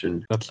haven't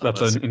mentioned.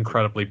 That's an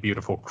incredibly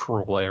beautiful,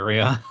 cruel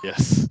area.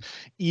 Yes,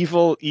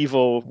 evil,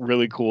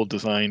 really cool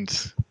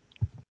designed.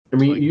 I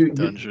mean,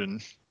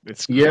 dungeon.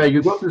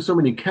 You go through so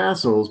many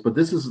castles, but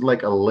this is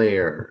like a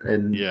lair,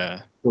 and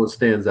so it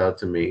stands out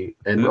to me.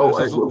 And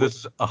this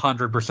is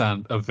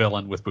 100% a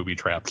villain with booby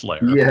traps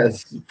lair.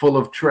 Yes, full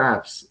of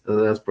traps.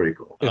 That's pretty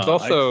cool. It's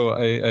also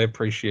I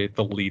appreciate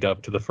the lead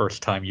up to the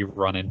first time you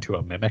run into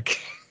a mimic.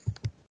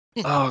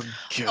 Oh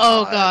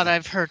God,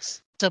 I've heard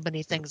so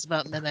many things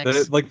about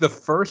mimics. The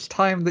first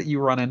time that you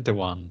run into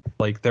one,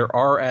 there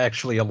are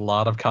actually a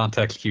lot of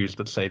context cues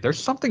that say there's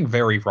something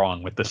very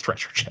wrong with this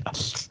treasure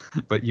chest,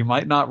 but you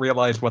might not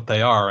realize what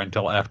they are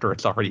until after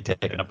it's already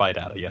taken a bite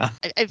out of you.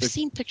 I've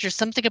seen pictures,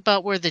 something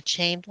about where the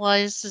chain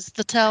lies is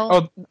the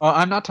tell.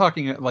 I'm not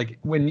talking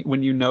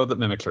when you know that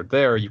mimics are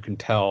there, you can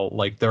tell.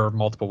 There are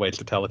multiple ways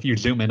to tell. If you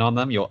zoom in on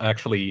them, you'll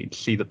actually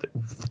see that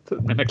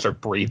the mimics are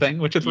breathing,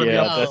 which is really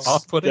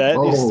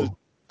off-putting.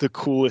 The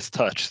coolest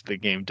touch the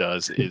game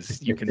does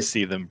is you can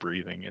see them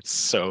breathing. It's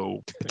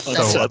so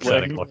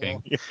upsetting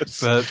looking.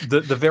 Yes.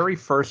 The very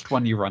first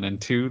one you run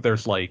into,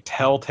 there's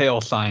telltale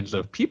signs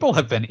of people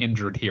have been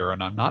injured here,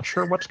 and I'm not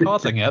sure what's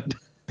causing it.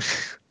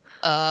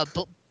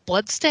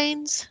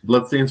 bloodstains?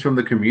 Bloodstains from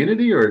the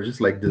community, or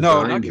just like design?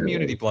 No, not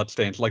community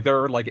bloodstains. Like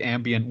there are like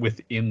ambient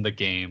within the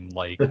game,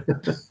 like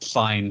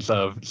signs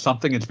of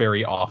something is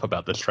very off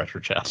about this treasure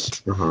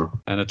chest.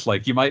 And it's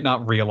like you might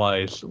not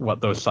realize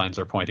what those signs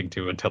are pointing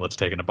to until it's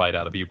taken a bite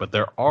out of you. But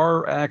there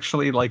are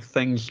actually like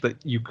things that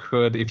you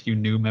could, if you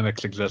knew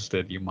mimics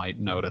existed, you might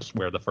notice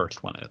where the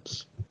first one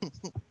is.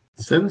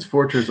 Sims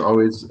Fortress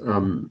always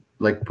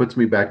like puts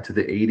me back to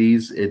the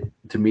 80s.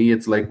 To me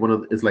it's like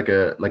it's like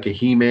a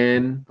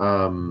He-Man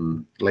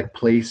like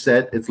play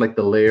set. It's like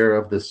the lair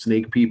of the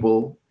snake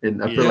people,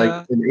 and I feel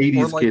like an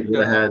 80s kid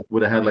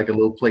would have had like a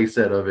little play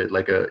set of it.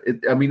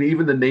 I mean,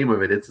 even the name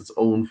of it's its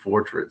own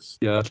fortress.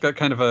 Yeah, it's got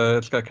kind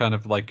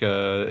of like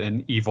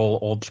an evil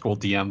old school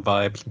DM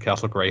vibe, some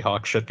Castle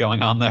Greyhawk shit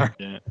going on there.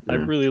 Yeah, I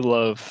really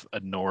love a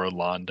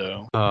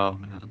Norlondo. Oh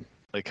man,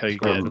 like how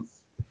you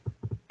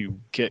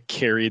get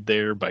carried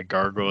there by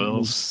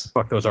gargoyles.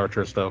 Fuck those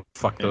archers, though.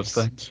 Fuck those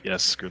things.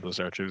 Yes, screw those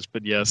archers.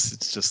 But yes,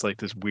 it's just like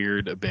this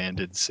weird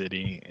abandoned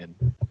city. And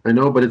I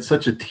know, but it's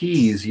such a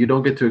tease. You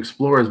don't get to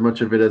explore as much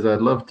of it as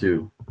I'd love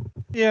to.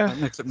 Yeah, that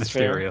makes it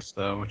mysterious,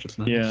 though, which is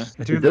nice. Yeah,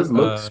 it does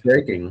look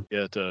striking.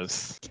 Yeah, it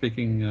does.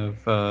 Speaking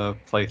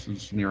of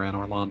places near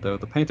Anor Londo,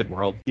 the Painted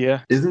World.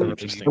 Yeah,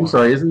 I'm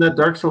sorry, isn't that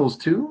Dark Souls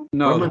 2?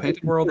 No, the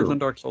Painted World is in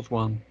Dark Souls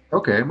 1.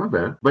 Okay, my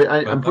bad. But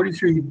I'm pretty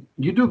sure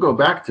you do go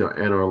back to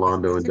Anor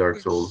Londo in Dark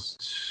Souls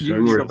 2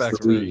 you or go back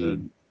 3.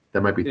 To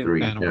that might be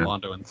 3. Anor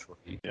Londo in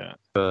 3. Yeah.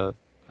 The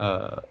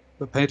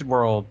Painted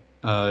World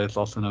is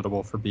also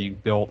notable for being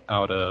built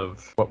out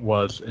of what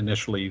was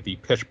initially the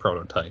pitch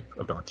prototype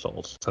of Dark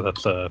Souls. So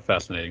that's a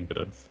fascinating bit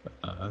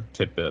of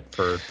tidbit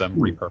for them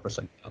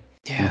repurposing that.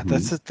 Yeah,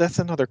 that's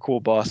another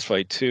cool boss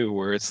fight too,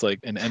 where it's like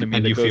an enemy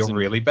and that you goes feel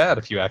really bad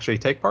if you actually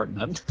take part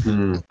in it.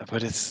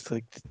 But it's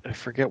like, I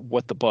forget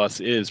what the boss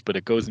is, but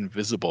it goes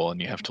invisible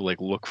and you have to like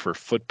look for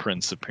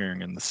footprints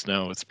appearing in the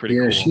snow. It's pretty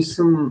cool. Yeah, she's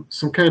some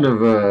kind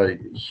of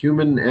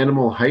human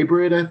animal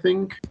hybrid, I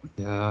think.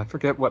 Yeah, I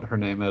forget what her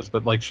name is,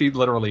 but like she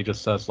literally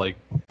just says like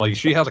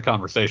she has a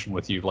conversation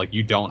with you, like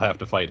you don't have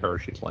to fight her.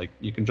 She's like,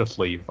 you can just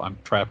leave. I'm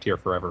trapped here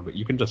forever, but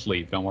you can just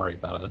leave. Don't worry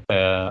about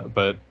it.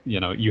 But you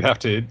know, you have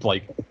to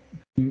like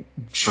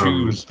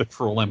choose the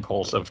cruel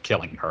impulse of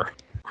killing her.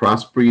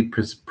 Crossbreed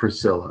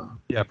Priscilla.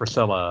 Yeah,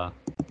 Priscilla.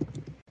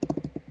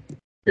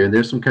 Yeah,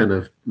 there's some kind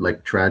of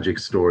like tragic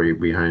story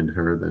behind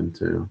her then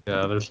too.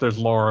 Yeah, there's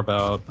lore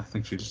about, I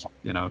think she's,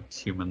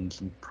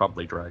 humans and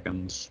probably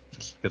dragons,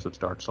 just because it's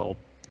Dark Souls.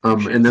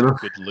 And then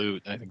good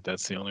loot. I think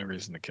that's the only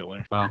reason to kill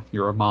her. Well,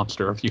 you're a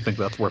monster if you think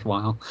that's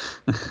worthwhile.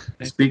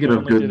 Speaking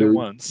of good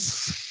loot,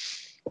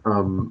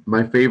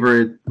 my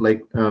favorite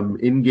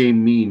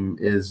in-game meme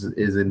is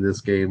in this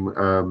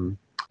game.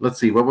 Let's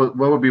see, what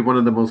would be one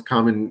of the most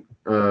common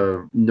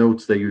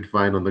notes that you'd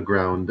find on the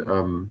ground?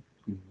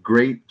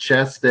 Great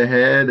chest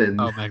ahead and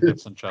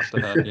magnificent chest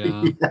ahead.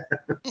 Yeah.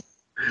 Yeah.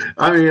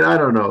 I mean, I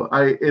don't know.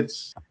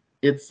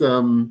 It's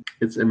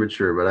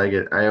immature, but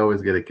I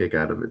always get a kick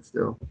out of it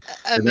still.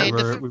 I mean,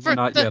 we're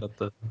not yet at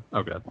the.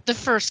 Oh, God. The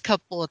first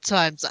couple of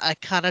times I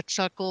kind of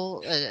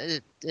chuckle.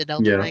 In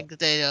Elden Ring,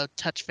 they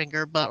touch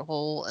finger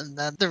butthole, and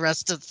then the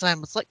rest of the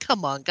time it's like,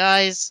 come on,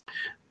 guys.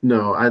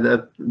 No,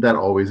 that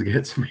always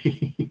gets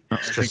me.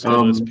 Just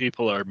those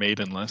people are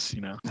maidenless,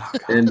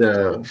 and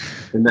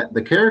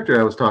the character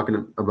I was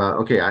talking about.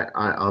 Okay, I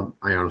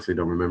honestly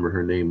don't remember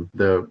her name.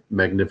 The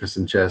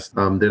magnificent chest.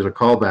 There's a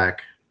callback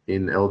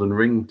in Elden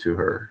Ring to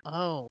her.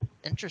 Oh,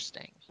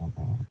 interesting.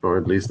 Or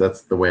at least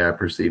that's the way I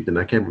perceived it. And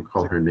I can't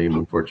recall her name,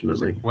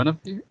 unfortunately.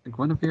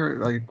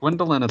 Guinevere,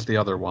 Gwendolyn is the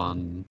other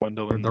one.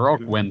 Gwendolyn. They're all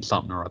Gwen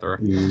something or other.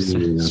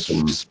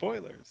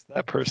 Spoilers.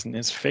 That person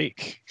is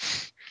fake.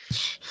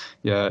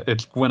 Yeah,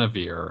 it's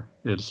Guinevere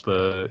is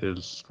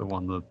the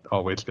one that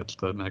always gets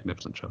the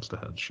magnificent chest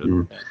ahead shit.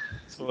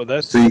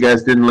 So you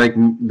guys didn't like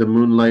the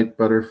Moonlight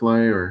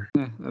Butterfly, or?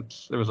 Yeah,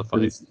 it was a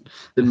fight.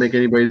 Didn't make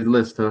anybody's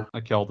list, huh?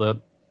 I killed it.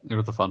 It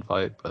was a fun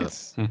fight,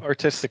 but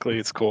artistically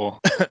it's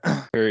cool.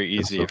 Very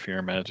easy if you're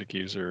a magic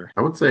user.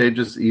 I would say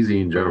just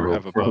easy in general.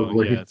 Have a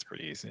bow. Yeah, it's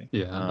pretty easy.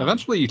 Yeah.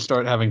 Eventually you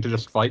start having to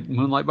just fight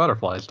Moonlight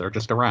Butterflies. They're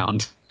just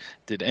around.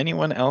 Did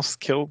anyone else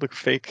kill the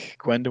fake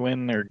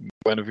Gwendolyn or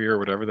Guinevere or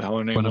whatever the hell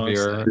her name was?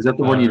 Is that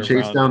the one you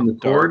chased down the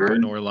corridor?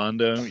 In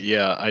Orlando?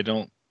 Yeah, I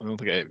don't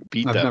think I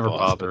beat that never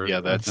boss. Bothered.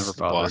 Yeah, that's never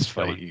the boss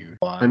fight.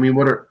 I mean,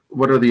 what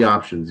are the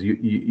options?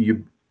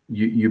 You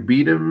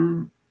beat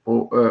him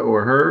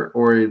or her,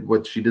 or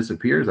what? She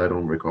disappears. I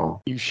don't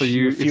recall. If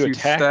you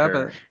attack stab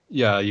her, it,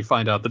 yeah, you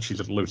find out that she's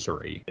an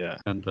illusory. Yeah,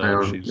 and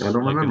she's I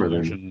don't like remember an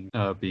illusion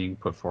being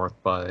put forth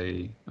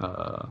by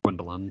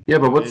Gwendolyn. Yeah,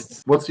 but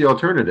what's the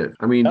alternative?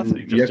 I mean,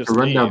 you have to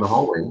run down the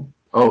hallway.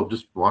 Oh,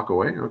 just walk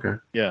away? Okay.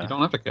 Yeah. You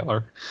don't have to kill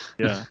her.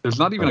 Yeah. There's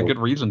not even a good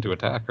reason to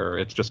attack her.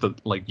 It's just that,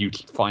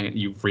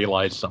 you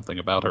realize something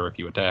about her if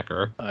you attack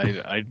her.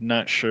 I'm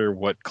not sure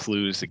what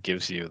clues it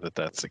gives you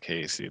that's the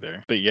case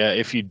either. But yeah,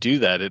 if you do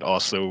that, it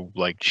also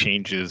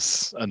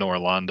changes an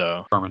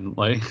Orlando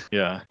permanently.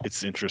 Yeah,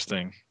 it's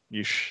interesting.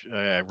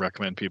 I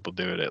recommend people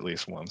do it at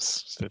least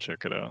once to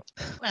check it out.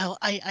 Well,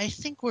 I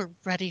think we're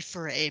ready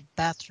for a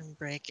bathroom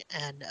break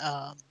and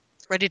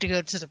ready to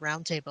go to the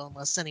round table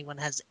unless anyone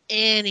has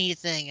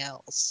anything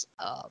else.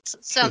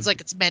 Sounds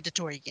like it's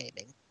mandatory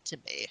gaming to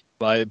me.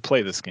 I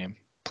play this game,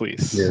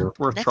 please. Yeah.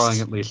 Worth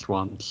trying at least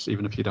once,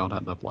 even if you don't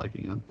end up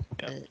liking it.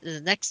 Yeah.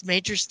 The next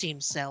major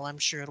Steam sale, I'm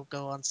sure it'll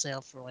go on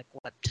sale for like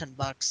what,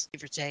 $10,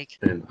 give or take.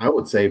 And I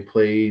would say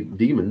play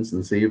Demons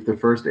and see if the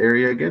first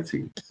area gets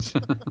you.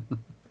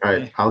 All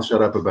right, I'll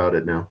shut up about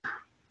it now.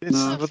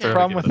 But the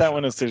problem with that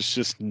one is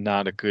there's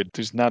not a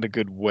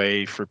good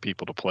way for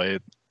people to play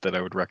it that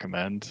I would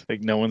recommend.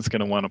 Like, no one's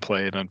gonna want to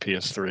play it on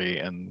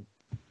PS3, and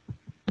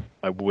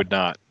I would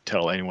not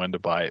tell anyone to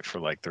buy it for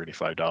like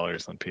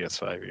 $35 on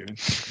PS5 even.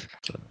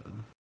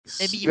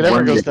 Maybe If it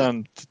ever goes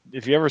down,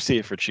 if you ever see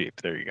it for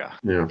cheap, there you go.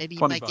 Yeah. Maybe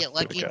you might get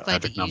lucky and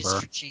find it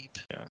used for cheap.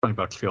 Yeah.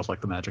 $20 feels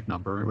like the magic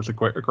number. It was the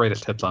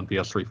greatest hits on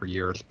PS3 for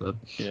years, but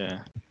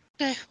yeah.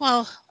 Okay,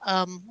 well,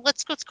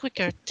 let's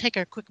take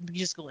our quick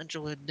musical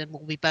interlude, and then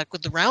we'll be back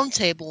with the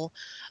roundtable,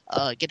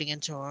 getting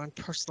into our own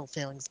personal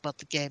feelings about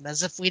the game,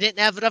 as if we didn't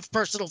have enough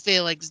personal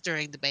feelings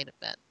during the main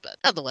event. But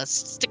nonetheless,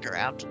 stick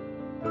around.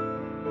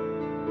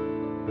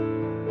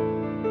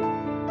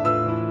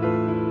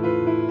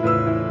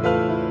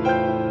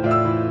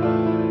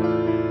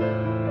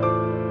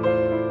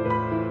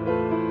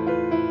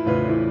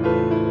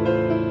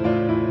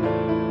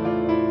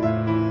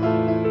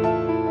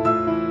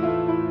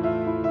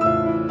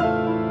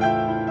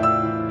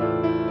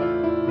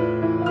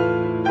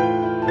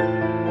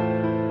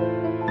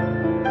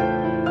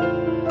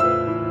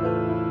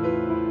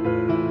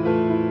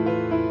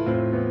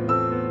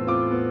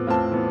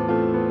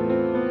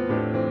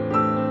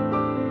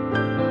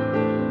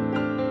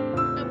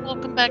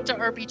 Back to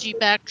RPG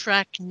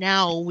Backtrack.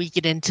 Now we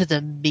get into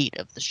the meat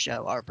of the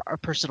show, our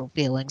personal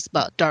feelings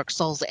about Dark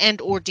Souls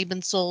and or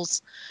Demon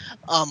Souls.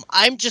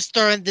 I'm just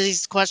throwing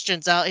these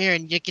questions out here,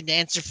 and you can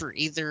answer for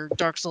either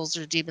Dark Souls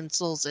or Demon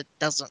Souls. It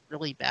doesn't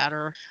really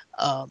matter.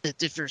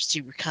 The first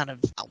two were kind of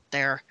out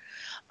there.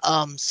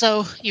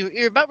 So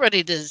you're about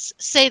ready to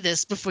say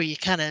this before you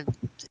kind of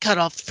cut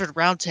off for the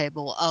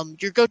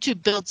roundtable. Your go-to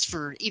builds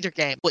for either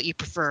game, what you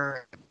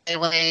prefer.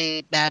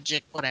 Melee,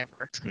 magic,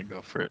 whatever. I'm gonna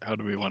go for it. How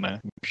do we want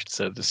to? We should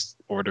set this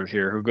order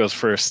here. Who goes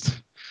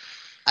first?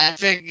 I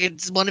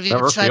figured one of you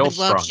would chime in.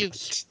 Why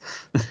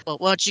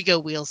don't you go,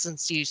 Wheel,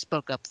 since you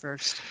spoke up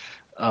first?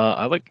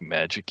 I like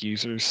magic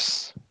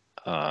users.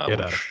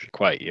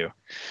 Quiet you.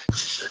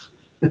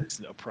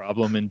 It's no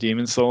problem in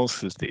Demon Souls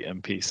because the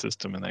MP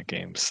system in that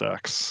game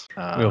sucks.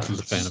 Wilson's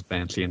a fan of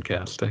fancy and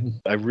casting.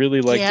 I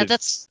really like. Yeah,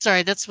 that's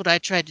what I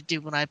tried to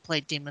do when I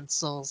played Demon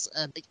Souls,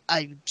 and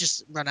I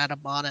just run out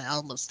of mana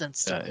almost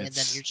instantly, and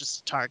then you're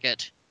just a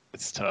target.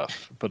 It's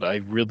tough, but I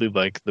really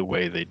like the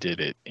way they did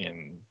it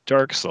in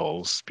Dark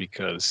Souls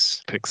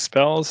because you pick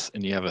spells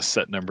and you have a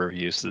set number of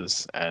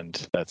uses,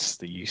 and that's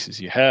the uses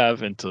you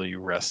have until you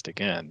rest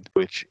again,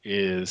 which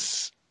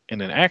is. In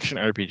an action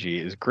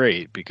RPG is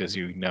great because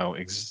you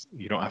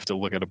don't have to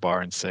look at a bar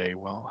and say,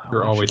 well,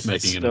 you're always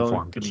making an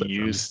informed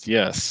decision.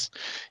 Yes,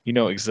 you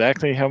know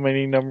exactly how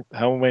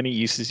many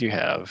uses you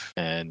have,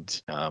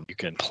 and you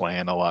can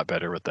plan a lot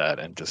better with that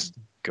and just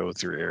go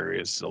through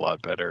areas a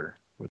lot better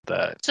with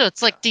that. So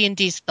it's like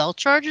D&D spell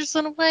charges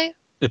in a way.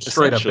 It's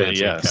straight up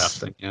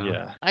casting.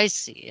 Yeah, I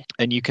see.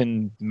 And you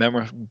can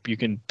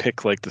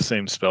pick like the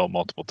same spell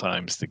multiple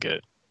times to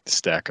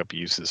stack up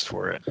uses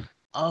for it.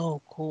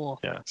 Oh,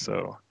 cool. Yeah,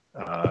 so.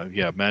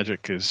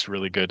 Magic is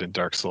really good in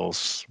Dark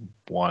Souls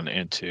 1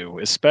 and 2,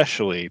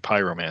 especially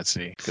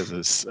pyromancy, because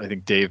as I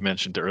think Dave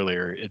mentioned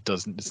earlier,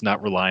 it's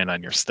not relying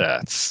on your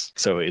stats.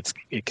 So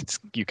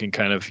you can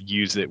kind of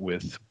use it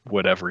with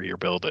whatever your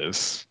build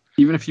is.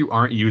 Even if you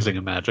aren't using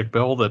a magic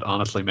build, it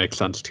honestly makes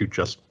sense to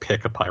just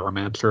pick a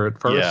Pyromancer at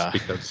first,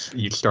 because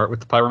you start with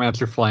the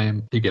Pyromancer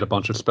Flame, you get a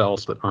bunch of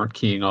spells that aren't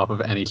keying off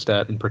of any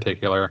stat in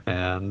particular,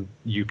 and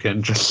you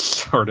can just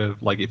sort of,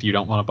 like, if you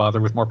don't want to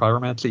bother with more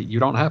Pyromancy, you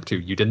don't have to.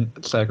 You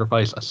didn't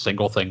sacrifice a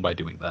single thing by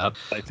doing that.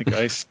 I think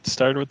I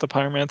started with the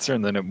Pyromancer,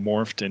 and then it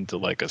morphed into,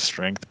 like, a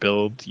strength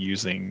build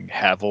using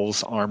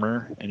Havel's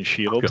armor and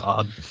shield.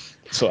 God.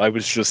 So I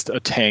was just a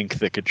tank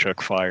that could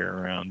chuck fire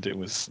around. It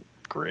was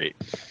great.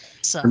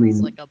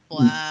 Sounds like a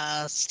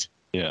blast.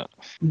 Yeah.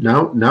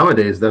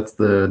 Nowadays, that's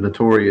the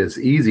notorious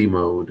easy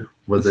mode.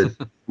 Was it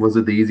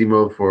the easy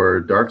mode for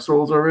Dark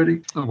Souls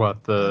already?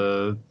 What,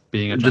 the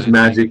being a just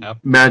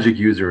magic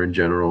user in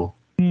general?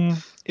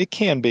 It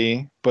can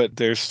be, but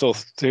there's still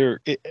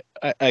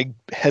I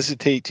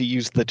hesitate to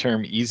use the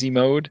term easy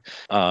mode,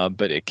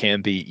 but it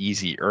can be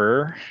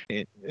easier,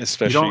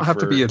 especially. You don't have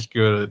to be as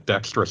good at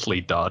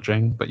dexterously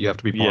dodging, but you have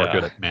to be more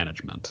good at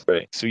management.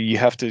 Right. So you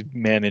have to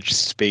manage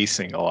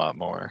spacing a lot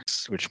more,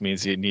 which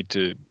means you need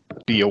to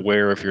be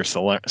aware of your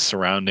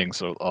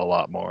surroundings a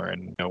lot more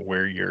and know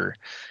where you're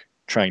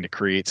trying to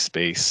create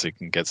space so you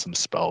can get some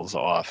spells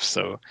off.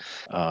 So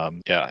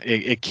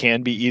it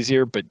can be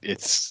easier, but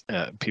it's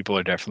people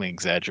are definitely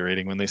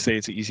exaggerating when they say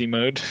it's easy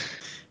mode.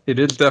 It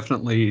is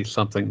definitely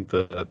something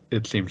that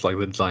it seems like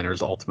the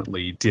designers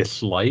ultimately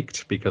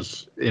disliked,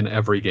 because in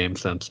every game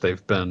since,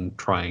 they've been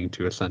trying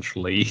to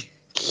essentially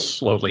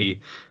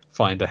slowly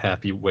find a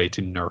happy way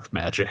to nerf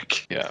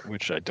magic. Yeah,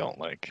 which I don't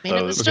like. I mean,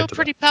 it was still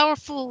pretty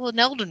powerful in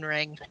Elden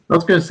Ring. I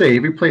was going to say,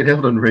 have you played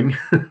Elden Ring?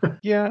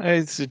 Yeah,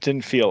 it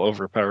didn't feel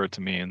overpowered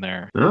to me in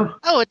there. Huh?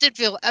 Oh, it did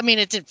feel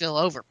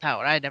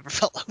overpowered. I never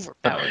felt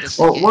overpowered.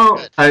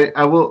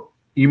 I will.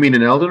 You mean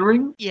in Elden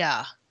Ring?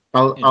 Yeah.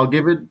 I'll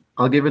give it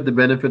the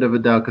benefit of a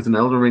doubt, because in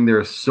Elden Ring there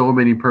are so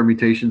many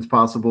permutations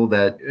possible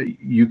that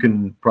you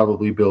can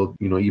probably build,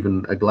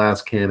 even a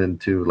glass cannon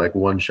to like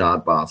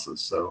one-shot bosses.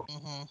 So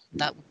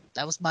that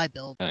was my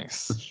build.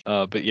 Nice.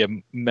 But yeah,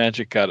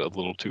 magic got a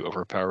little too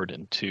overpowered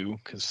in 2,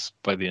 because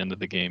by the end of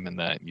the game in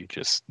that, you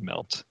just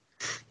melt.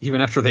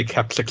 Even after they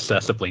kept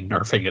successively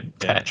nerfing it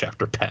patch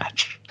after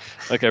patch.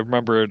 Like, I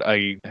remembered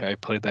I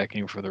played that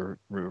game for the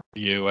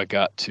review. I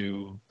got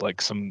to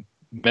like some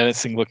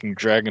menacing looking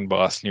dragon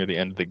boss near the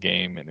end of the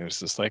game, and it was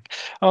just like,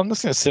 oh, I'm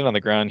just gonna sit on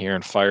the ground here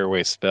and fire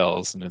away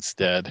spells, and it's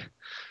dead.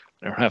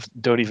 I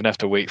don't even have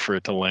to wait for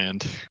it to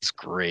land. It's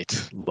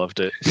great. Loved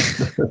it.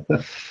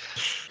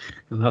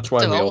 And that's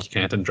why we all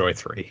can't enjoy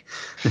 3.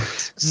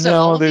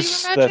 No,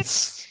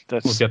 that's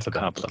we'll get to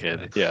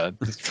complicated. Yeah,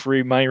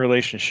 3. My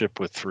relationship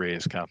with 3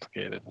 is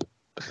complicated.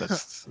 But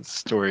that's a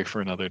story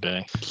for another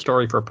day.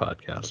 Story for a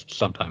podcast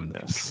sometime in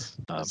this.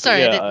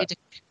 Sorry, I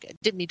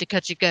didn't mean to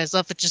cut you guys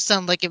off. It just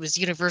sounded like it was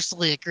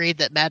universally agreed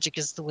that magic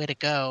is the way to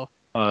go.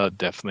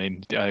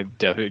 Definitely. I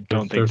definitely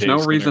don't think there's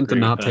no reason to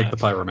not take the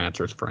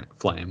pyromancer's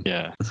flame.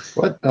 Yeah.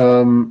 What?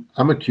 I'm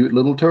a cute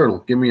little turtle.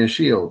 Give me a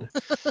shield.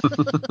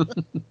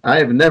 I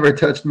have never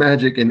touched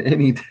magic in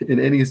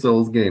any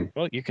Souls game.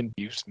 Well, you can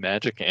use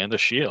magic and a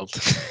shield.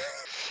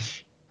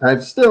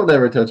 I've still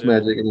never touched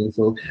magic in any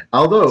Souls.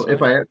 Although,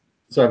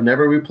 I've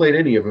never replayed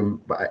any of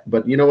them,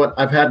 but you know what?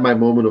 I've had my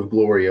moment of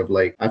glory of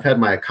I've had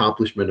my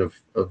accomplishment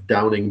of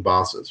downing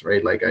bosses,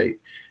 right? Like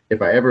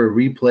if I ever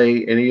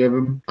replay any of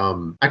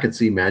them, I could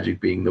see magic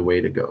being the way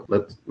to go.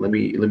 Let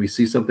me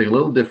see something a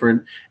little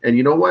different. And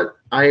you know what?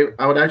 I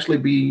would actually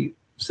be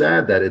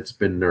sad that it's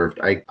been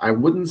nerfed. I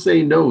wouldn't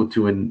say no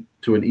to an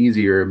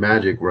easier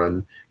magic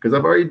run, because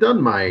I've already did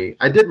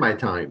my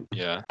time.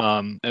 Yeah.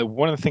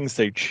 One of the things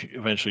they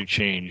eventually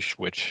changed,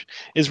 which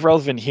is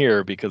relevant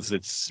here because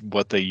it's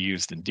what they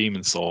used in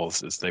Demon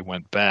Souls, is they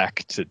went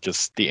back to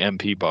just the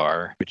MP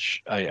bar,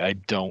 which I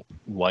don't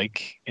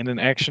like in an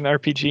action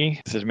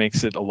RPG, because it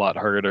makes it a lot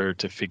harder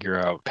to figure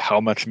out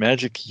how much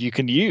magic you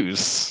can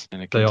use.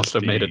 And they also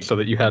made it so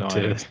that you had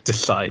to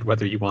decide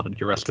whether you wanted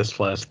your Estus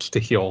flasks to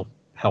heal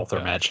health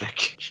or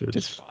magic.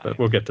 But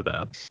we'll get to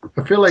that.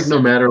 I feel like no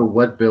matter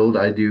what build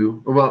I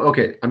do, well,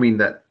 okay, I mean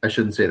that I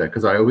shouldn't say that,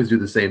 because I always do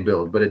the same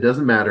build, but it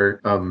doesn't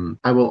matter.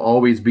 I will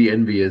always be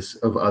envious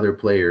of other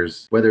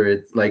players, whether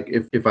it's like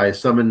if I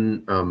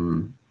summon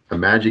a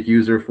magic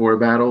user for a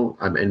battle,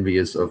 I'm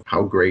envious of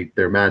how great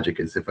their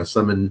magic is. If I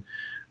summon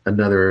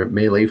another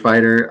melee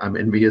fighter, I'm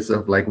envious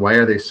of why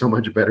are they so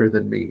much better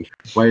than me?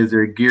 Why is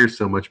their gear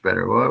so much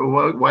better?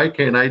 Why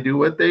can't I do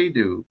what they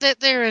do?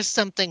 There is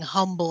something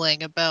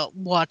humbling about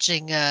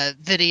watching a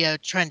video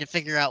trying to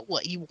figure out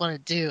what you want to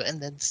do,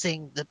 and then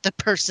seeing the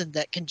person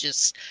that can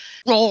just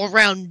roll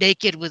around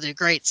naked with a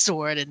great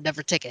sword and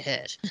never take a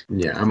hit.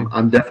 Yeah,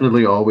 I'm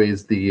definitely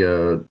always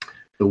the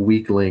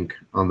weak link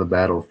on the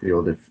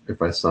battlefield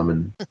if I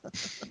summon.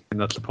 And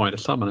that's the point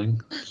of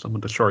summoning. Someone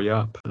to shore you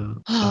up.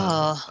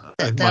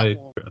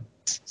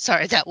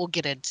 That will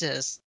get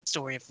into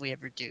story if we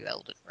ever do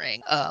Elden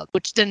Ring.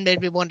 Which then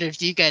made me wonder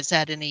if you guys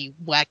had any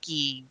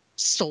wacky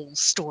soul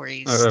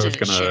stories I was to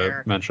going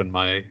share. to mention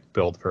my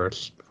build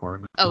first before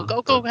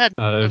go ahead.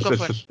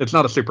 It's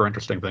not a super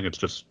interesting thing. It's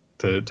just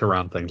to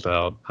round things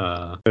out.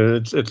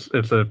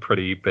 It's a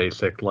pretty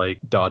basic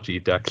dodgy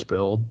dex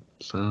build.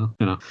 So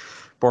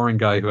boring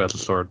guy who has a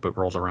sword but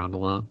rolls around a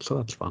lot, so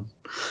that's fun.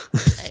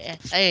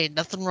 Hey,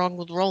 nothing wrong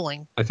with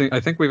rolling. I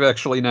think we've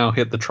actually now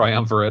hit the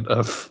triumvirate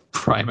of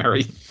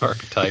primary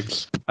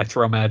archetypes. I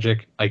throw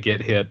magic, I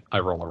get hit,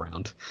 I roll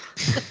around.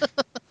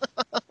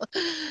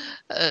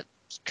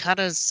 Kind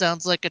of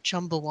sounds like a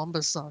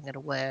Chumbawamba song in a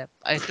way.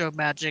 I throw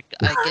magic,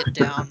 I get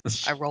down,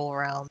 I roll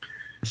around.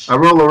 I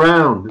roll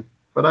around,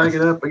 but I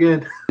get up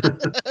again.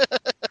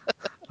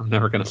 I'm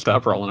never going to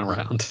stop rolling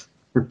around.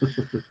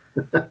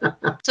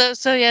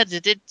 So yeah,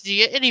 do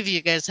any of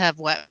you guys have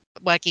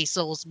wacky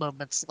Souls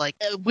moments, like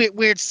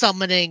weird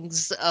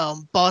summonings,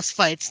 boss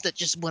fights that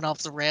just went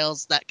off the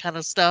rails, that kind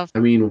of stuff? I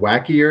mean,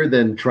 wackier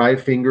than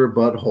Tri-Finger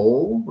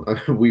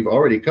Butthole? We've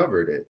already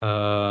covered it.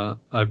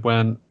 I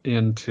went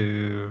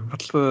into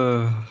what's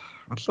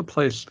the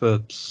place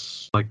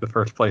that's the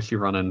first place you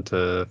run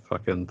into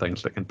fucking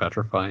things that can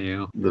petrify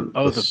you? The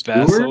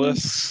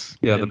Basilisk?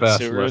 Yeah, the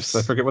Basilisk.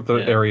 I forget what the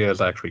area is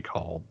actually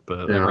called,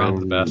 but I ran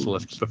into the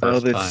Basilisks the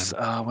first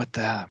time.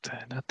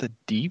 Not the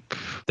deep?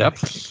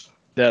 Depths?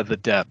 Yeah, the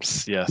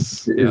depths,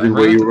 yes. Is it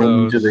where you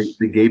run into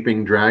the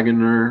gaping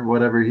dragon or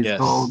whatever he's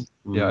called?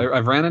 Yeah, I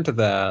ran into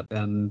that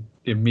and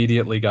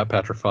immediately got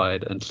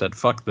petrified and said,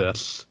 fuck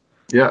this.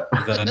 Yeah.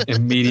 Then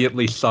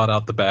immediately sought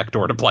out the back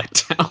door to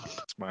Blighttown.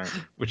 Smart.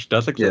 Which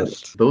does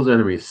exist. Yeah, those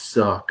enemies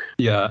suck.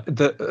 Yeah,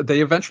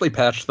 they eventually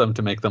patched them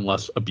to make them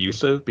less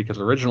abusive because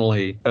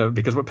originally,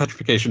 because what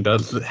Petrification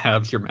does is it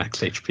halves your max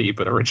HP,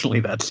 but originally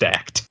that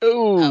stacked.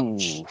 Oh.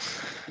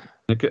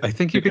 I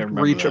think you could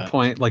reach a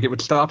point, like it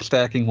would stop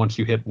stacking once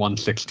you hit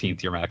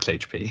 1/16 your max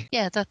HP.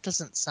 Yeah, that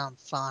doesn't sound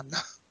fun.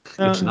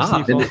 It's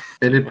not. And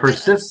it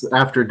persists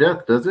after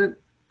death, does it?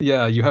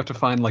 Yeah, you have to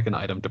find like an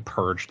item to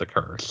purge the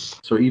curse.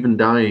 So even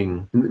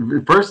dying,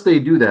 first they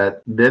do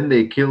that, then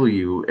they kill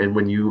you, and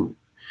when you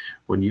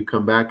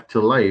come back to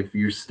life,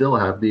 you still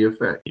have the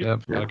effect.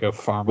 Yep, gotta go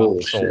farm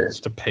up souls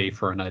to pay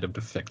for an item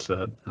to fix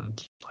it. And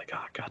it's like,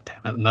 oh, god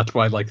damn it. And that's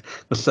why, like,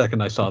 the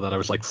second I saw that, I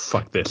was like,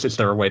 fuck this. Is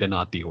there a way to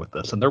not deal with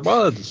this? And there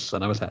was,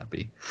 and I was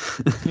happy.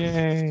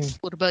 Yay.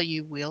 What about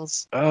you,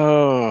 Wheels?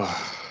 Oh,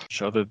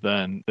 other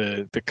than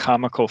the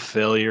comical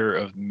failure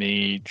of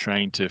me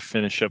trying to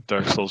finish up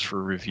Dark Souls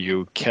for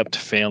review, kept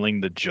failing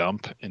the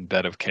jump in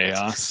Bed of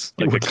Chaos,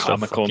 like a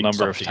comical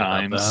number of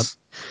times.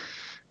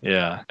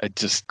 Yeah, I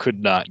just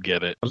could not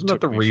get it. Wasn't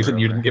that the reason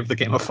you didn't give the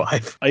game a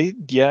 5?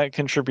 It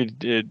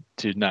contributed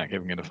to not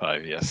giving it a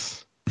 5,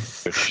 yes.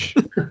 Which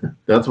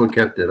that's what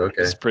kept it,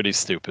 okay. It's pretty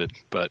stupid,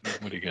 but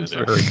what are you going to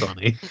do? Very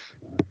funny.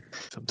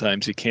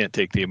 Sometimes you can't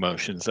take the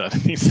emotions out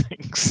of these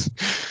things.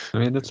 I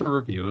mean, it's a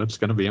review. It's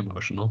going to be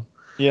emotional.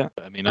 Yeah.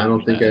 I mean,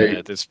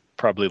 there's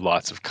probably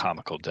lots of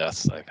comical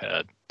deaths I've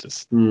had.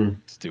 Just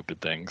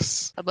stupid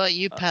things. How about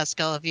you,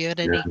 Pascal? Have you had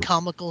any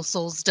comical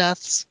Souls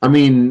deaths? I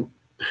mean,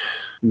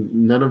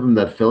 none of them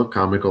that felt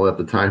comical at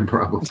the time,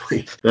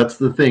 probably. That's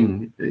the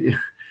thing.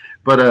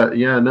 But I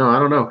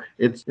don't know.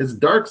 It's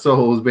Dark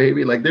Souls,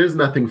 baby. Like, there's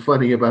nothing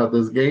funny about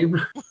this game.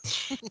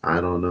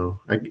 I don't know.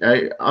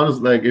 I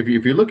honestly, like, if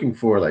you're looking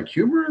for like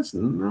humorous,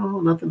 no,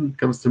 nothing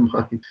comes to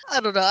mind.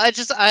 I don't know.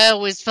 I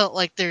always felt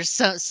like there's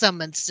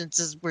some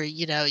instances where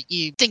you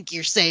think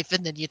you're safe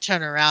and then you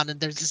turn around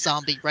and there's a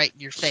zombie right in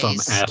your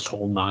face. Some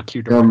asshole knocks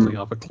you directly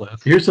off a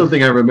cliff. Here's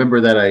something I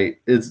remember that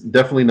it's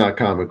definitely not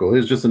comical.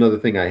 Here's just another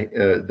thing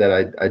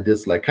that I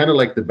dislike. Kind of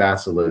like the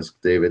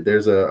Basilisk, David.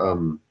 There's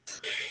a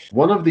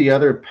one of the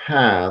other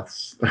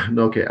paths.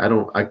 Okay, I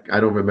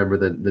don't remember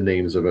the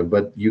names of them,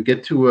 but you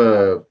get to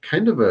a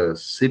kind of a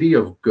city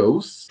of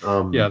ghosts.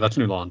 Yeah, that's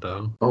New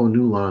Londo. Oh,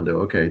 New Londo.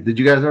 Okay, did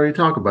you guys already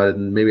talk about it?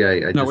 And maybe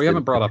I no, we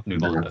haven't brought up New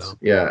Londo.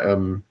 Yeah.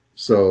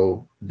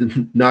 So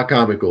not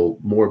comical,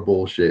 more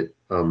bullshit.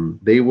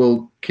 They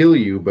will kill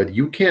you, but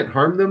you can't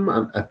harm them,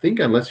 I think,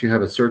 unless you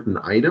have a certain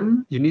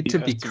item. You need to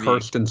be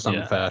cursed in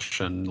some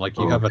fashion. Like,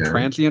 you have a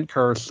transient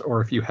curse, or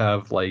if you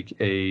have, like,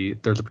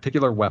 there's a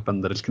particular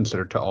weapon that is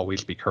considered to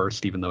always be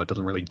cursed, even though it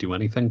doesn't really do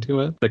anything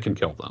to it, that can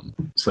kill them.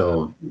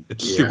 So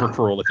it's super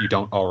cruel if you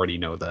don't already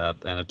know that,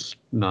 and it's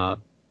not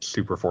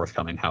super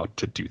forthcoming how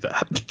to do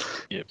that.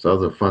 Yep. So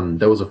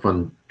that was a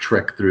fun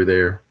trek through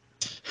there.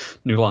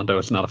 New Londo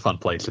is not a fun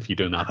place if you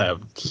do not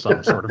have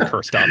some sort of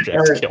cursed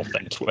object to kill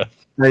things with.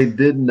 I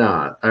did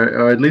not,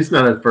 or at least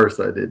not at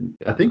first. I didn't.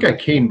 I think I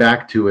came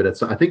back to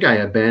it. I think I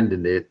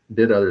abandoned it,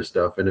 did other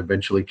stuff, and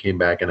eventually came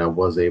back, and I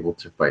was able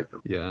to fight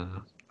them. Yeah.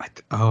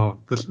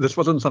 This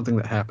wasn't something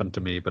that happened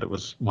to me, but it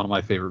was one of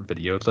my favorite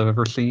videos I've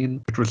ever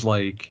seen, which was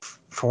like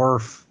four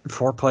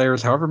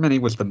players, however many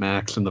was the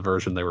max in the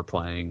version they were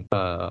playing,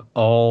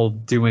 all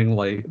doing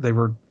they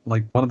were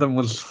like, one of them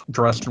was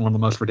dressed in one of the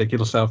most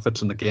ridiculous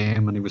outfits in the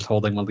game, and he was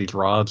holding one of these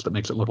rods that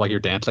makes it look like you're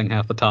dancing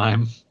half the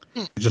time.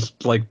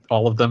 Just like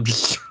all of them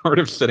just sort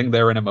of sitting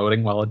there and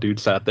emoting while a dude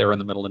sat there in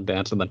the middle and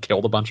danced and then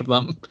killed a bunch of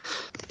them.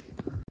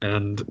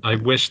 And I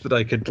wish that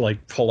I could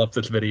like pull up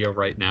this video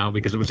right now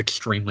because it was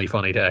extremely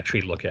funny to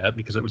actually look at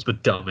because it was the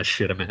dumbest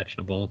shit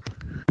imaginable.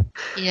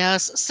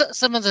 Yes,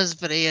 some of those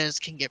videos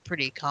can get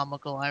pretty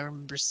comical. I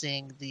remember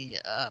seeing the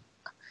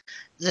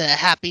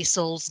Happy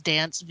Souls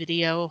dance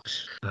video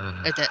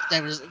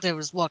that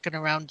was walking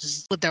around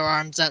just with their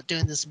arms out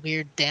doing this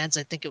weird dance.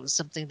 I think it was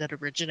something that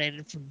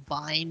originated from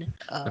Vine.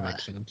 That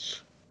makes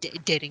sense.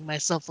 Dating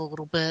myself a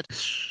little bit.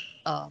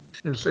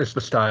 It's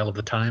the style of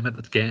the time at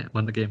the game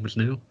when the game was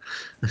new.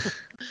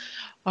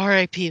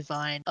 R.I.P.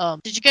 Vine.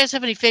 Did you guys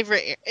have any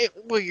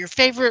your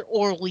favorite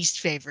or least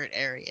favorite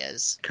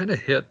areas? Kind of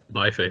hit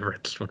my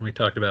favorites when we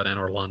talked about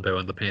Anor Londo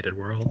and the Painted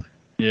World.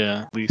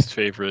 Yeah, least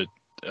favorite.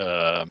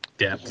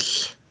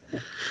 Depths.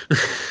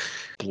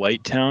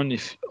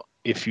 Blighttown.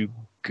 If you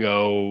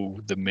go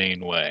the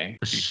main way.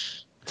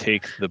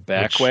 Take the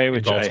back way,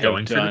 which I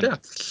have done.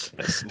 Yes,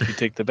 if you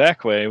take the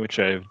back way, which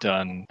I've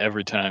done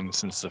every time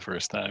since the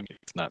first time,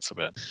 it's not so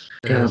bad.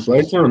 Yeah,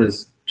 Blighttown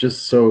is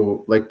just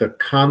so, like, the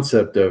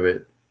concept of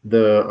it.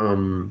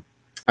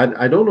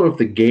 I don't know if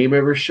the game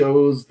ever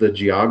shows the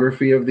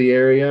geography of the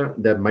area.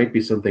 That might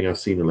be something I've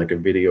seen in like a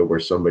video where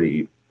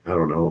somebody, I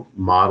don't know,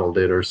 modeled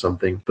it or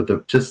something.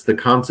 But just the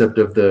concept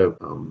of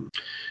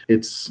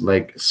it's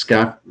like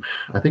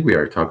I think we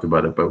already talked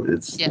about it, but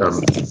it's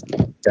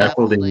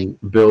scaffolding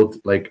built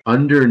like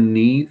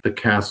underneath the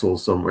castle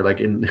somewhere, like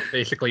in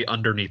basically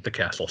underneath the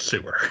castle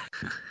sewer.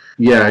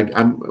 Yeah,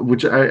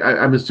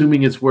 I'm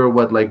assuming it's where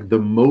like the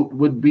moat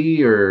would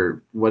be,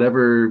 or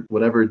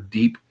whatever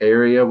deep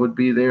area would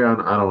be there.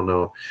 I don't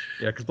know.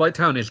 Yeah, because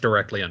Blighttown is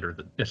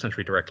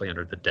essentially directly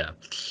under the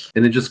depths,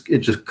 and it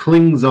just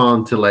clings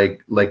on to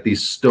like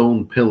these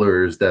stone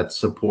pillars that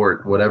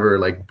support whatever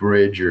like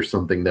bridge or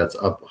something that's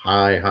up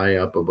high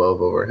up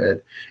above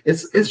overhead.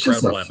 It's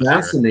just a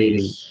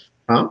fascinating.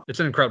 Huh? It's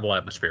an incredible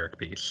atmospheric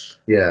piece.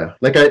 Yeah,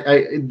 like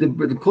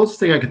the closest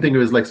thing I could think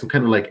of is like some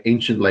kind of like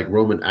ancient like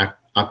Roman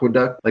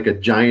aqueduct, like a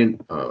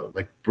giant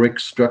like brick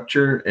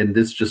structure, and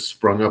this just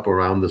sprung up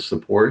around the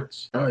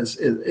supports. Oh,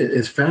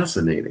 it's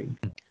fascinating.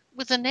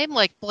 With a name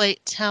like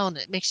Blighttown,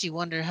 it makes you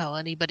wonder how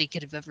anybody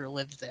could have ever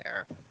lived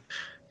there.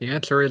 The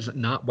answer is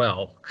not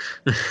well.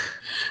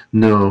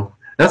 No,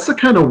 that's the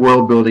kind of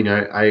world building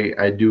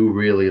I do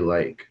really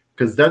like.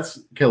 Because that's,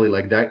 Kelly,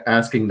 like that,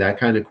 asking that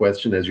kind of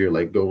question as you're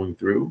like going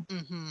through.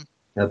 Mm-hmm.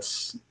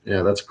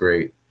 That's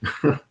great.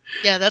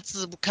 Yeah, that's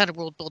the kind of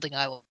world building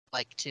I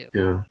like too.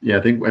 Yeah.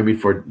 I mean,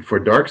 for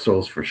Dark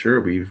Souls for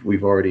sure,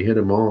 we've already hit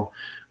them all.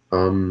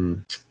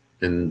 And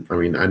I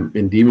mean, I'm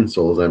in Demon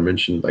Souls. I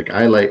mentioned like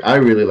I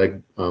really like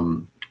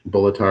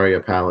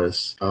Boletaria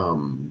Palace.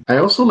 I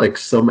also like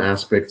some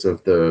aspects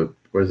of the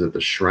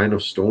Shrine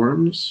of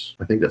Storms?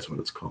 I think that's what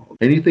it's called.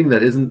 Anything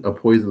that isn't a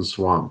poison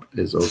swamp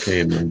is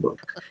okay in my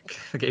book.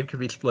 The game can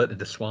be split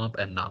into swamp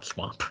and not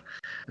swamp.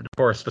 And of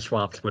course, the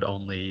swamps would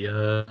only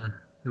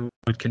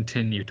would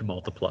continue to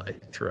multiply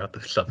throughout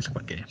the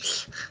subsequent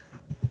games.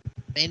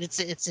 I mean,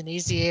 it's an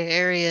easy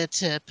area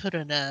to put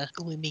in a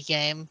gloomy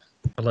game.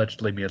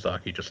 Allegedly,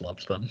 Miyazaki just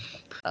loves them.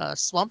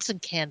 Swamps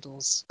and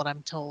candles, what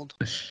I'm told.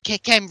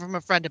 Came from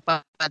a friend of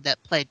mine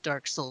that played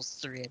Dark Souls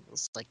 3 and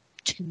was like,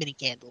 too many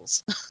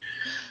candles.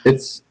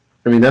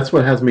 I mean, that's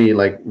what has me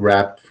like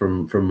wrapped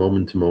from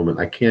moment to moment.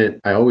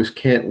 I always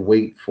can't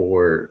wait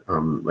for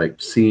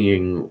like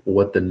seeing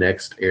what the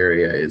next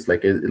area is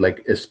like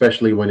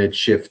especially when it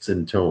shifts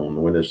in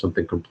tone, when there's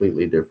something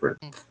completely different.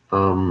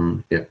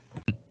 Yeah.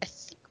 I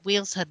think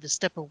Wheels had to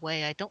step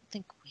away. I don't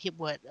think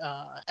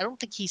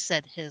he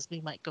said his. We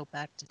might go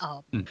back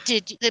to.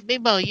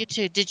 Meanwhile, you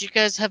two, did you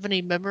guys have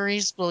any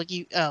memories while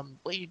you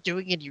what you're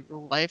doing in your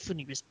real life when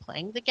you was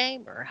playing the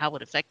game, or how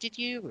it affected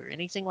you, or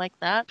anything like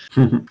that?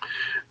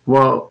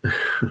 Well,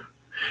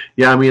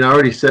 yeah. I mean,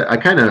 I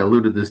kind of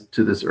alluded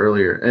to this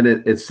earlier, and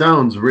it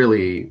sounds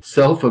really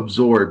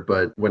self-absorbed,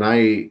 but when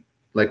I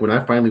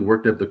finally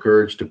worked up the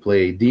courage to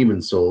play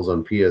Demon Souls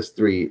on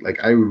PS3,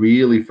 like I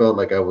really felt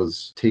like I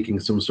was taking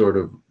some sort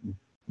of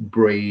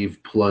brave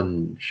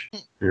plunge.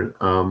 And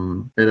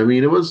I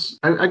mean, it was,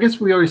 I guess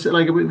we already said,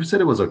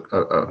 it was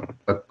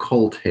a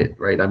cult hit,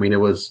 right? I mean, it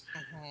was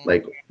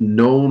like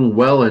known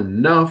well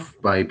enough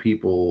by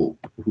people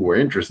who were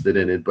interested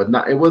in it, but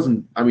it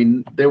wasn't, I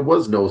mean, there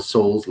was no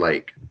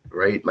Souls-like,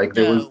 right? Like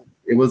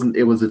it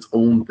was its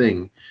own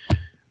thing.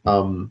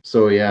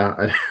 So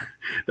yeah,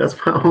 that's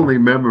my only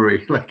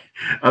memory. Like,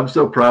 I'm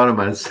so proud of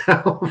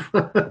myself.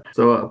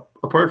 So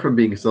apart from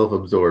being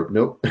self-absorbed,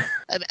 nope.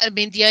 I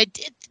mean, the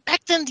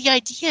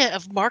idea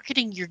of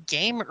marketing your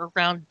game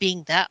around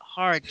being that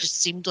hard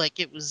just seemed like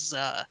it was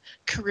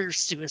career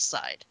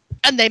suicide.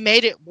 And they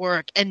made it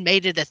work and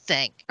made it a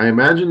thing. I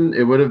imagine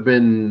it would have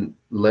been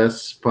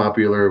less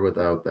popular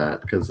without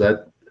that, because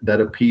that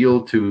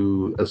appealed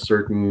to a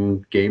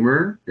certain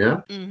gamer,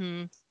 yeah.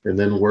 Mm-hmm. And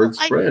then word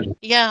spread.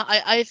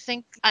 I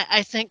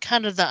think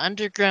kind of the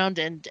underground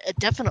and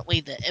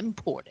definitely the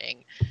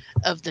importing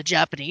of the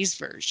Japanese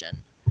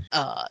version.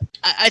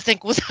 I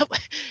think without,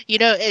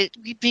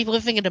 we'd be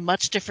living in a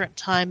much different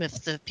time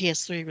if the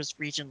PS3 was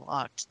region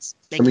locked. It's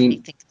making me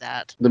think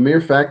that. The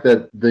mere fact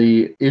that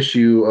the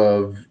issue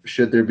of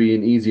should there be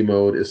an easy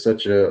mode is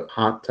such a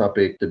hot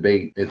topic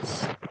debate,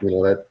 it's,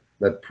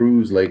 that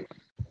proves like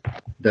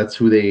that's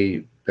who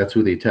they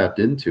tapped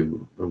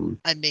into.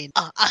 I mean,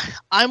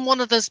 I'm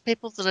one of those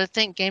people that I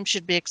think games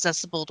should be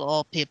accessible to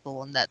all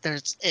people, and that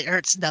it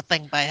hurts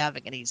nothing by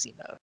having an easy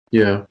mode.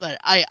 Yeah, but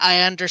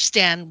I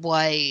understand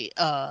why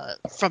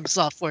From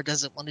Software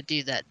doesn't want to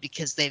do that,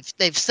 because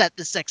they've set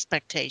this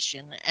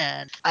expectation,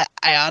 and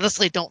I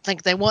honestly don't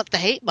think they want the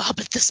hate mob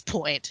at this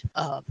point.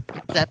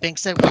 That being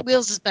said,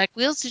 Wheels is back.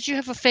 Wheels, did you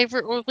have a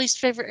favorite or least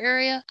favorite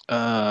area?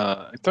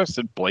 I thought I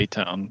said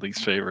Blighttown,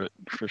 least favorite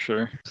for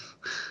sure.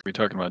 Are we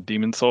talking about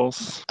Demon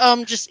Souls?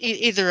 Just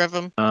either of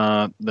them.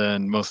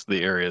 Then most of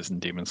the areas in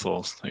Demon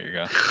Souls. There you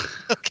go.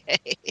 Okay.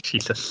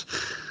 Jesus.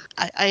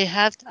 I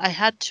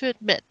had to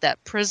admit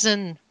that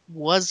prison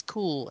was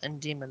cool in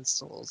Demon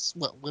Souls.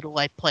 What little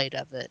I played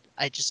of it,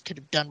 I just could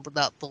have done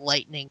without the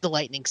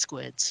lightning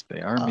squids.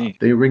 They are me.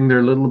 They ring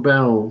their little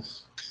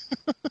bells.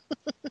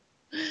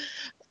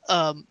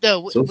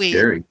 No, so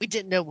scary. We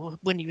didn't know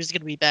when he was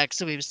going to be back,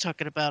 so he was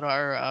talking about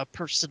our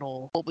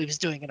personal, what we was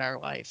doing in our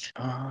life.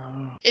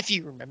 If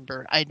you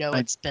remember, I know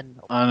it's been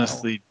a while.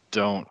 Honestly,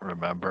 don't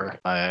remember.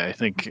 I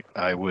think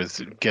I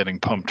was getting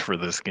pumped for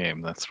this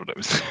game. That's what I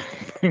was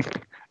doing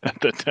at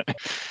the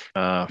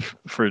time.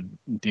 For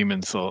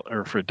Demon Soul,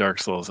 or for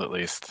Dark Souls at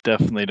least.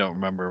 Definitely don't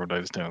remember what I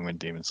was doing when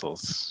Demon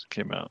Souls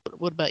came out.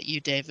 What about you,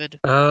 David?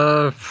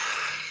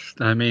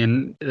 I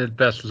mean, as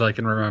best as I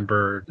can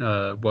remember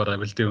what I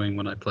was doing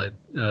when I played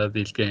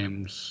these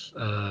games,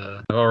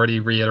 I've already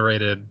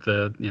reiterated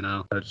that,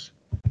 I was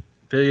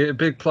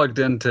big plugged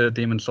into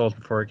Demon's Souls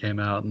before it came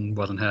out and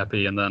wasn't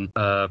happy, and then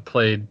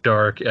played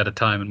Dark at a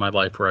time in my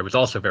life where I was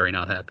also very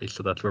not happy,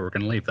 so that's where we're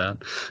going to leave that.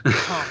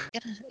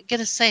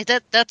 Gotta say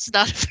that's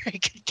not a very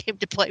good game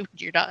to play when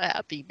you're not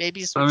happy.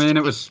 Maybe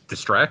it was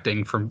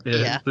distracting from it.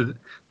 Yeah. The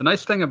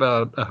nice thing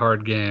about a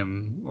hard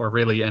game, or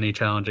really any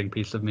challenging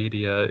piece of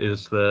media,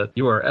 is that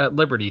you are at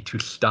liberty to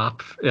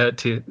stop.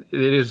 It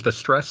is the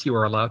stress you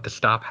are allowed to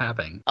stop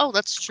having. Oh,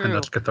 that's true. And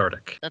that's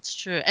cathartic. That's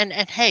true. And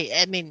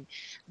hey, I mean,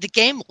 the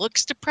game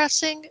looks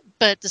depressing,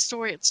 but the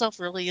story itself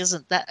really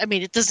isn't that. I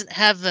mean, it doesn't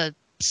have a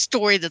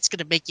story that's going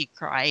to make you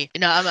cry.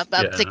 I'm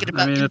thinking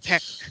about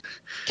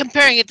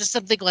comparing it to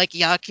something like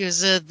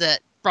Yakuza that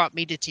brought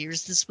me to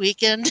tears this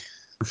weekend.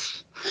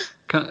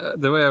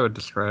 The way I would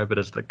describe it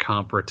is that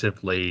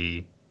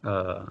comparatively,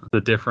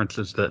 the difference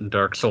is that in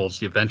Dark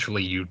Souls,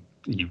 eventually you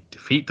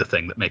defeat the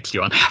thing that makes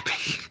you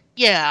unhappy.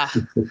 Yeah,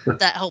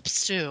 that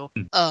helps too.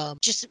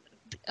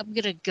 I'm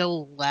gonna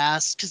go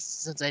last because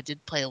since I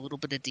did play a little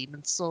bit of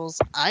Demon's Souls,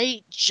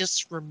 I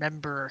just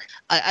remember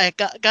I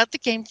got the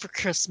game for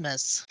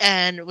Christmas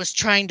and was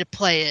trying to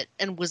play it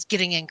and was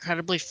getting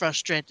incredibly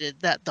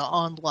frustrated that the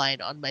online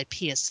on my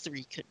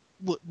PS3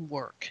 wouldn't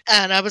work,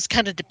 and I was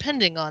kind of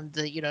depending on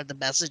the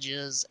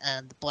messages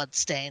and the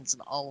bloodstains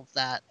and all of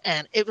that,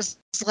 and it was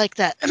like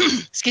that.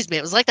 Excuse me,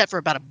 it was like that for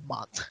about a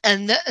month,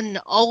 and then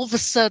all of a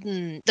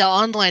sudden the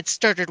online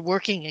started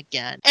working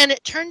again, and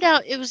it turned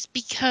out it was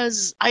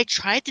because I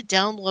tried to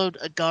download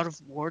a God of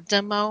War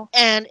demo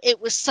and it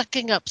was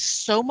sucking up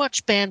so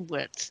much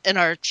bandwidth in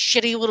our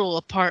shitty little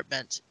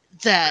apartment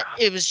that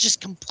it was just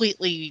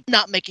completely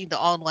not making the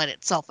online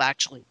itself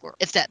actually work,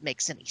 if that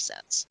makes any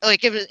sense.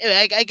 Like,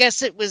 I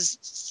guess it was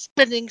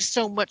spending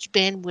so much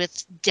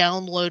bandwidth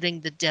downloading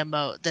the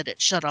demo that it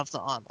shut off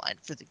the online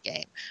for the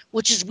game,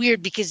 which is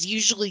weird because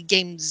usually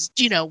games,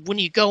 when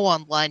you go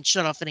online,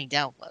 shut off any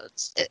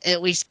downloads.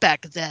 At least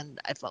back then,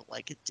 I felt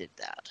like it did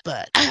that.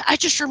 But I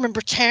just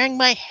remember tearing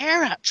my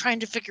hair out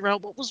trying to figure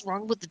out what was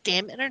wrong with the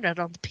damn internet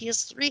on the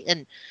PS3,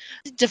 and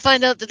to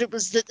find out that it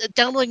was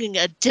downloading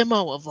a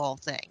demo of all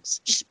things.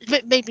 Just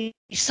made me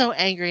so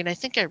angry, and I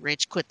think I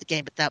rage quit the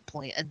game at that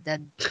point, and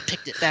then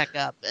picked it back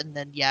up, and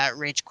then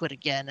rage quit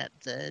again at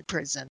the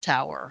prison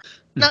tower.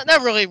 Not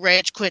really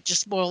rage quit,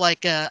 just more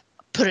like a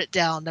put it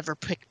down, never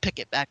pick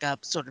it back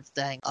up sort of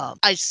thing.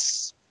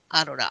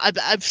 I don't know.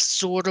 I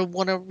sort of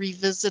want to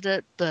revisit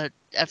it, but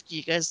after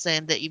you guys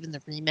saying that even the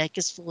remake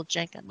is full of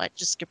jank, I might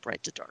just skip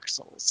right to Dark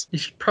Souls. You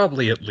should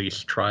probably at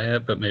least try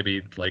it, but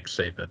maybe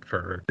save it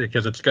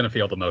because it's going to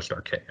feel the most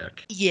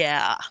archaic.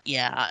 Yeah,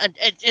 and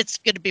it's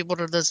going to be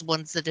one of those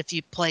ones that if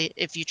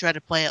you try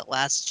to play it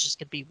last, it's just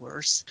going to be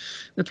worse.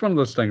 It's one of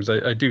those things.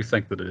 I do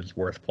think that it is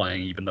worth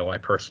playing, even though I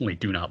personally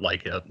do not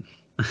like it.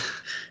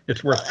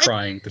 It's worth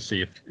trying to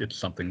see if it's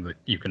something that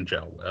you can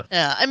gel with.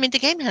 Yeah, I mean, the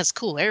game has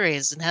cool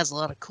areas and has a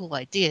lot of cool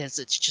ideas.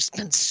 It's just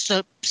been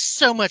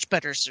so much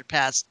better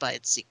surpassed by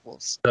its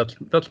sequels.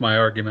 That's my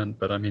argument,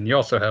 but I mean, you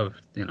also have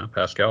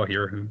Pascal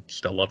here who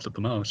still loves it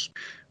the most.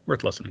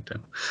 Worth listening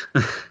to.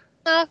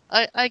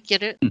 I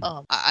get it.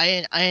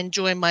 I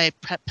enjoy my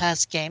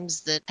past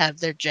games that have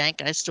their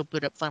jank. I still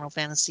boot up Final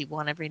Fantasy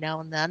 1 every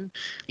now and then.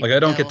 I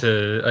don't get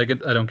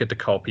to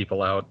call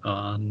people out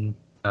on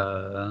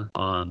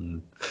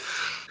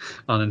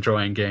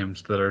enjoying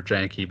games that are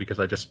janky because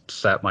I just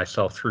sat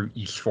myself through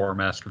Ys 4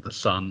 Mask of the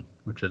Sun,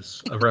 which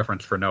is a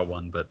reference for no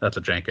one, but that's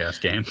a jank-ass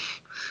game.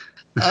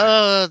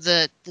 Oh,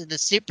 the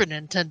Super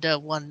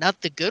Nintendo one, not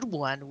the good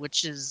one,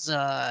 which is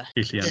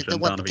PC Engine, the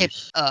one that came,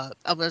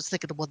 I was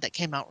thinking the one that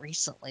came out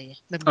recently.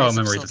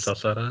 Memories of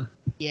Celceta.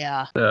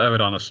 Yeah. I would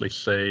honestly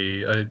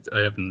say I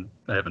haven't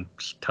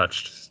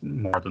touched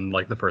more than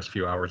the first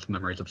few hours of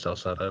Memories of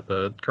Celceta,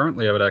 but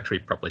currently I would actually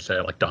probably say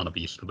I like Dawn of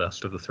East the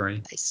best of the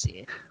three. I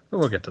see. But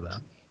we'll get to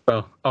that.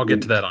 Well, I'll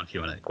get to that on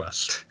Q&A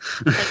Quest.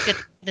 I was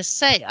going to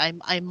say,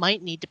 I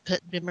might need to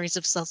put Memories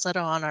of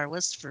Celceta on our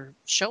list for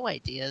show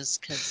ideas,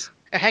 because,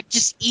 or heck,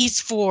 just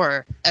Ys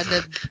 4, and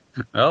then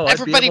well,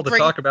 I'd be able to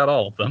talk about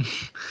all of them.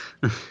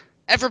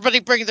 Everybody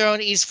bring their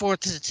own Ys 4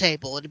 to the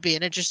table. It'd be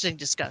an interesting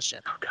discussion.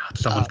 Oh, God,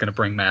 someone's going to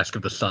bring Mask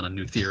of the Sun and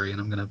New Theory, and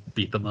I'm going to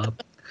beat them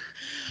up.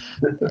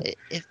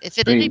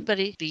 If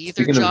anybody, be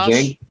either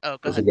Josh. Go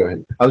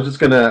ahead. I was just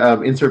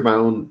gonna insert my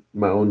own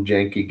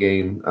janky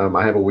game.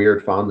 I have a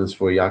weird fondness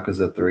for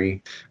Yakuza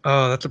 3.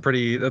 Oh,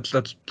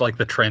 that's like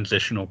the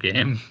transitional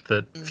game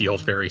that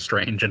feels very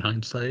strange in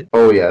hindsight.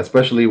 Oh yeah,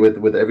 especially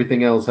with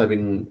everything else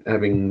having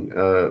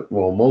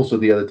most of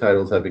the other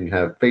titles have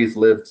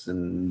facelifts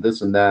and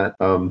this and that.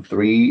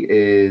 3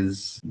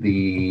 is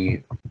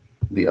the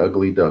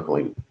ugly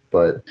duckling.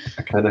 but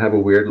I kind of have a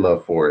weird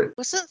love for it.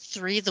 Wasn't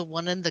 3 the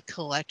one in the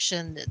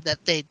collection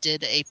that they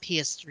did a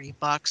PS3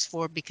 box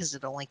for because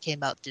it only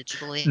came out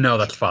digitally? No,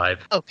 that's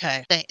 5.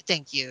 Okay,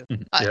 thank you. Yeah,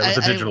 it was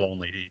a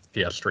digital-only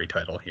PS3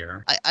 title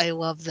here. I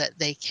love that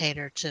they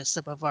cater to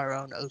some of our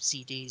own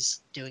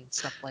OCDs doing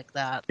stuff like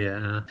that.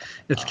 Yeah,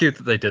 it's cute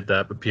that they did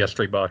that, but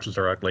PS3 boxes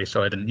are ugly,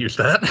 so I didn't use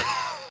that.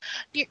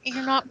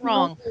 You're not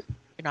wrong.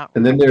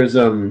 And then there's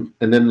and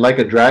then Like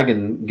a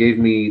Dragon gave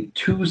me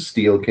 2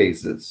 steel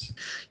cases.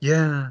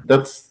 Yeah.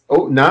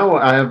 Now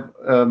I have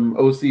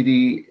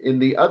OCD in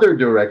the other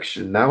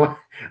direction. Now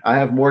I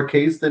have more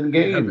case than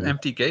game.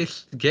 Empty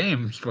games.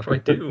 What do I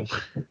do?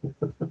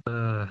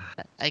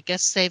 I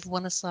guess save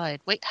one aside.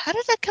 Wait, how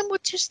did that come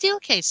with 2 steel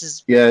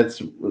cases? Yeah,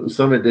 it's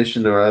some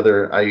edition or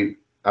other. I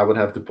would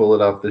have to pull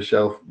it off the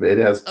shelf. It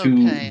has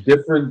 2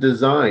 different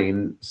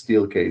design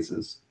steel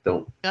cases.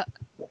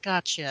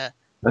 Gotcha.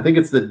 I think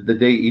it's the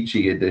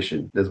Daiichi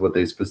edition is what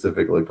they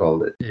specifically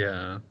called it.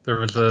 Yeah, there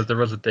was a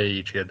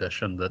Daiichi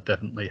edition that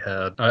definitely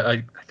had.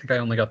 I think I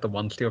only got the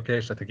 1 steel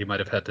case. I think you might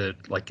have had to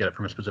get it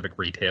from a specific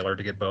retailer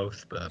to get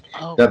both. But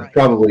that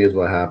probably is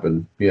what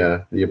happened.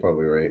 Yeah, you're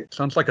probably right.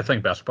 Sounds like a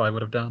thing Best Buy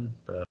would have done,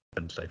 but I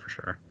couldn't say for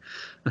sure.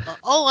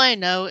 All I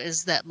know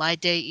is that my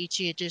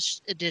Daiichi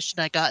edition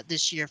I got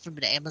this year from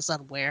an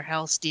Amazon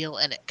warehouse deal,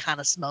 and it kind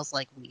of smells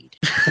like weed.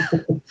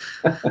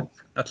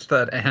 That's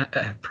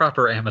that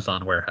proper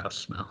Amazon warehouse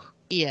smell.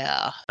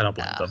 Yeah. I don't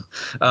blame them.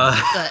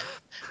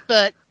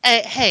 But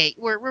hey,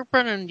 we're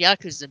burning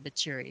Yakuza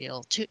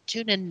material.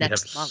 Tune in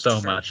next month.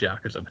 So much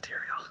Yakuza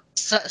material.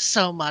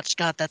 So much.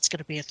 God, that's going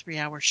to be a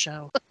 3-hour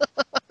show.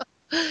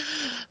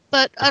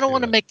 But I don't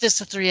want to make this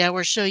a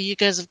 3-hour show. You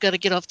guys have got to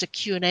get off to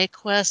Q&A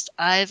quest.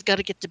 I've got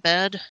to get to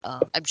bed.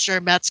 I'm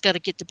sure Matt's got to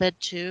get to bed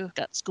too.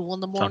 Got school in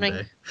the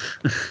morning.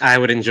 I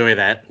would enjoy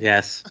that.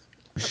 Yes.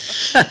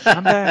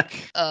 I'm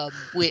back.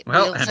 Wheels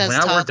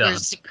has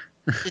toddlers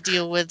to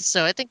deal with,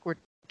 so I think we're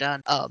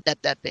done.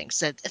 That being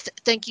said,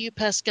 thank you,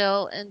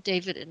 Pascal and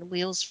David and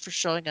Wheels, for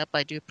showing up.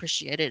 I do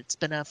appreciate it. It's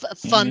been a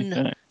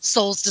fun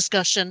Souls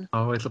discussion.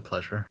 Always a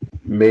pleasure.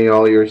 May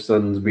all your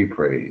sons be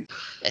praised.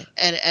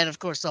 And of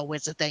course,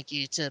 always a thank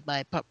you to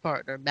my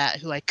partner, Matt,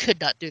 who I could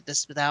not do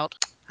this without.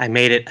 I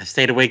made it. I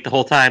stayed awake the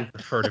whole time.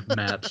 I've heard of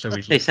Matt, so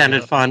they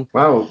sounded fun.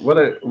 Wow, what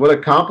a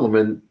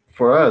compliment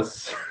for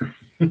us.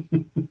 I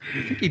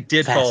think he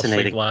did fall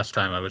asleep last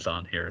time I was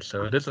on here,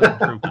 so it is an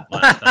improvement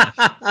last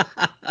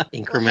time.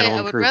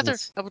 Incremental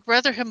improvements. I would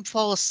rather him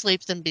fall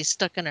asleep than be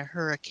stuck in a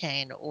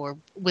hurricane or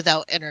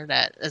without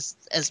internet as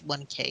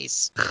one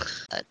case.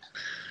 But,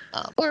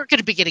 we're going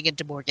to be getting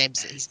into more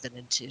games that he's been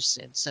into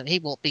soon, so he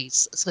won't be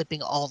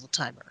sleeping all the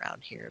time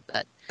around here.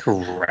 But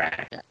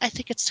correct. I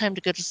think it's time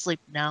to go to sleep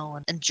now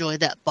and enjoy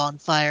that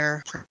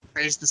bonfire,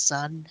 praise the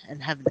sun,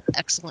 and have an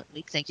excellent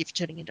week. Thank you for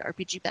tuning into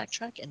RPG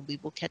Backtrack, and we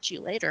will catch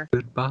you later.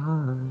 Goodbye.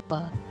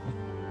 Bye.